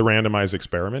it was the randomized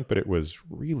experiment, but it was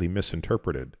really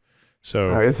misinterpreted.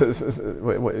 So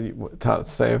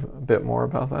say a bit more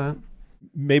about that.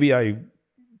 Maybe I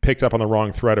picked up on the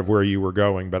wrong thread of where you were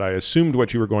going, but I assumed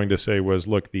what you were going to say was,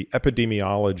 look, the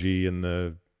epidemiology in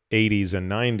the 80s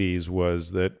and 90s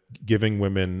was that giving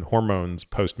women hormones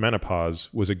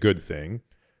post-menopause was a good thing.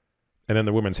 And then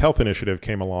the Women's Health Initiative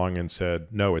came along and said,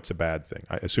 no, it's a bad thing.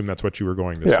 I assume that's what you were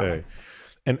going to say.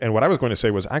 And what I was going to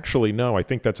say was, actually, no, I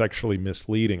think that's actually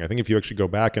misleading. I think if you actually go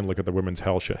back and look at the Women's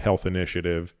Health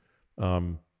Initiative,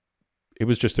 it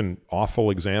was just an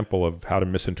awful example of how to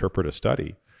misinterpret a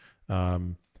study.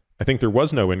 I think there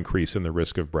was no increase in the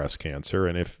risk of breast cancer.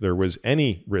 And if there was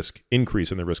any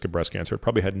increase in the risk of breast cancer, it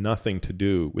probably had nothing to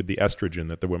do with the estrogen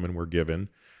that the women were given.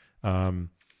 When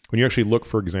you actually look,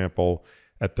 for example,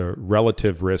 at the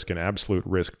relative risk and absolute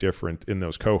risk different in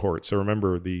those cohorts. So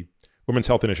remember, the Women's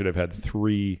Health Initiative had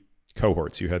 3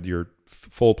 cohorts. You had your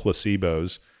full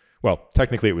placebos. Well,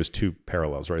 technically it was 2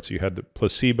 parallels, right? So you had the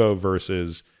placebo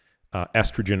versus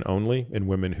estrogen only in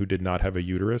women who did not have a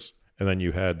uterus. And then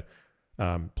you had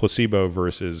placebo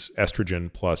versus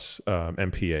estrogen plus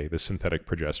MPA, the synthetic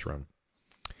progesterone.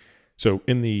 So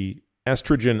in the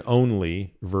estrogen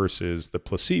only versus the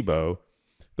placebo,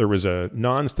 there was a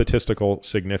non-statistical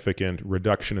significant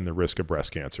reduction in the risk of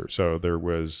breast cancer. So there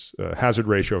was a hazard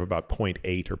ratio of about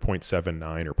 0.8 or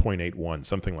 0.79 or 0.81,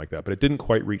 something like that. But it didn't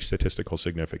quite reach statistical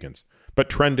significance. But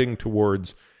trending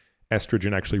towards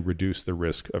estrogen actually reduced the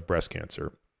risk of breast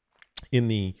cancer. In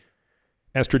the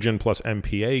estrogen plus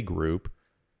MPA group,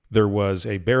 there was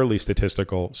a barely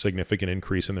statistical significant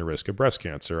increase in the risk of breast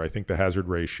cancer. I think the hazard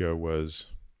ratio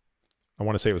was, I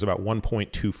want to say it was about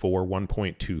 1.24,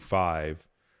 1.25.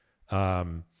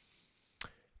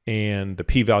 And the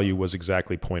p-value was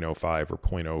exactly 0.05 or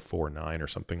 0.049 or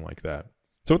something like that.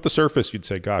 So at the surface, you'd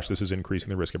say, gosh, this is increasing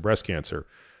the risk of breast cancer.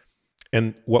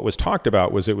 And what was talked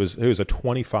about was it was a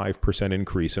 25%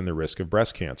 increase in the risk of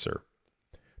breast cancer.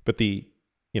 But to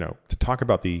talk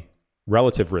about the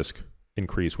relative risk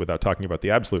increase without talking about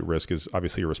the absolute risk is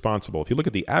obviously irresponsible. If you look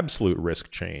at the absolute risk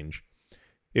change,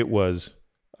 it was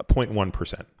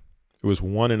 0.1%. It was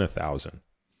 1 in 1,000.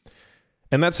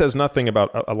 And that says nothing about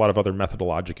a lot of other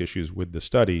methodologic issues with the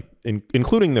study,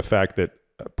 including the fact that,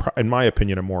 in my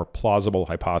opinion, a more plausible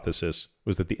hypothesis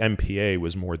was that the MPA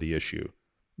was more the issue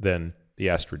than the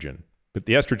estrogen. But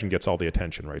the estrogen gets all the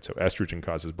attention, right? So estrogen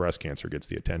causes breast cancer, gets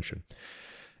the attention.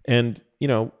 And,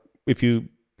 if you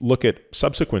look at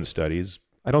subsequent studies,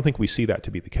 I don't think we see that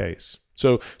to be the case.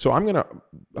 So I'm going to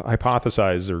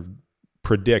hypothesize or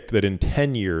predict that in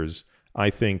 10 years, I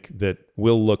think that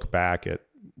we'll look back at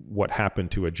what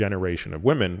happened to a generation of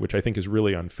women, which I think is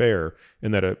really unfair,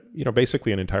 in that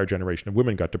basically an entire generation of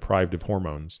women got deprived of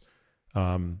hormones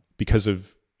because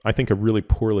of, I think, a really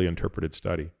poorly interpreted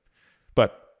study.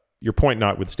 But your point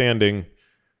notwithstanding,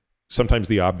 sometimes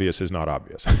the obvious is not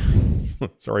obvious.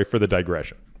 Sorry for the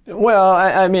digression. Well,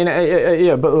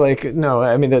 yeah, but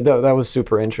that was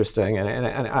super interesting,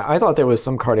 and I thought there was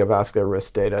some cardiovascular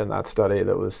risk data in that study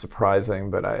that was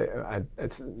surprising, but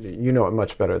it's it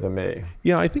much better than me.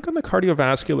 Yeah, I think on the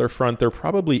cardiovascular front, there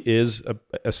probably is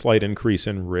a slight increase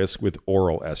in risk with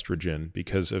oral estrogen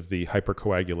because of the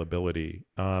hypercoagulability.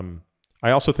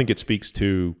 I also think it speaks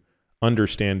to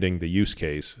understanding the use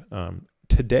case.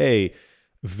 Today,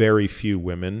 very few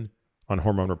women on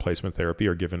hormone replacement therapy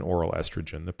are given oral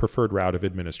estrogen. The preferred route of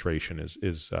administration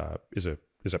is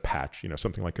a patch,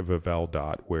 something like a Vivel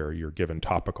dot, where you're given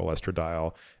topical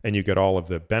estradiol and you get all of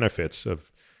the benefits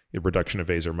of the reduction of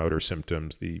vasomotor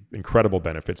symptoms, the incredible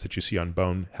benefits that you see on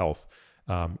bone health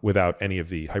without any of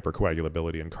the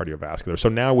hypercoagulability and cardiovascular. So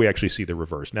now we actually see the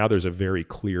reverse. Now there's a very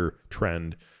clear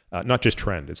trend, not just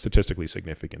trend, it's statistically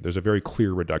significant. There's a very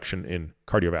clear reduction in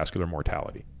cardiovascular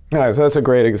mortality. All right, so that's a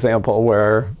great example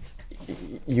where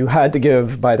you had to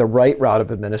give by the right route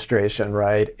of administration,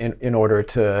 right, in order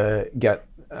to get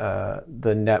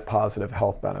the net positive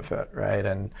health benefit, right?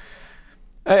 And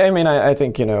I mean, I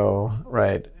think,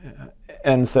 right,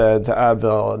 NSAIDs,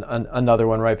 Advil, another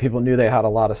one, right? People knew they had a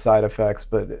lot of side effects,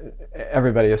 but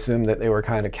everybody assumed that they were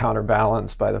kind of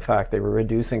counterbalanced by the fact they were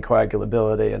reducing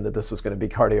coagulability and that this was going to be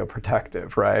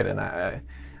cardioprotective, right? And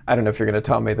I don't know if you're going to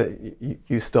tell me that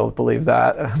you still believe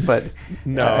that, but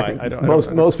no, I don't.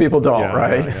 Most people don't,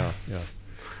 right? Yeah.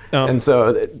 And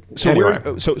so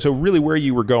anyway. So really where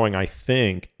you were going, I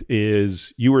think,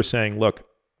 is you were saying, look,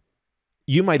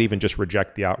 you might even just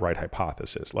reject the outright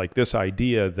hypothesis, like this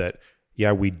idea that,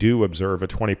 yeah, we do observe a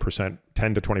 10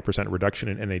 to 20% reduction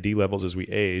in NAD levels as we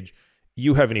age.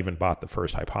 You haven't even bought the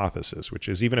first hypothesis, which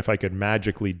is even if I could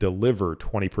magically deliver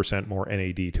 20% more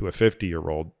NAD to a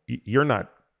 50-year-old, you're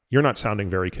not sounding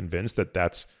very convinced that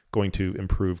that's going to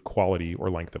improve quality or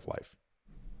length of life.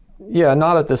 Yeah,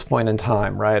 not at this point in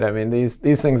time, right? I mean, these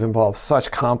things involve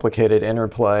such complicated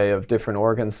interplay of different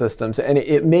organ systems, and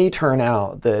it may turn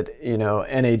out that,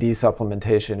 NAD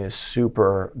supplementation is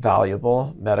super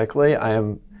valuable medically. I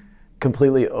am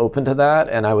completely open to that,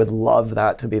 and I would love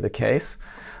that to be the case.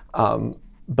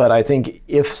 But I think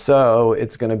if so,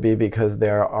 it's going to be because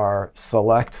there are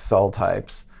select cell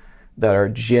types that are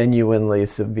genuinely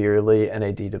severely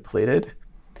NAD depleted,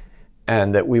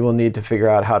 and that we will need to figure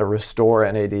out how to restore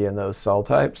NAD in those cell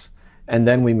types, and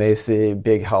then we may see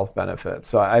big health benefits.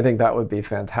 So I think that would be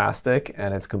fantastic,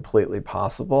 and it's completely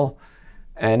possible.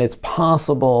 And it's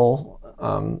possible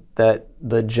that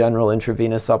the general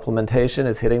intravenous supplementation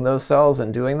is hitting those cells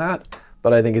and doing that,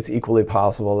 but I think it's equally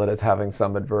possible that it's having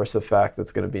some adverse effect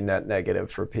that's going to be net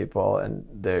negative for people. And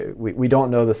we don't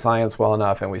know the science well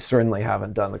enough, and we certainly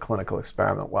haven't done the clinical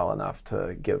experiment well enough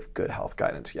to give good health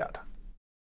guidance yet.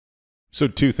 So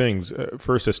two things.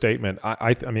 First, a statement.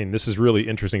 I mean, this is really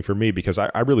interesting for me because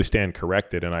I really stand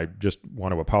corrected, and I just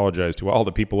want to apologize to all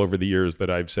the people over the years that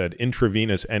I've said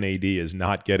intravenous NAD is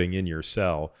not getting in your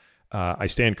cell. I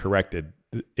stand corrected.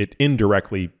 It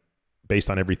indirectly, based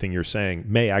on everything you're saying,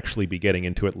 may actually be getting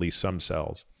into at least some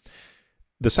cells.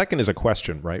 The second is a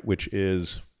question, right, which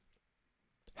is,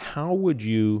 how would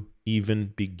you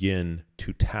even begin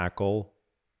to tackle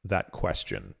that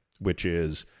question, which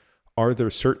is, are there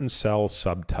certain cell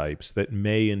subtypes that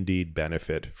may indeed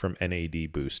benefit from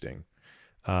NAD boosting?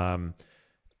 I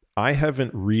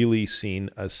haven't really seen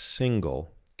a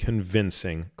single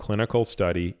convincing clinical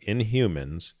study in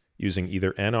humans using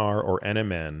either NR or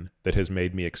NMN that has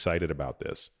made me excited about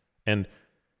this. And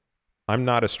I'm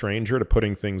not a stranger to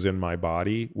putting things in my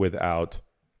body without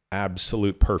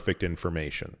absolute perfect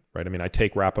information, right? I mean, I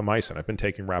take rapamycin. I've been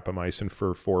taking rapamycin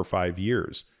for 4 or 5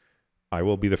 years. I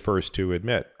will be the first to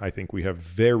admit, I think we have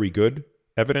very good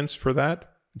evidence for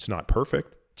that. It's not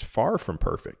perfect. It's far from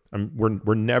perfect.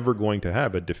 We're never going to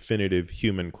have a definitive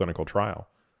human clinical trial.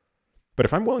 But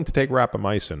if I'm willing to take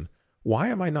rapamycin, why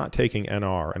am I not taking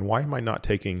NR and why am I not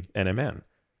taking NMN?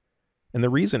 And the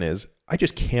reason is I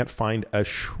just can't find a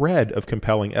shred of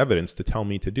compelling evidence to tell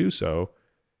me to do so.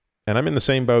 And I'm in the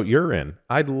same boat you're in.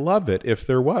 I'd love it if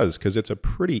there was, because it's a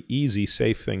pretty easy,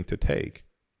 safe thing to take.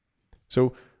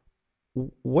 So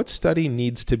what study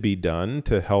needs to be done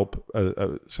to help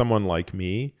someone like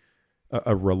me,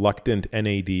 a reluctant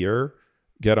NADer,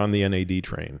 get on the NAD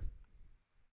train?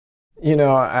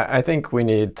 I think we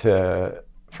need to,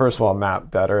 first of all,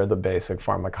 map better the basic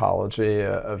pharmacology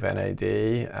of NAD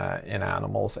in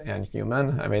animals and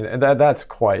human. I mean, that's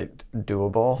quite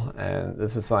doable, and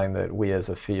this is something that we as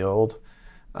a field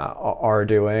are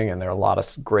doing, and there are a lot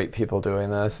of great people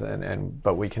doing this,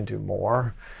 but we can do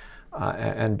more.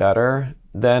 And better.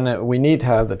 Then we need to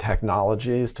have the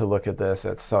technologies to look at this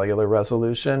at cellular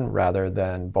resolution rather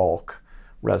than bulk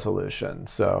resolution.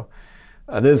 So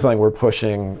this is something we're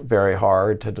pushing very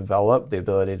hard to develop, the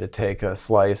ability to take a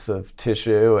slice of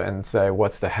tissue and say,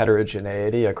 what's the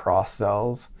heterogeneity across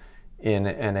cells in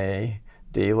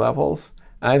NAD levels?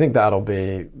 And I think that'll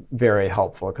be very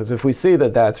helpful, because if we see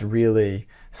that that's really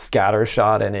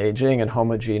scattershot in aging and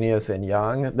homogeneous in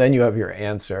young, then you have your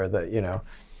answer that,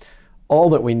 all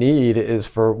that we need is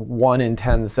for 1 in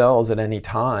 10 cells at any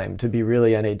time to be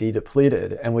really NAD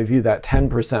depleted. And we view that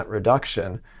 10%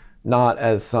 reduction not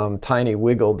as some tiny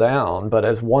wiggle down, but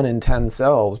as 1 in 10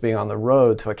 cells being on the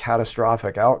road to a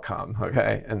catastrophic outcome,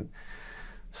 okay? And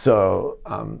so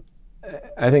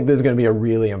I think this is going to be a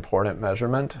really important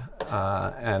measurement.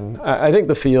 And I think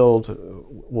the field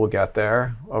will get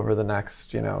there over the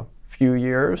next, few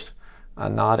years,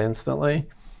 not instantly.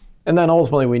 And then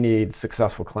ultimately we need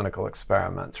successful clinical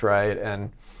experiments, right?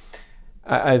 And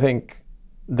I think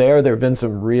there have been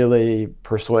some really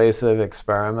persuasive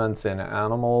experiments in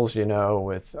animals,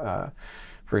 with,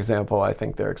 for example, I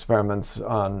think there are experiments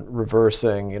on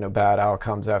reversing, bad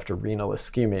outcomes after renal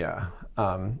ischemia.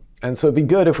 And so it'd be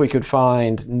good if we could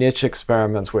find niche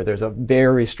experiments where there's a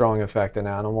very strong effect in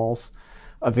animals,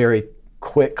 a very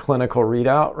quick clinical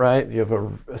readout, right? You have a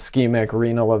ischemic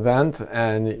renal event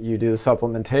and you do the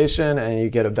supplementation and you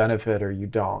get a benefit or you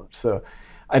don't. So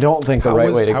I don't think the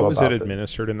right way to go about it. How was it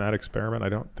administered in that experiment? I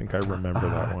don't think I remember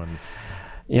that one.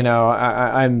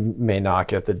 I may not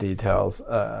get the details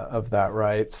of that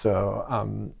right.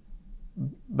 So,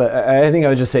 but I think I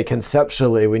would just say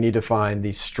conceptually, we need to find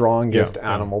the strongest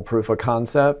animal proof of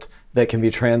concept that can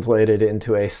be translated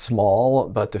into a small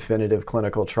but definitive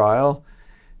clinical trial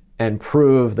and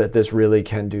prove that this really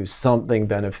can do something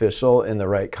beneficial in the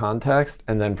right context.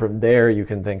 And then from there, you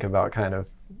can think about kind of,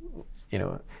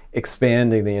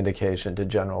 expanding the indication to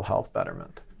general health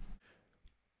betterment.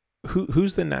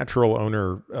 Who's the natural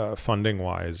owner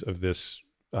funding-wise of this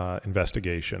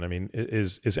investigation? I mean,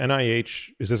 is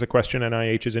NIH, is this a question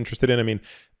NIH is interested in? I mean,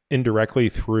 indirectly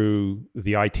through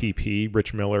the ITP,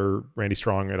 Rich Miller, Randy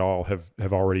Strong et al.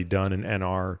 have already done an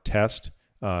NR test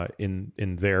in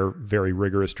their very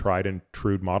rigorous tried and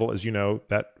true model. As you know,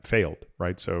 that failed,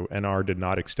 right? So NR did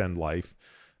not extend life.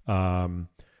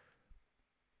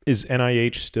 Is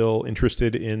NIH still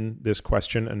interested in this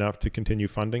question enough to continue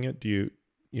funding it?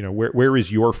 Where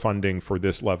is your funding for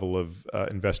this level of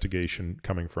investigation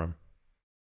coming from?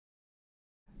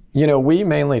 We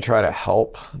mainly try to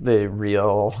help the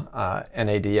real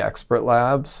NAD expert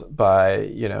labs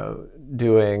by,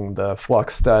 doing the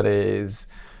flux studies,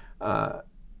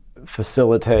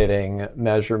 facilitating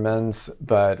measurements,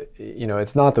 but,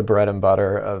 it's not the bread and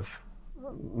butter of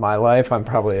my life. I'm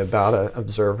probably about an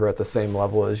observer at the same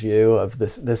level as you of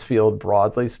this field,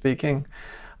 broadly speaking.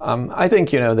 I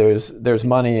think there's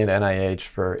money in NIH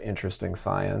for interesting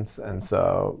science, and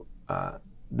so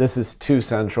this is too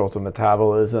central to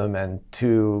metabolism and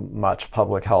too much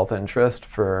public health interest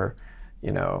for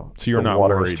so you're not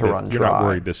worried you're not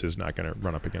worried this is not going to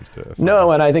run up against a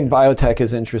No, and I think biotech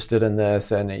is interested in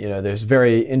this, and there's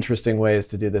very interesting ways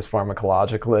to do this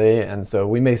pharmacologically, and so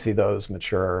we may see those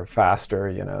mature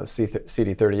faster.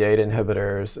 CD38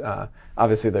 inhibitors.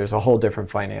 Obviously, there's a whole different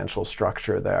financial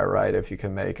structure there, right? If you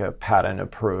can make a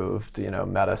patent-approved,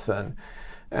 medicine,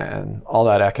 and all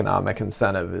that economic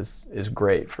incentive is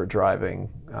great for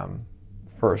driving.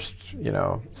 First,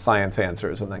 science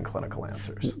answers and then clinical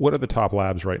answers. What are the top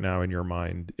labs right now in your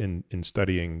mind in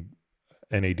studying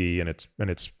NAD and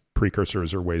its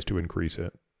precursors or ways to increase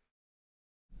it?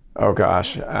 Oh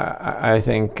gosh, I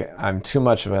think I'm too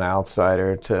much of an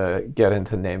outsider to get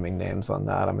into naming names on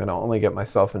that. I'm going to only get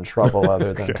myself in trouble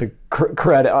other than to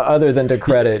credit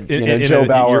Joe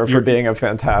Bauer for being a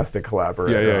fantastic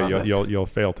collaborator. Yeah, you'll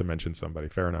fail to mention somebody.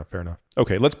 Fair enough.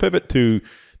 Okay, let's pivot to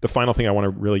the final thing I want to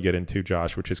really get into,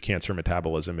 Josh, which is cancer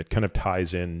metabolism. It kind of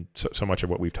ties in so much of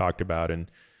what we've talked about, and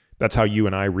that's how you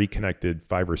and I reconnected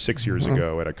 5 or 6 years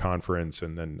ago at a conference,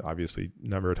 and then obviously a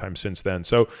number of times since then.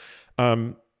 So,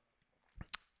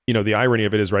 the irony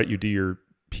of it is, right, you do your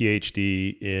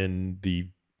Ph.D. in the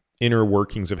inner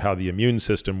workings of how the immune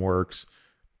system works,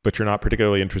 but you're not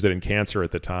particularly interested in cancer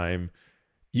at the time.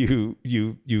 You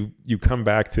come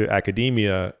back to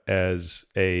academia as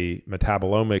a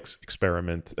metabolomics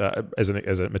experiment, as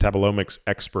a metabolomics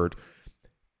expert,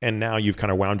 and now you've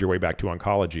kind of wound your way back to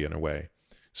oncology in a way.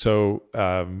 So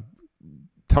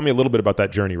tell me a little bit about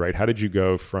that journey, right? How did you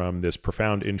go from this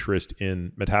profound interest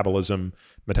in metabolism,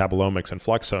 metabolomics, and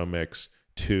fluxomics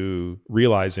to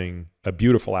realizing a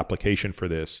beautiful application for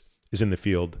this is in the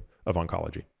field of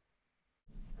oncology?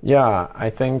 Yeah, I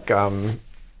think,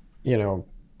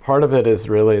 part of it is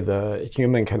really the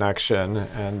human connection.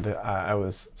 And I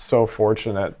was so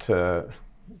fortunate to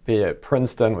be at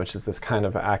Princeton, which is this kind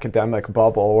of academic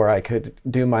bubble where I could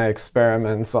do my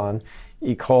experiments on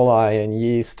E. coli and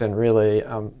yeast and really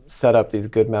set up these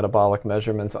good metabolic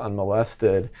measurements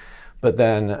unmolested. But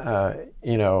then,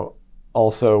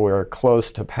 also we're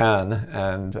close to Penn,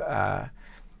 and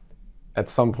at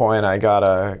some point I got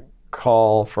a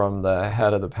call from the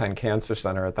head of the Penn Cancer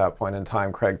Center at that point in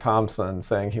time, Craig Thompson,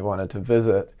 saying he wanted to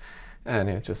visit. And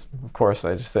of course,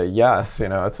 I just say yes.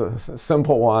 It's a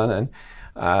simple one. And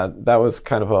that was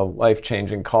kind of a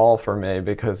life-changing call for me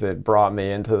because it brought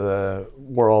me into the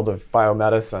world of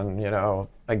biomedicine,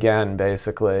 again,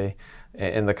 basically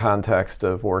in the context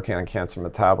of working on cancer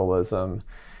metabolism.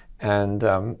 And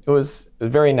it was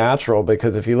very natural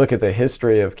because if you look at the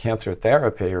history of cancer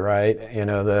therapy, right,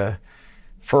 the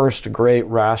first great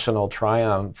rational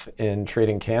triumph in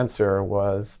treating cancer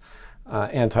was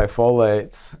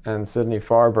antifolates, and Sidney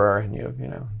Farber, and you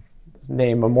know, his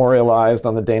name memorialized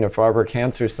on the Dana-Farber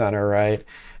Cancer Center, right?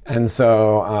 And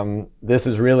so this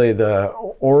is really the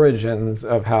origins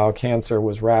of how cancer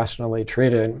was rationally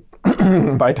treated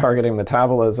by targeting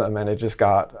metabolism, and it just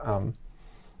got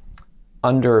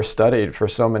understudied for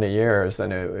so many years.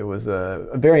 And it was a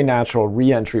very natural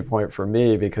re-entry point for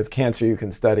me, because cancer you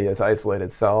can study as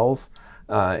isolated cells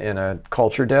in a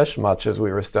culture dish, much as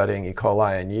we were studying E.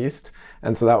 coli and yeast.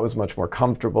 And so that was much more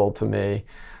comfortable to me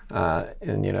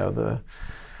in, you know,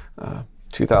 the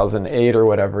 2008 or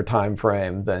whatever time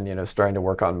frame than, you know, starting to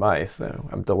work on mice. So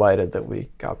I'm delighted that we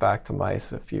got back to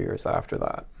mice a few years after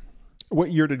that.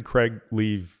 What year did Craig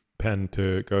leave Penn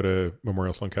to go to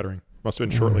Memorial Sloan Kettering? Must have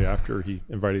been shortly after he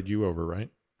invited you over, right?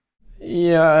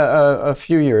 Yeah, a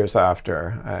few years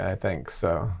after, I think.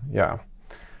 So, yeah.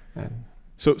 And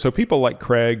So people like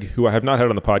Craig, who I have not had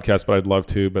on the podcast, but I'd love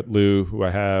to, but Lou, who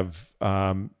I have,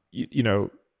 you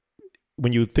know,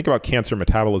 when you think about cancer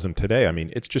metabolism today, I mean,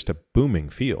 it's just a booming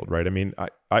field, right? I mean,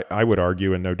 I would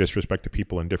argue, and no disrespect to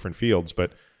people in different fields,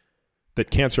 but that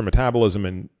cancer metabolism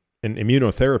and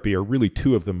immunotherapy are really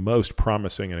two of the most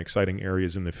promising and exciting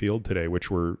areas in the field today, which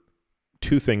were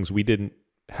two things we didn't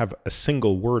have a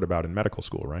single word about in medical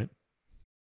school, right?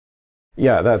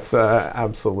 yeah, that's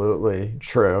absolutely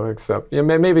true, except, you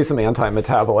know, maybe some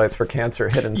anti-metabolites for cancer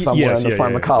hidden somewhere in the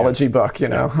pharmacology book, you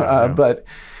know.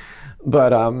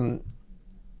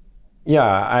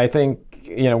 Yeah, I think,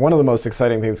 you know, one of the most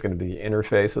exciting things is going to be the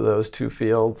interface of those two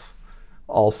fields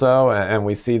also, and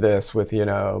we see this with, you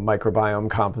know, microbiome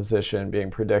composition being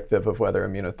predictive of whether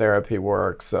immunotherapy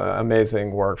works.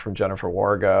 Amazing work from Jennifer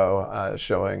Wargo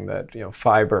showing that, you know,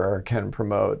 fiber can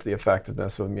promote the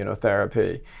effectiveness of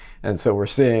immunotherapy, and so we're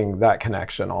seeing that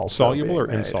connection also. Soluble or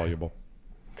insoluble?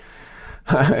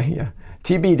 Yeah.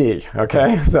 TBD,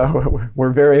 okay? So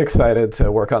we're very excited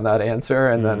to work on that answer,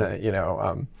 and then, you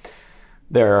know,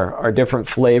 there are different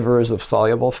flavors of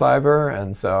soluble fiber,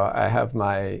 and so I have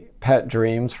my pet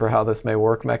dreams for how this may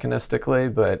work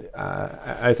mechanistically, but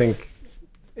I think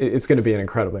it's going to be an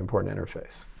incredibly important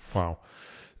interface. Wow.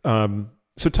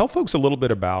 So tell folks a little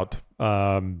bit about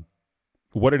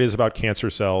what it is about cancer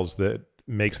cells that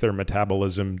makes their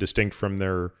metabolism distinct from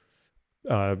their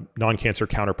non-cancer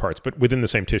counterparts, but within the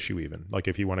same tissue even. Like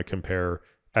if you want to compare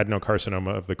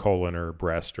adenocarcinoma of the colon or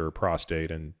breast or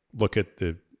prostate and look at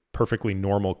the perfectly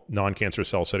normal non-cancer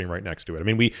cell sitting right next to it. I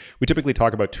mean, we typically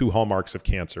talk about two hallmarks of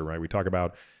cancer, right? We talk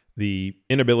about the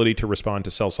inability to respond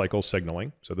to cell cycle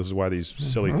signaling. So this is why these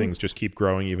silly things just keep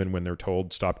growing even when they're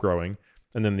told stop growing.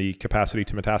 And then the capacity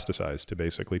to metastasize, to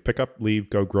basically pick up, leave,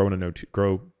 go grow in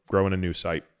a new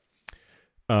site.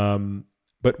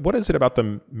 But what is it about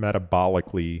them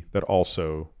metabolically that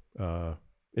also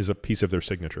is a piece of their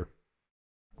signature?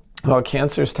 Well,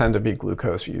 cancers tend to be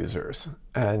glucose users.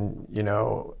 And, you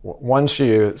know, once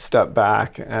you step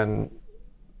back and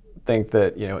think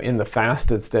that, you know, in the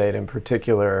fasted state in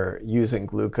particular, using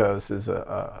glucose is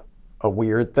a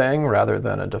weird thing rather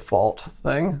than a default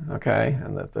thing, okay?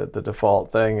 And that the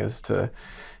default thing is to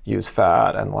use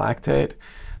fat and lactate,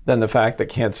 then the fact that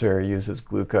cancer uses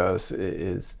glucose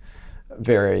is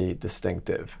very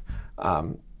distinctive.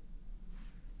 And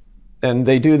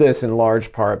they do this in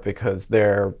large part because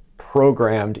they're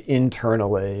programmed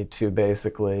internally to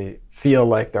basically feel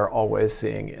like they're always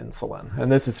seeing insulin.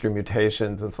 And this is through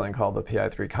mutations in something called the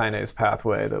PI3 kinase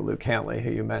pathway that Lou Cantley,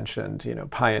 who you mentioned, you know,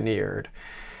 pioneered.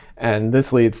 And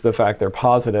this leads to the fact they're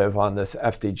positive on this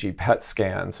FDG PET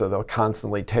scan. So they'll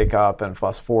constantly take up and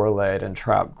phosphorylate and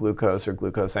trap glucose or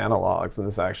glucose analogs. And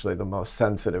this is actually the most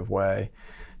sensitive way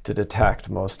to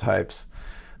detect most types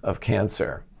of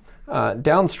cancer.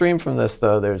 Downstream from this,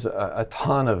 though, there's a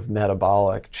ton of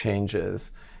metabolic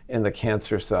changes in the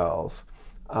cancer cells.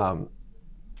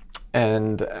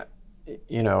 And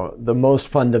you know, the most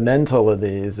fundamental of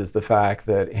these is the fact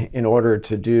that in order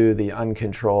to do the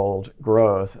uncontrolled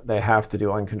growth, they have to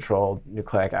do uncontrolled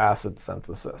nucleic acid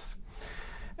synthesis.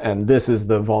 And this is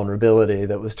the vulnerability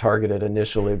that was targeted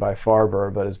initially by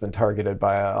Farber, but has been targeted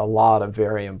by a lot of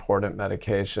very important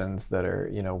medications that are,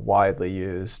 you know, widely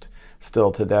used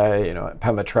still today. You know,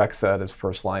 pemetrexed is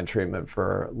first-line treatment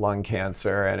for lung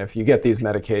cancer, and if you get these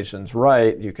medications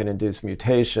right, you can induce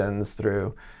mutations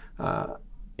through,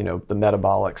 you know, the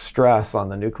metabolic stress on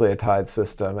the nucleotide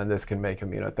system, and this can make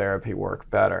immunotherapy work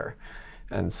better.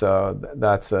 And so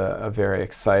that's a very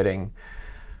exciting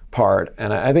part.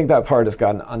 And I think that part has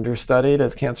gotten understudied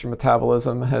as cancer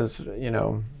metabolism has, you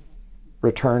know,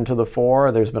 return to the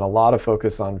fore. There's been a lot of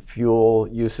focus on fuel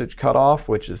usage cutoff,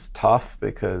 which is tough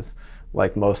because,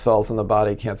 like most cells in the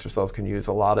body, cancer cells can use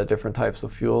a lot of different types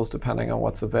of fuels depending on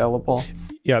what's available.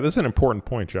 Yeah, this is an important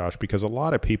point, Josh, because a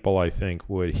lot of people, I think,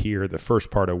 would hear the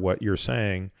first part of what you're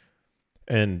saying,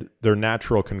 and their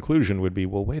natural conclusion would be,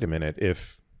 well, wait a minute,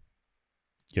 if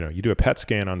you do a PET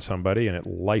scan on somebody and it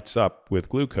lights up with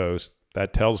glucose,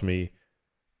 that tells me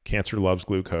cancer loves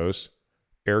glucose.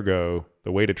 Ergo,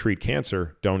 the way to treat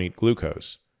cancer, don't eat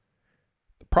glucose.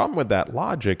 The problem with that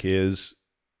logic is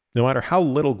no matter how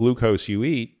little glucose you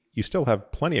eat, you still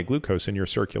have plenty of glucose in your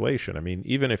circulation. I mean,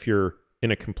 even if you're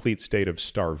in a complete state of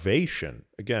starvation,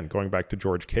 again, going back to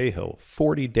George Cahill,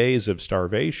 40 days of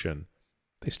starvation,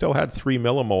 they still had 3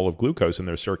 millimole of glucose in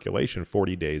their circulation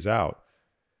 40 days out.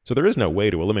 So there is no way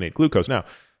to eliminate glucose. Now,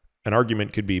 an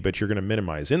argument could be, but you're going to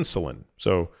minimize insulin.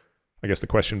 So I guess the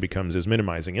question becomes, is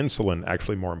minimizing insulin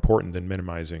actually more important than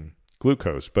minimizing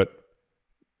glucose? But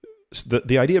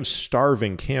the idea of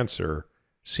starving cancer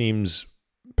seems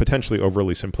potentially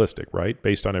overly simplistic, right?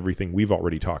 Based on everything we've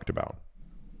already talked about.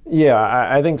 Yeah,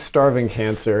 I think starving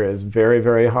cancer is very,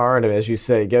 very hard. And as you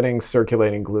say, getting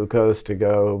circulating glucose to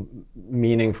go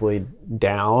meaningfully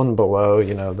down below,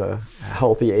 the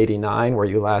healthy 89 where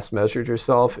you last measured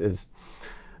yourself is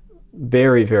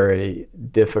very, very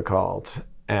difficult.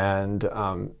 And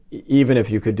even if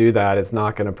you could do that, it's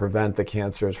not going to prevent the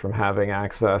cancers from having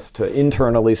access to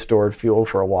internally stored fuel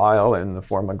for a while in the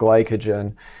form of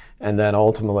glycogen, and then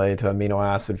ultimately to amino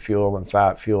acid fuel and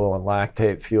fat fuel and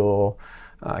lactate fuel,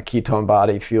 ketone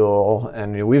body fuel.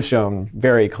 And we've shown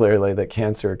very clearly that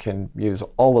cancer can use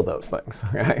all of those things.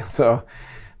 Okay? So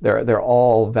they're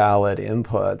all valid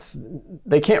inputs.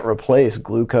 They can't replace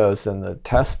glucose in the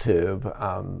test tube,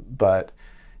 but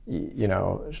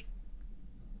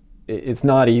it's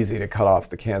not easy to cut off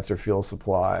the cancer fuel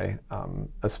supply,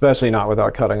 especially not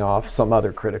without cutting off some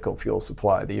other critical fuel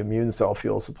supply, the immune cell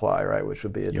fuel supply, right, which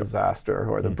would be a disaster,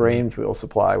 or the brain fuel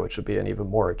supply, which would be an even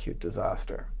more acute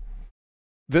disaster.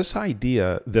 This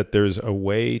idea that there's a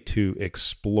way to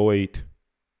exploit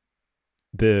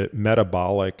the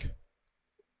metabolic,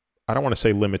 I don't want to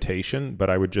say limitation, but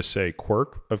I would just say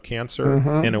quirk of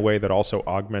cancer in a way that also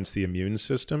augments the immune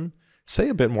system. Say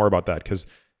a bit more about that, because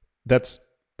that's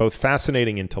both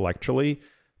fascinating intellectually,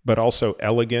 but also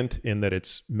elegant in that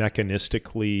it's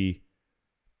mechanistically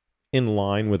in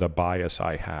line with a bias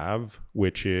I have,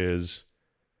 which is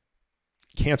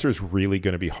cancer is really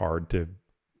going to be hard to,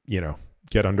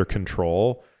 get under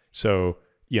control. So,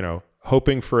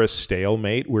 hoping for a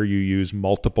stalemate where you use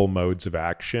multiple modes of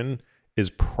action is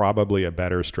probably a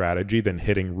better strategy than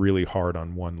hitting really hard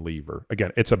on one lever.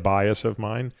 Again, it's a bias of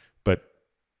mine, but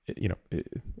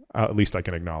at least I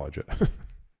can acknowledge it.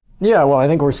 Yeah, well, I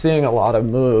think we're seeing a lot of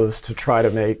moves to try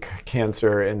to make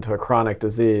cancer into a chronic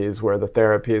disease where the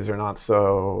therapies are not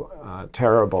so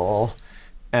terrible.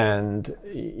 And,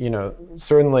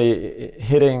 certainly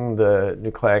hitting the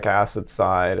nucleic acid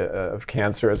side of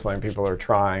cancer is something people are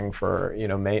trying for,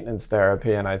 maintenance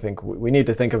therapy. And I think we need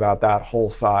to think about that whole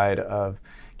side of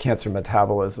cancer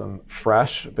metabolism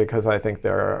fresh, because I think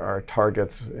there are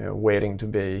targets waiting to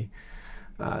be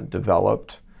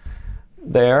developed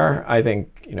there. I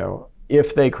think,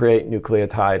 if they create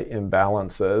nucleotide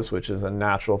imbalances, which is a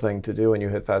natural thing to do when you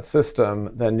hit that system,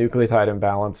 then nucleotide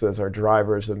imbalances are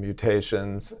drivers of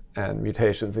mutations, and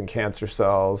mutations in cancer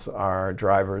cells are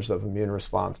drivers of immune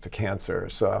response to cancer.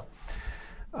 So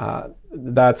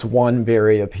that's one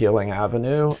very appealing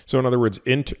avenue. So in other words,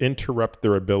 interrupt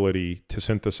their ability to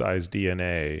synthesize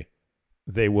DNA,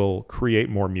 they will create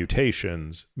more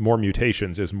mutations. More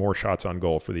mutations is more shots on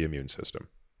goal for the immune system.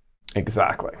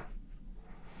 Exactly.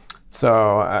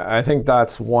 So I think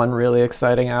that's one really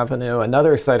exciting avenue.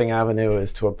 Another exciting avenue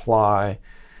is to apply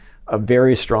a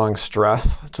very strong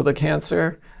stress to the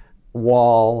cancer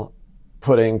while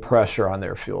putting pressure on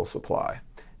their fuel supply.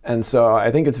 And so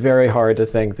I think it's very hard to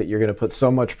think that you're going to put so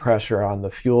much pressure on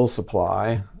the fuel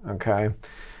supply, okay,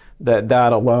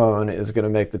 that alone is going to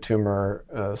make the tumor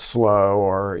slow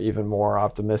or even more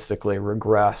optimistically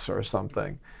regress or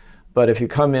something. But if you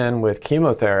come in with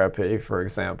chemotherapy, for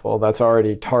example, that's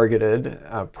already targeted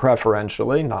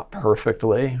preferentially, not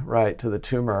perfectly, right, to the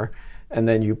tumor, and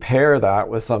then you pair that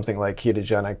with something like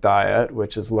ketogenic diet,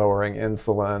 which is lowering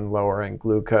insulin, lowering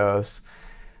glucose,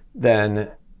 then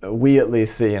we at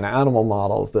least see in animal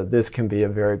models that this can be a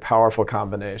very powerful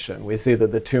combination. We see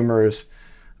that the tumors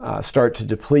start to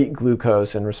deplete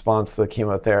glucose in response to the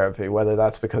chemotherapy, whether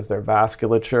that's because their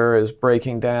vasculature is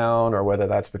breaking down or whether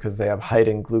that's because they have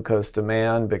heightened glucose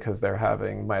demand because they're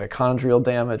having mitochondrial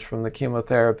damage from the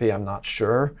chemotherapy. I'm not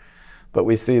sure. but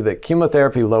we see that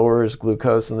chemotherapy lowers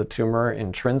glucose in the tumor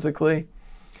intrinsically.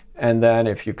 And then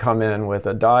if you come in with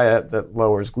a diet that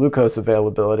lowers glucose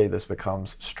availability, this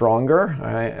becomes stronger,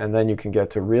 right? And then you can get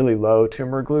to really low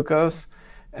tumor glucose.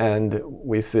 And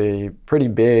we see pretty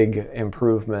big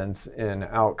improvements in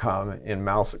outcome in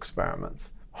mouse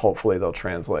experiments. Hopefully they'll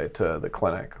translate to the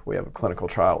clinic. We have a clinical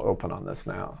trial open on this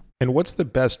now. And what's the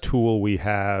best tool we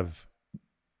have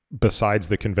besides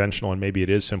the conventional, and maybe it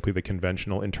is simply the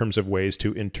conventional, in terms of ways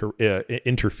to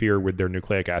interfere with their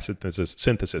nucleic acid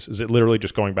synthesis? Is it literally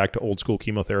just going back to old school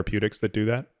chemotherapeutics that do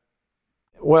that?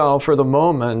 Well, for the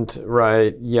moment,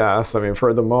 right, yes. I mean,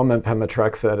 for the moment,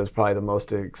 pemetrexed is probably the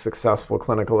most successful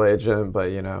clinical agent,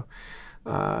 but, you know,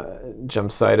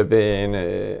 gemcitabine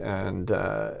and,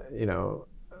 you know,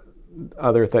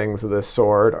 other things of this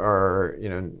sort are, you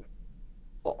know,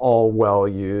 all well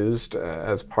used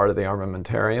as part of the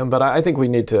armamentarium. But I think we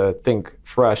need to think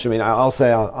fresh. I mean, I'll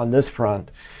say on this front,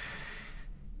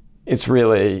 it's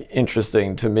really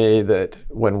interesting to me that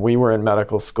when we were in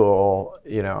medical school,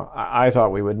 you know, I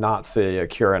thought we would not see a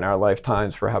cure in our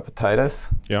lifetimes for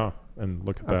hepatitis. Yeah, and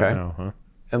look at that now, huh?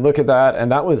 And look at that,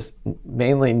 and that was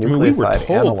mainly nucleoside we were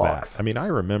told analogs. That. I mean, I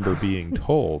remember being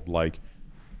told, like,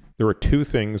 there were two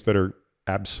things that are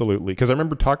absolutely, because I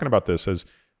remember talking about this as,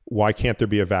 why can't there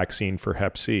be a vaccine for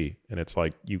Hep C? And it's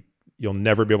like, you'll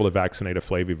never be able to vaccinate a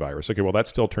flavivirus. Okay, well, that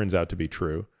still turns out to be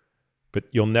true, but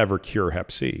you'll never cure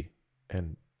Hep C.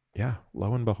 And yeah,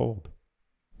 lo and behold.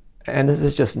 And this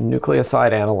is just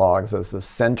nucleoside analogs as the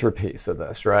centerpiece of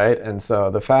this, right? And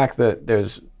so the fact that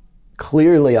there's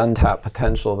clearly untapped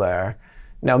potential there.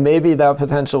 Now, maybe that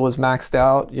potential was maxed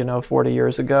out, you know, 40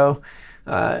 years ago,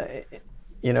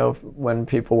 you know, when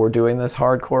people were doing this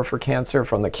hardcore for cancer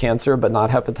from the cancer but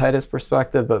not hepatitis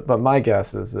perspective. But my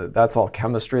guess is that that's all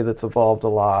chemistry that's evolved a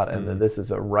lot, and that this is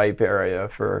a ripe area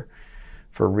for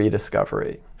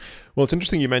rediscovery. Well, it's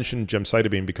interesting you mentioned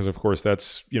gemcitabine because, of course,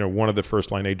 that's, you know, one of the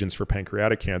first line agents for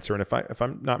pancreatic cancer. And if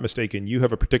I'm not mistaken, you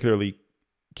have a particularly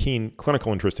keen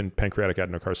clinical interest in pancreatic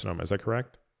adenocarcinoma. Is that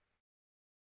correct?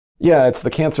 Yeah, it's the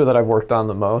cancer that I've worked on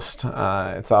the most.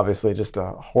 It's obviously just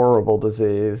a horrible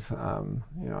disease.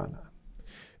 You know,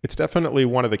 it's definitely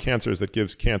one of the cancers that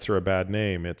gives cancer a bad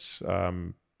name. It's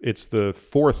the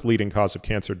fourth leading cause of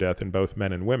cancer death in both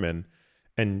men and women,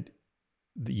 and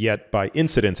yet by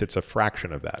incidence, it's a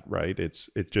fraction of that, right?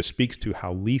 It just speaks to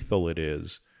how lethal it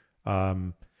is.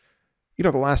 You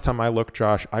know, the last time I looked,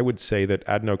 Josh, I would say that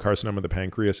adenocarcinoma of the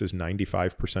pancreas is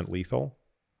 95% lethal,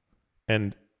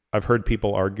 and I've heard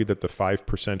people argue that the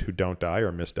 5% who don't die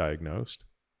are misdiagnosed,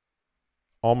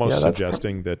 almost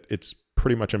suggesting that it's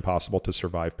pretty much impossible to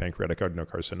survive pancreatic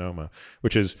adenocarcinoma,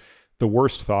 which is the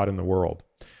worst thought in the world.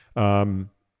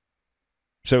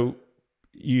 So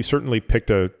you certainly picked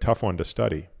a tough one to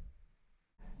study.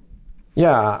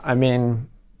 Yeah, I mean,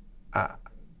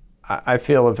 I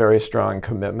feel a very strong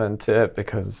commitment to it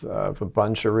because of a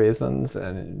bunch of reasons,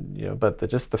 and you know, but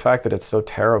just the fact that it's so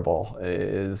terrible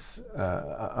is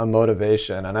a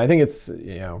motivation. And I think it's,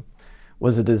 you know,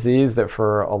 was a disease that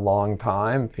for a long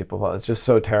time people thought it's just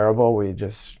so terrible we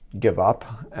just give up.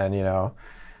 And you know,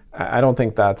 I don't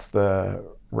think that's the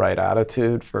right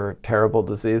attitude for terrible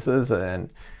diseases. And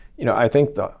you know, I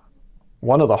think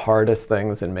one of the hardest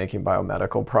things in making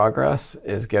biomedical progress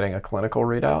is getting a clinical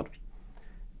readout.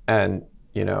 And,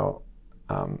 you know,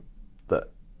 the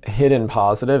hidden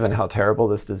positive and how terrible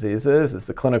this disease is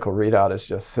the clinical readout is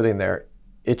just sitting there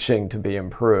itching to be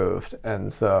improved.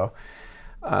 And so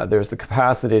there's the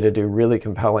capacity to do really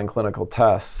compelling clinical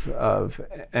tests of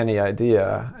any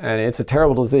idea. And it's a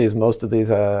terrible disease. Most of these,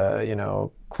 you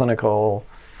know, clinical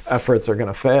efforts are going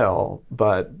to fail,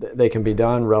 but they can be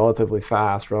done relatively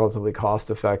fast, relatively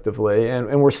cost effectively.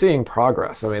 And we're seeing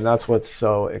progress. I mean, that's what's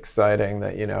so exciting,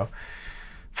 that, you know,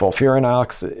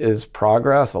 FOLFIRINOX is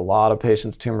progress. A lot of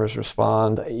patients' tumors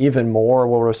respond. Even more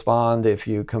will respond if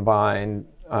you combine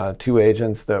two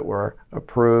agents that were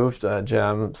approved,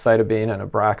 gemcitabine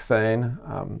and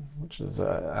Abraxane, which is an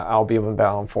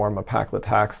albumin-bound form of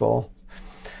paclitaxel,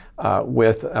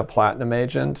 with a platinum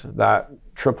agent. That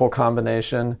triple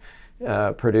combination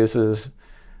produces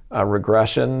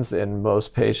regressions in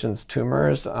most patients'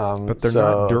 tumors. But they're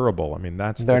not durable. I mean,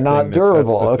 they're not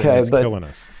durable. Okay, that's killing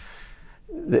us.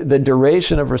 The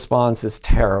duration of response is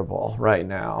terrible right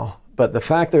now, but the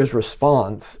fact there's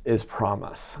response is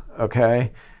promise,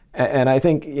 okay? And I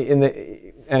think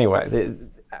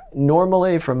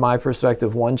normally from my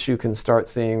perspective, once you can start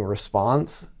seeing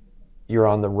response, you're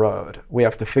on the road. We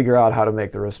have to figure out how to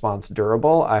make the response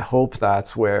durable. I hope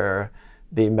that's where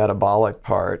the metabolic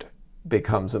part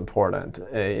becomes important.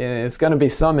 It's going to be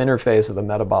some interface of the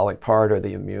metabolic part or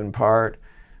the immune part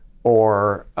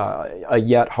or a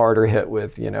yet harder hit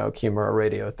with, chemo or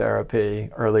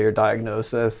radiotherapy, earlier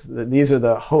diagnosis. These are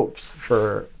the hopes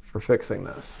for fixing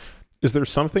this. Is there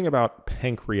something about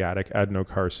pancreatic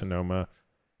adenocarcinoma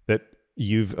that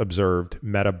you've observed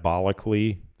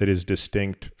metabolically that is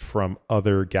distinct from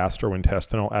other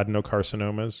gastrointestinal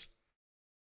adenocarcinomas?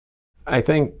 I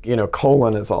think,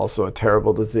 colon is also a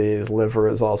terrible disease. Liver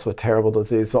is also a terrible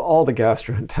disease. So all the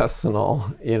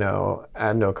gastrointestinal,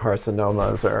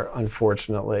 adenocarcinomas are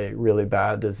unfortunately really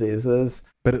bad diseases.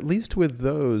 But at least with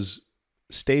those,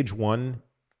 stage 1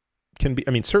 can be,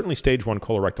 certainly stage 1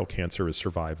 colorectal cancer is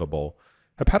survivable.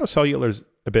 Hepatocellular is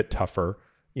a bit tougher,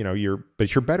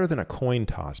 but you're better than a coin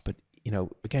toss. But,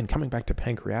 again, coming back to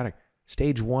pancreatic,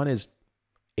 stage 1 is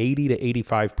 80 to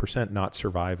 85% not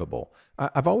survivable.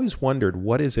 I've always wondered,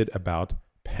 what is it about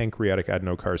pancreatic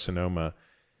adenocarcinoma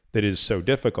that is so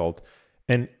difficult?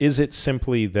 And is it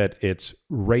simply that its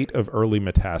rate of early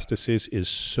metastasis is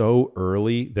so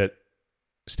early that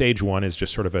stage 1 is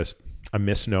just sort of a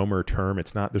misnomer term?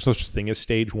 It's not, there's no such thing as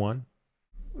stage 1?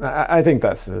 I think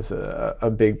that's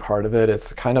a big part of it.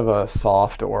 It's kind of a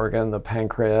soft organ, the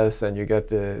pancreas, and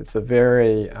it's a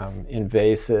very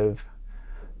invasive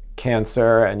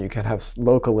cancer, and you can have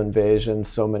local invasions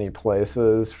so many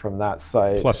places from that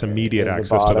site. Plus immediate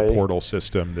access to the portal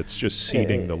system that's just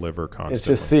seeding the liver constantly. It's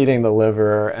just seeding the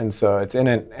liver, and so it's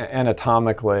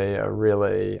anatomically a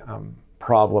really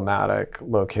problematic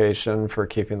location for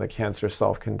keeping the cancer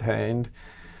self-contained.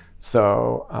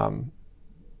 So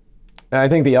I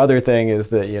think the other thing is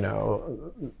that,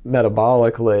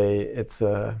 metabolically, it's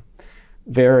a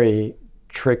very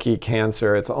tricky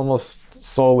cancer. It's almost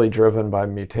solely driven by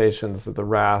mutations of the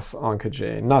RAS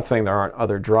oncogene. Not saying there aren't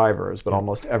other drivers, but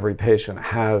almost every patient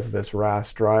has this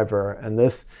RAS driver. And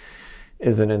this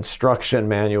is an instruction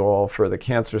manual for the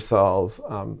cancer cells,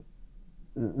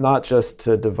 not just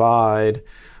to divide,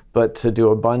 but to do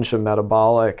a bunch of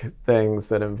metabolic things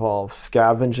that involve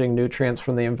scavenging nutrients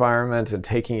from the environment and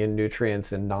taking in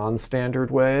nutrients in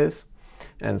non-standard ways.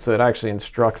 And so it actually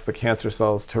instructs the cancer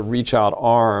cells to reach out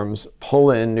arms,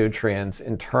 pull in nutrients,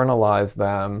 internalize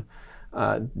them,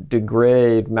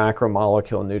 degrade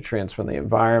macromolecule nutrients from the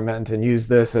environment, and use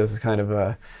this as kind of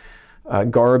a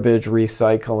garbage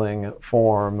recycling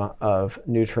form of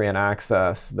nutrient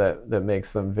access that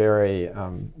makes them very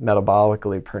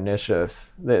metabolically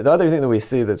pernicious. The other thing that we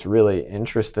see that's really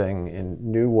interesting in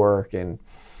new work in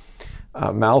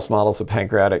mouse models of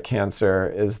pancreatic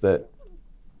cancer is that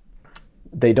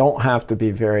they don't have to be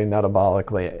very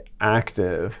metabolically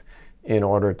active in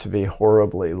order to be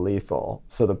horribly lethal.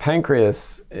 So the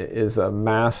pancreas is a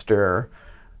master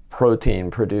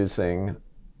protein producing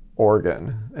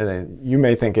organ. And then you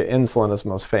may think of insulin as the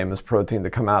most famous protein to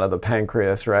come out of the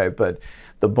pancreas, right? But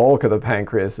the bulk of the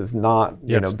pancreas is not,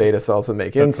 beta cells that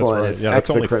make insulin. That's right. It's that's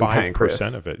only 5% pancreas.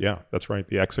 of it. Yeah, that's right.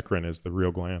 The exocrine is the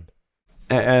real gland.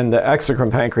 And the exocrine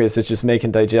pancreas is just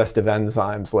making digestive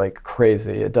enzymes like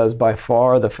crazy. It does by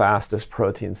far the fastest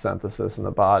protein synthesis in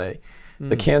the body.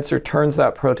 The cancer turns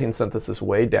that protein synthesis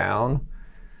way down.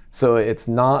 So it's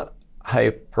not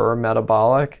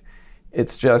hypermetabolic.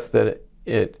 It's just that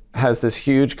it has this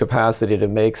huge capacity to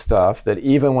make stuff that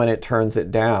even when it turns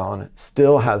it down,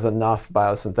 still has enough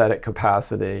biosynthetic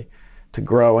capacity to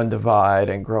grow and divide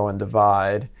and grow and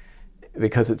divide.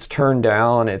 Because it's turned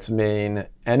down its main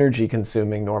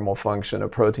energy-consuming normal function of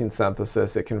protein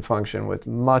synthesis, it can function with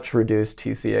much reduced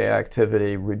TCA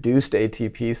activity, reduced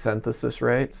ATP synthesis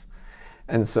rates.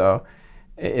 And so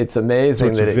it's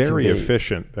amazing that it can be very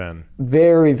efficient then.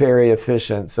 Very, very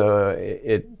efficient. So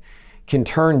it can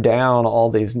turn down all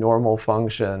these normal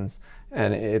functions,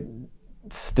 and it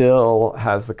still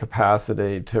has the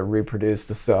capacity to reproduce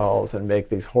the cells and make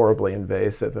these horribly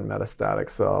invasive and metastatic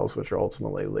cells, which are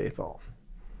ultimately lethal.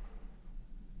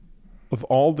 Of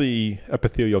all the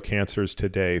epithelial cancers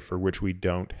today for which we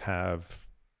don't have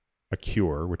a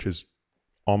cure, which is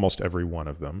almost every one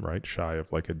of them, right? Shy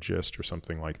of like a GIST or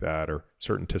something like that, or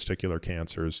certain testicular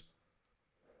cancers,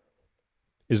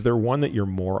 is there one that you're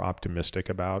more optimistic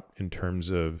about in terms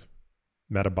of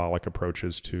metabolic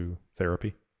approaches to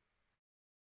therapy?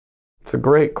 It's a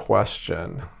great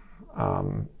question.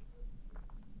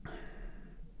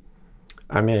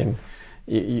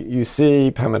 You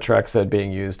see pemetrexed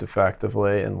being used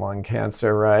effectively in lung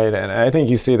cancer, right? And I think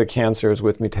you see the cancers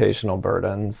with mutational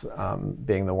burdens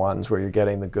being the ones where you're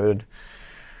getting the good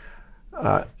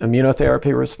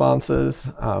immunotherapy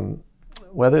responses.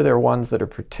 Whether they're ones that are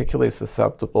particularly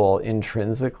susceptible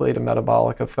intrinsically to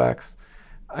metabolic effects,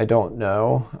 I don't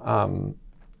know.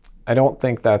 I don't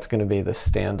think that's going to be the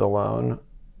standalone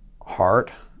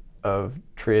heart of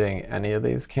treating any of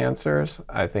these cancers.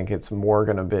 I think it's more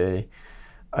going to be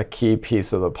a key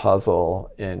piece of the puzzle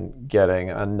in getting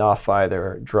enough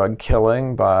either drug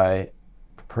killing by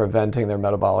preventing their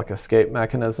metabolic escape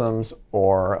mechanisms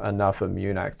or enough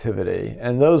immune activity.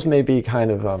 And those may be kind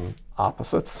of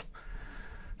opposites.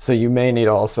 So you may need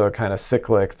also kind of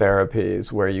cyclic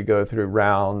therapies where you go through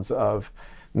rounds of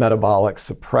metabolic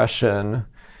suppression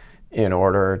in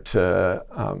order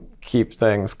to keep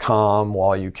things calm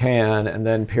while you can, and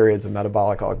then periods of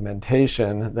metabolic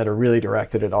augmentation that are really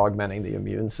directed at augmenting the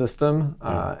immune system.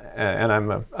 And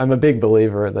I'm a big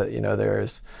believer that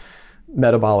there's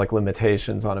metabolic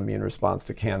limitations on immune response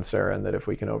to cancer, and that if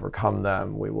we can overcome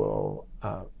them, we will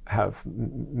have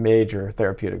major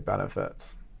therapeutic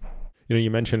benefits.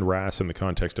 You mentioned RAS in the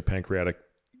context of pancreatic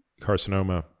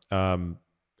carcinoma.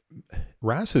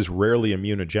 RAS is rarely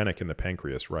immunogenic in the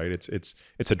pancreas, right? It's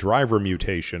a driver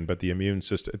mutation, but the immune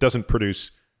system, it doesn't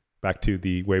produce, back to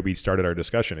the way we started our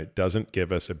discussion, it doesn't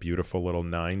give us a beautiful little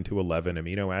 9 to 11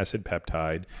 amino acid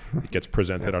peptide that gets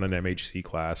presented on an MHC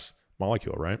class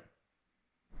molecule, right?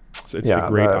 So it's the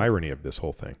great irony of this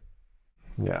whole thing.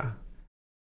 Yeah.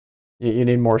 You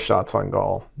need more shots on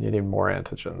goal. You need more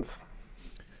antigens.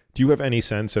 Do you have any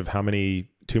sense of how many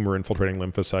tumor-infiltrating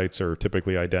lymphocytes are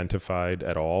typically identified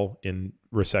at all in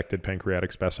resected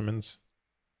pancreatic specimens?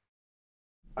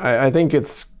 I think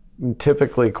it's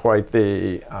typically quite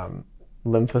the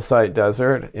lymphocyte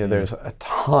desert. There's a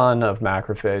ton of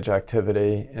macrophage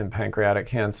activity in pancreatic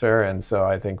cancer, and so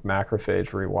I think macrophage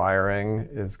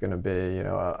rewiring is going to be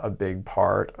a big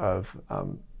part of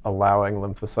allowing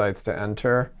lymphocytes to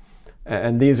enter.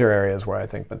 And these are areas where I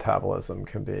think metabolism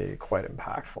can be quite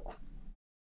impactful.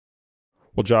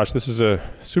 Well, Josh, this is a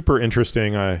super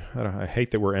interesting. I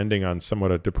hate that we're ending on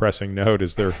somewhat a depressing note.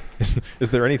 Is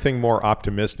there anything more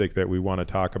optimistic that we want to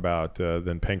talk about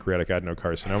than pancreatic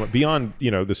adenocarcinoma beyond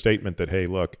the statement that, hey,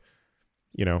 look,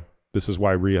 this is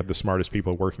why we have the smartest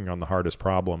people working on the hardest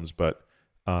problems. But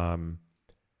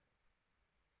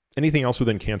anything else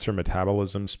within cancer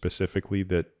metabolism specifically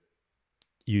that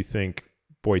you think,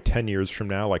 boy, 10 years from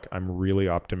now, like I'm really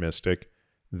optimistic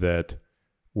that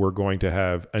we're going to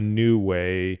have a new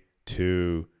way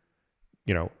to,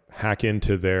 hack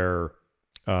into their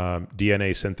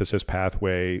DNA synthesis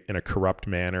pathway in a corrupt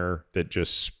manner that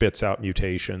just spits out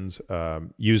mutations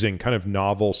using kind of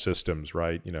novel systems,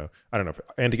 right? I don't know,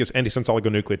 antisense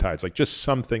oligonucleotides, like just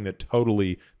something that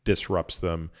totally disrupts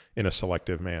them in a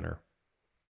selective manner.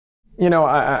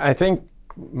 I think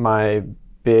my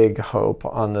big hope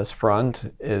on this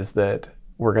front is that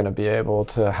we're going to be able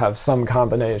to have some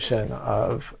combination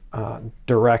of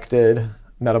directed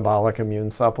metabolic immune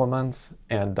supplements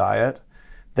and diet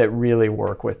that really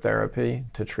work with therapy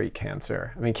to treat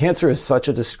cancer. I mean, cancer is such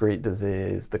a discrete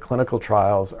disease. The clinical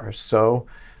trials are so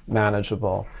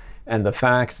manageable. And the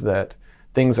fact that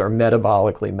things are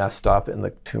metabolically messed up in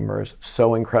the tumors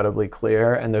so incredibly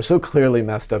clear, and they're so clearly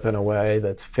messed up in a way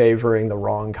that's favoring the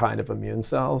wrong kind of immune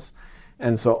cells.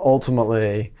 And so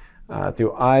ultimately,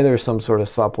 through either some sort of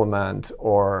supplement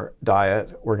or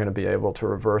diet, we're going to be able to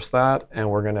reverse that, and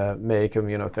we're going to make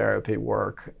immunotherapy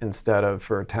work instead of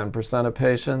for 10% of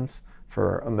patients,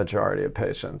 for a majority of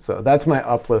patients. So that's my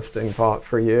uplifting thought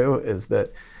for you, is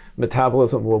that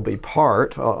metabolism will be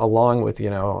part, along with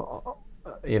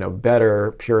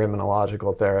better pure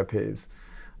immunological therapies,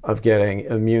 of getting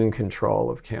immune control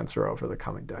of cancer over the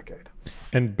coming decade.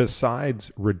 And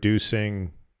besides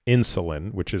reducing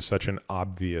insulin, which is such an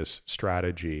obvious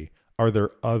strategy, are there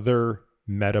other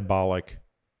metabolic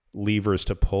levers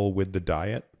to pull with the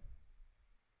diet?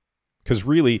 Because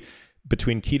really,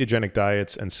 between ketogenic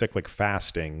diets and cyclic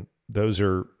fasting, those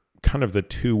are kind of the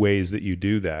two ways that you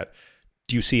do that.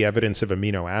 Do you see evidence of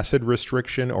amino acid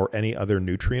restriction or any other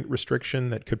nutrient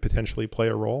restriction that could potentially play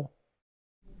a role?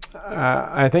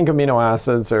 I think amino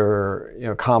acids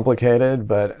are complicated,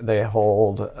 but they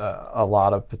hold a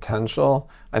lot of potential.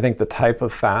 I think the type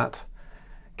of fat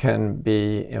can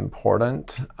be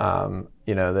important.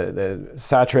 The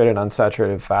saturated and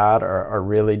unsaturated fat are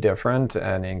really different,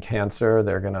 and in cancer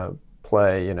they're going to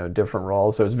play different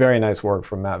roles. So it's very nice work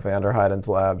from Matt Vanderheiden's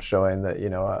lab showing that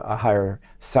a higher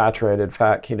saturated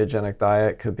fat ketogenic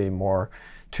diet could be more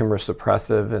tumor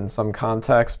suppressive in some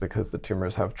contexts because the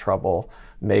tumors have trouble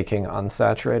making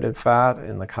unsaturated fat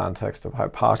in the context of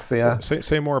hypoxia.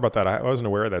 Say more about that. I wasn't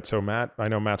aware of that. So Matt, I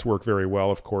know Matt's work very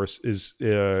well, of course. Is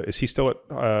he still at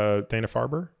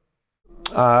Dana-Farber?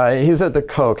 He's at the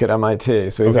Koch at MIT,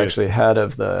 so he's actually head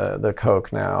of the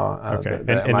Koch now. Okay,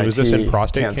 and was this in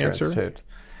prostate cancer? Institute.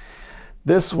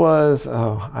 This was,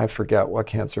 I forget what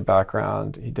cancer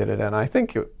background he did it in. I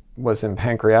think was in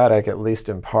pancreatic, at least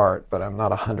in part, but I'm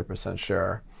not 100%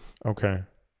 sure. Okay.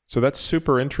 So that's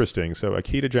super interesting. So a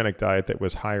ketogenic diet that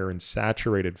was higher in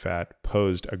saturated fat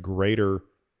posed a greater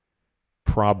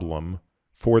problem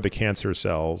for the cancer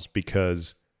cells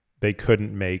because they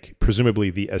couldn't make, presumably,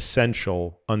 the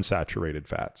essential unsaturated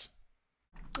fats.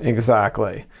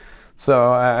 Exactly.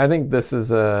 So I think this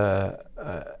is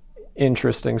a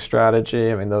interesting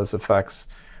strategy. I mean, those effects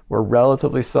were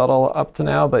relatively subtle up to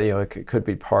now, but it could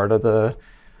be part of the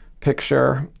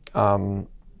picture. I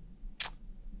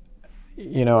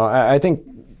think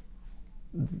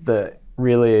the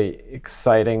really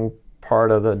exciting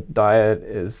part of the diet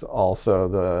is also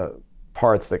the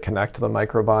parts that connect to the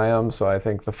microbiome. So I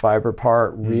think the fiber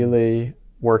part, really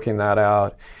working that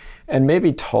out. And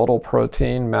maybe total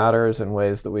protein matters in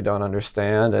ways that we don't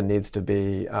understand and needs to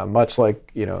be much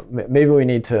like, maybe we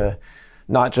need to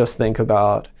not just think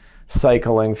about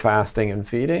cycling, fasting, and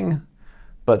feeding,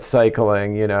 but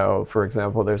cycling, for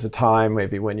example, there's a time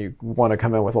maybe when you want to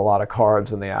come in with a lot of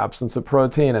carbs in the absence of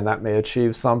protein, and that may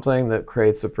achieve something that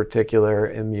creates a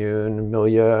particular immune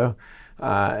milieu.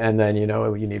 And then,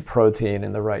 you need protein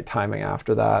in the right timing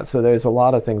after that. So there's a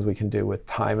lot of things we can do with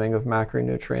timing of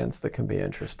macronutrients that can be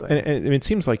interesting. And it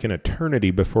seems like an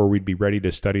eternity before we'd be ready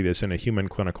to study this in a human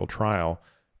clinical trial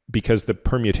because the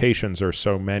permutations are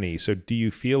so many. So do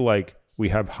you feel like we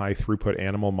have high throughput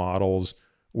animal models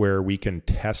where we can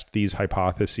test these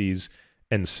hypotheses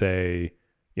and say,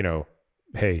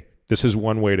 hey, this is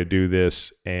one way to do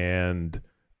this, and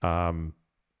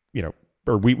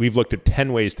or we've looked at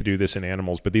 10 ways to do this in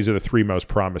animals, but these are the 3 most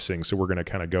promising, so we're going to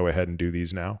kind of go ahead and do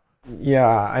these now?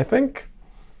 Yeah, I think,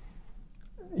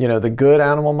 the good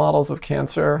animal models of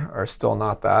cancer are still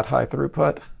not that high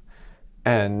throughput,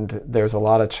 and there's a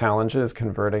lot of challenges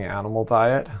converting animal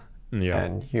diet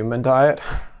and human diet,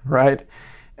 right?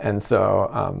 And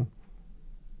so,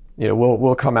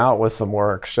 we'll come out with some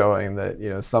work showing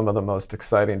that, some of the most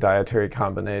exciting dietary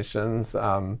combinations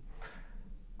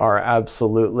are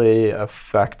absolutely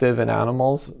effective in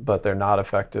animals, but they're not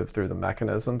effective through the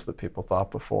mechanisms that people thought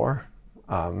before.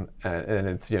 And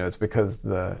it's because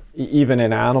even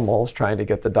in animals, trying to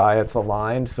get the diets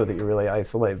aligned so that you really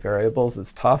isolate variables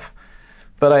is tough.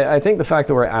 But I think the fact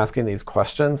that we're asking these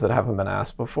questions that haven't been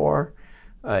asked before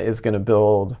is going to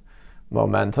build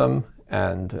momentum,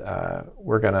 and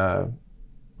we're going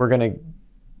to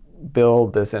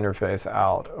build this interface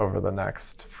out over the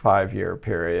next 5-year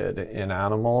period in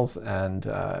animals, and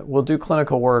we'll do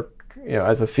clinical work,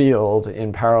 as a field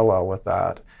in parallel with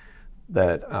that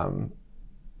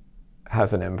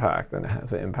has an impact, and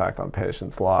has an impact on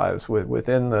patients' lives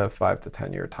within the 5 to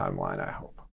 10 year timeline, I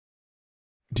hope.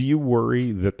 Do you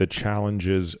worry that the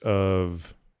challenges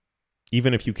of,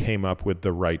 even if you came up with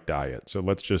the right diet, so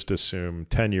let's just assume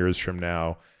 10 years from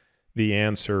now, the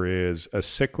answer is a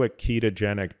cyclic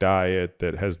ketogenic diet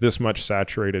that has this much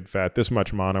saturated fat, this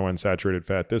much monounsaturated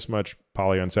fat, this much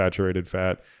polyunsaturated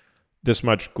fat, this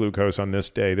much glucose on this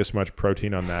day, this much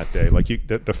protein on that day. Like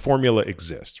the formula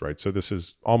exists, right? So this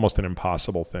is almost an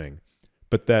impossible thing,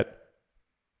 but that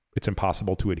it's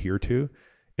impossible to adhere to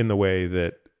in the way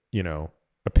that,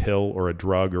 a pill or a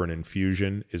drug or an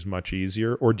infusion is much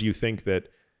easier? Or do you think that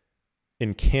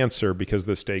in cancer, because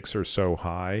the stakes are so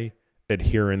high,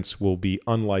 adherence will be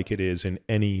unlike it is in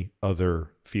any other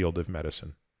field of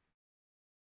medicine?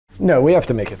 No, we have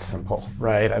to make it simple,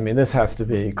 right? I mean, this has to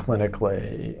be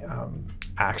clinically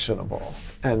actionable.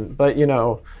 But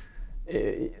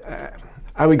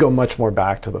I would go much more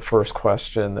back to the first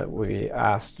question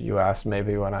that you asked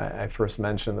maybe when I first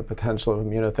mentioned the potential of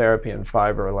immunotherapy and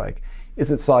fiber, like, is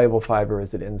it soluble fiber,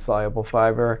 is it insoluble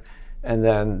fiber? And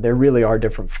then there really are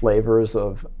different flavors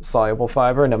of soluble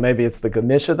fiber. Now, maybe it's the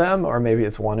gamish of them, or maybe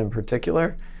it's one in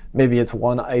particular. Maybe it's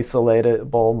one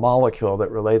isolatable molecule that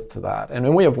relates to that. And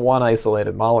when we have one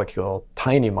isolated molecule,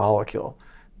 tiny molecule,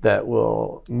 that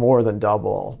will more than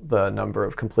double the number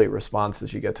of complete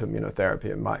responses you get to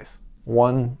immunotherapy in mice.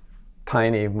 One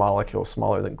tiny molecule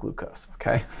smaller than glucose,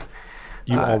 okay?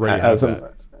 You already have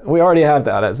that. We already have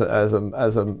that as a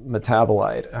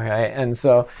metabolite, okay? And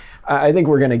so I think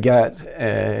we're going to get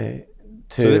to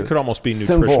so it could almost be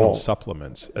nutritional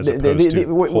supplements as opposed to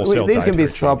wholesale these can be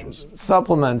changes.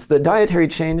 Supplements. The dietary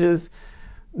changes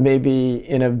may be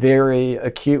in a very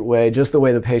acute way, just the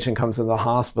way the patient comes in the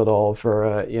hospital for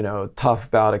a tough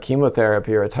bout of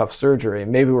chemotherapy or a tough surgery.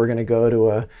 Maybe we're going to go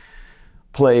to a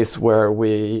place where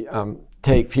we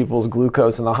take people's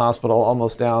glucose in the hospital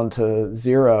almost down to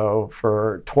 0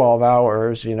 for 12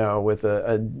 hours, with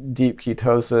a deep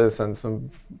ketosis and some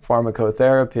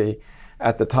pharmacotherapy.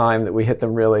 at the time that we hit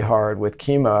them really hard with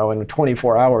chemo, and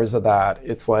 24 hours of that,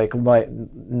 it's like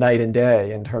night and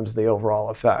day in terms of the overall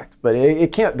effect. But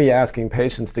it can't be asking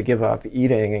patients to give up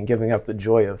eating and giving up the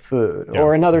joy of food. Yeah.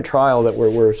 Or another trial that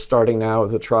we're starting now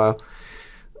is a trial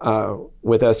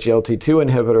with SGLT2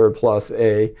 inhibitor plus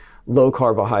a low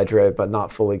carbohydrate but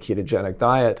not fully ketogenic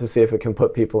diet to see if it can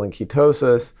put people in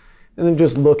ketosis. And then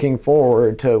just looking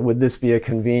forward to, would this be a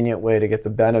convenient way to get the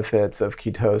benefits of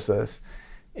ketosis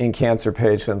in cancer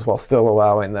patients while still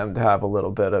allowing them to have a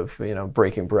little bit of,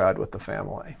 breaking bread with the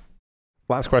family.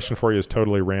 Last question for you is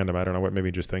totally random. I don't know what made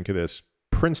me just think of this.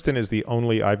 Princeton is the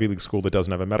only Ivy League school that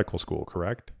doesn't have a medical school,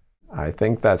 correct? I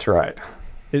think that's right.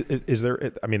 Is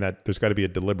there, I mean, there's got to be a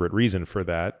deliberate reason for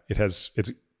that.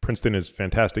 Princeton is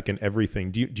fantastic in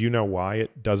everything. Do you know why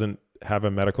it doesn't have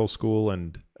a medical school?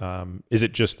 And is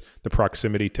it just the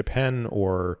proximity to Penn,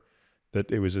 or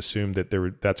that it was assumed that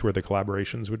that's where the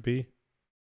collaborations would be?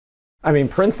 I mean,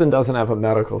 Princeton doesn't have a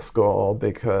medical school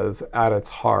because at its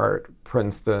heart,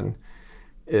 Princeton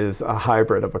is a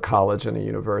hybrid of a college and a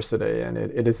university. And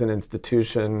it is an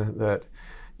institution that,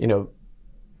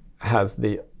 has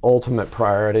the ultimate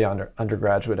priority on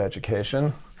undergraduate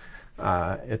education.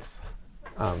 It's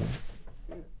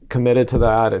committed to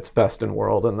that. It's best in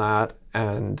world in that.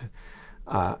 And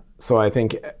so I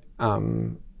think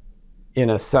in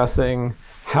assessing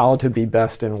how to be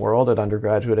best in world at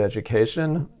undergraduate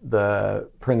education, the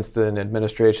Princeton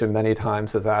administration many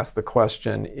times has asked the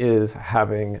question, is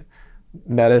having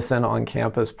medicine on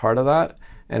campus part of that?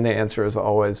 And the answer has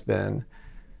always been,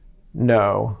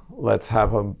 no, let's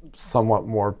have a somewhat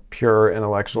more pure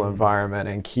intellectual environment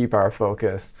and keep our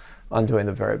focus on doing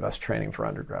the very best training for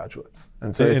undergraduates.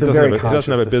 And so it's a very conscious decision. It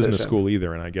doesn't have a business school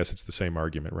either, and I guess it's the same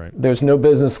argument, right? There's no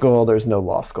business school, there's no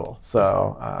law school.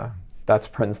 So that's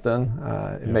Princeton.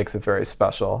 It makes it very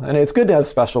special. And it's good to have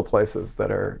special places that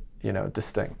are,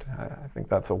 distinct. I think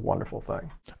that's a wonderful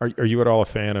thing. Are you at all a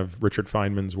fan of Richard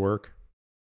Feynman's work?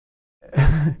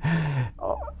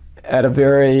 At a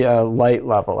very light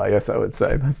level, I guess I would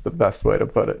say. That's the best way to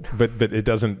put it. But it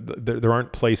doesn't, there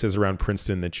aren't places around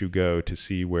Princeton that you go to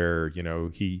see where,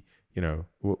 he,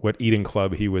 what eating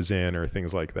club he was in or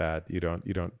things like that. You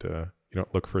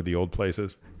don't look for the old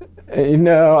places?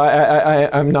 No,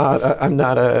 I'm not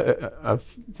a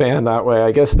fan that way.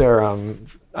 I guess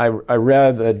I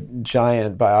read a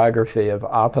giant biography of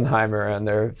Oppenheimer, and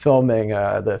they're filming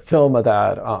the film of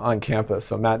that on campus.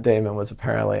 So Matt Damon was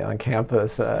apparently on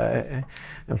campus. I'm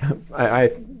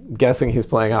guessing he's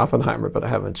playing Oppenheimer, but I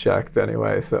haven't checked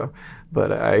anyway.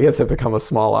 But I guess I've become a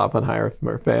small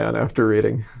Oppenheimer fan after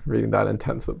reading that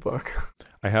intensive book.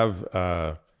 I have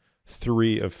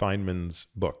 3 of Feynman's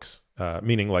books,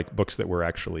 meaning like books that were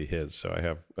actually his. So I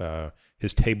have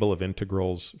his table of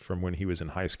integrals from when he was in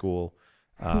high school,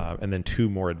 and then 2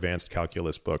 more advanced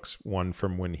calculus books, one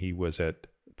from when he was at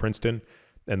Princeton,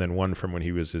 and then one from when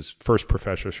he was his first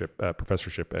professorship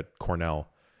at Cornell.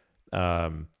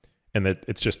 And that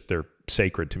it's just, they're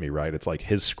sacred to me, right? It's like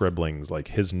his scribblings, like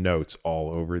his notes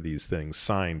all over these things,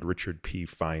 signed Richard P.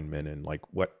 Feynman, and like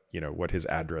what his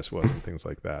address was and things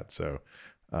like that. So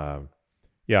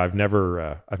I've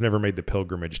never made the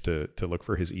pilgrimage to look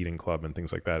for his eating club and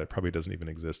things like that. It probably doesn't even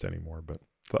exist anymore, but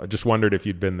I just wondered if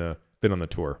you'd been on the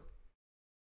tour.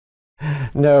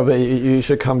 No, but you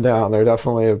should come down. There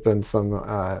definitely have been some,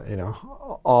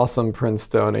 awesome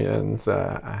Princetonians.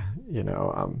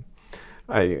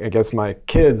 I guess my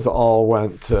kids all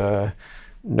went to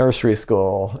nursery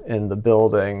school in the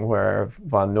building where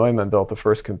von Neumann built the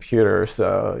first computer.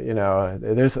 So,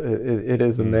 it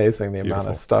is amazing the amount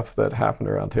of stuff that happened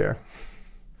around here.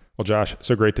 Well, Josh,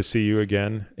 so great to see you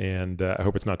again. And I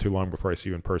hope it's not too long before I see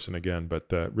you in person again,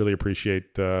 but really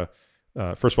appreciate,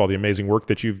 first of all, the amazing work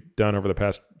that you've done over the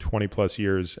past 20 plus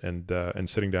years, and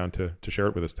sitting down to share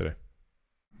it with us today.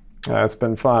 It's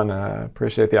been fun. I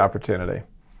appreciate the opportunity.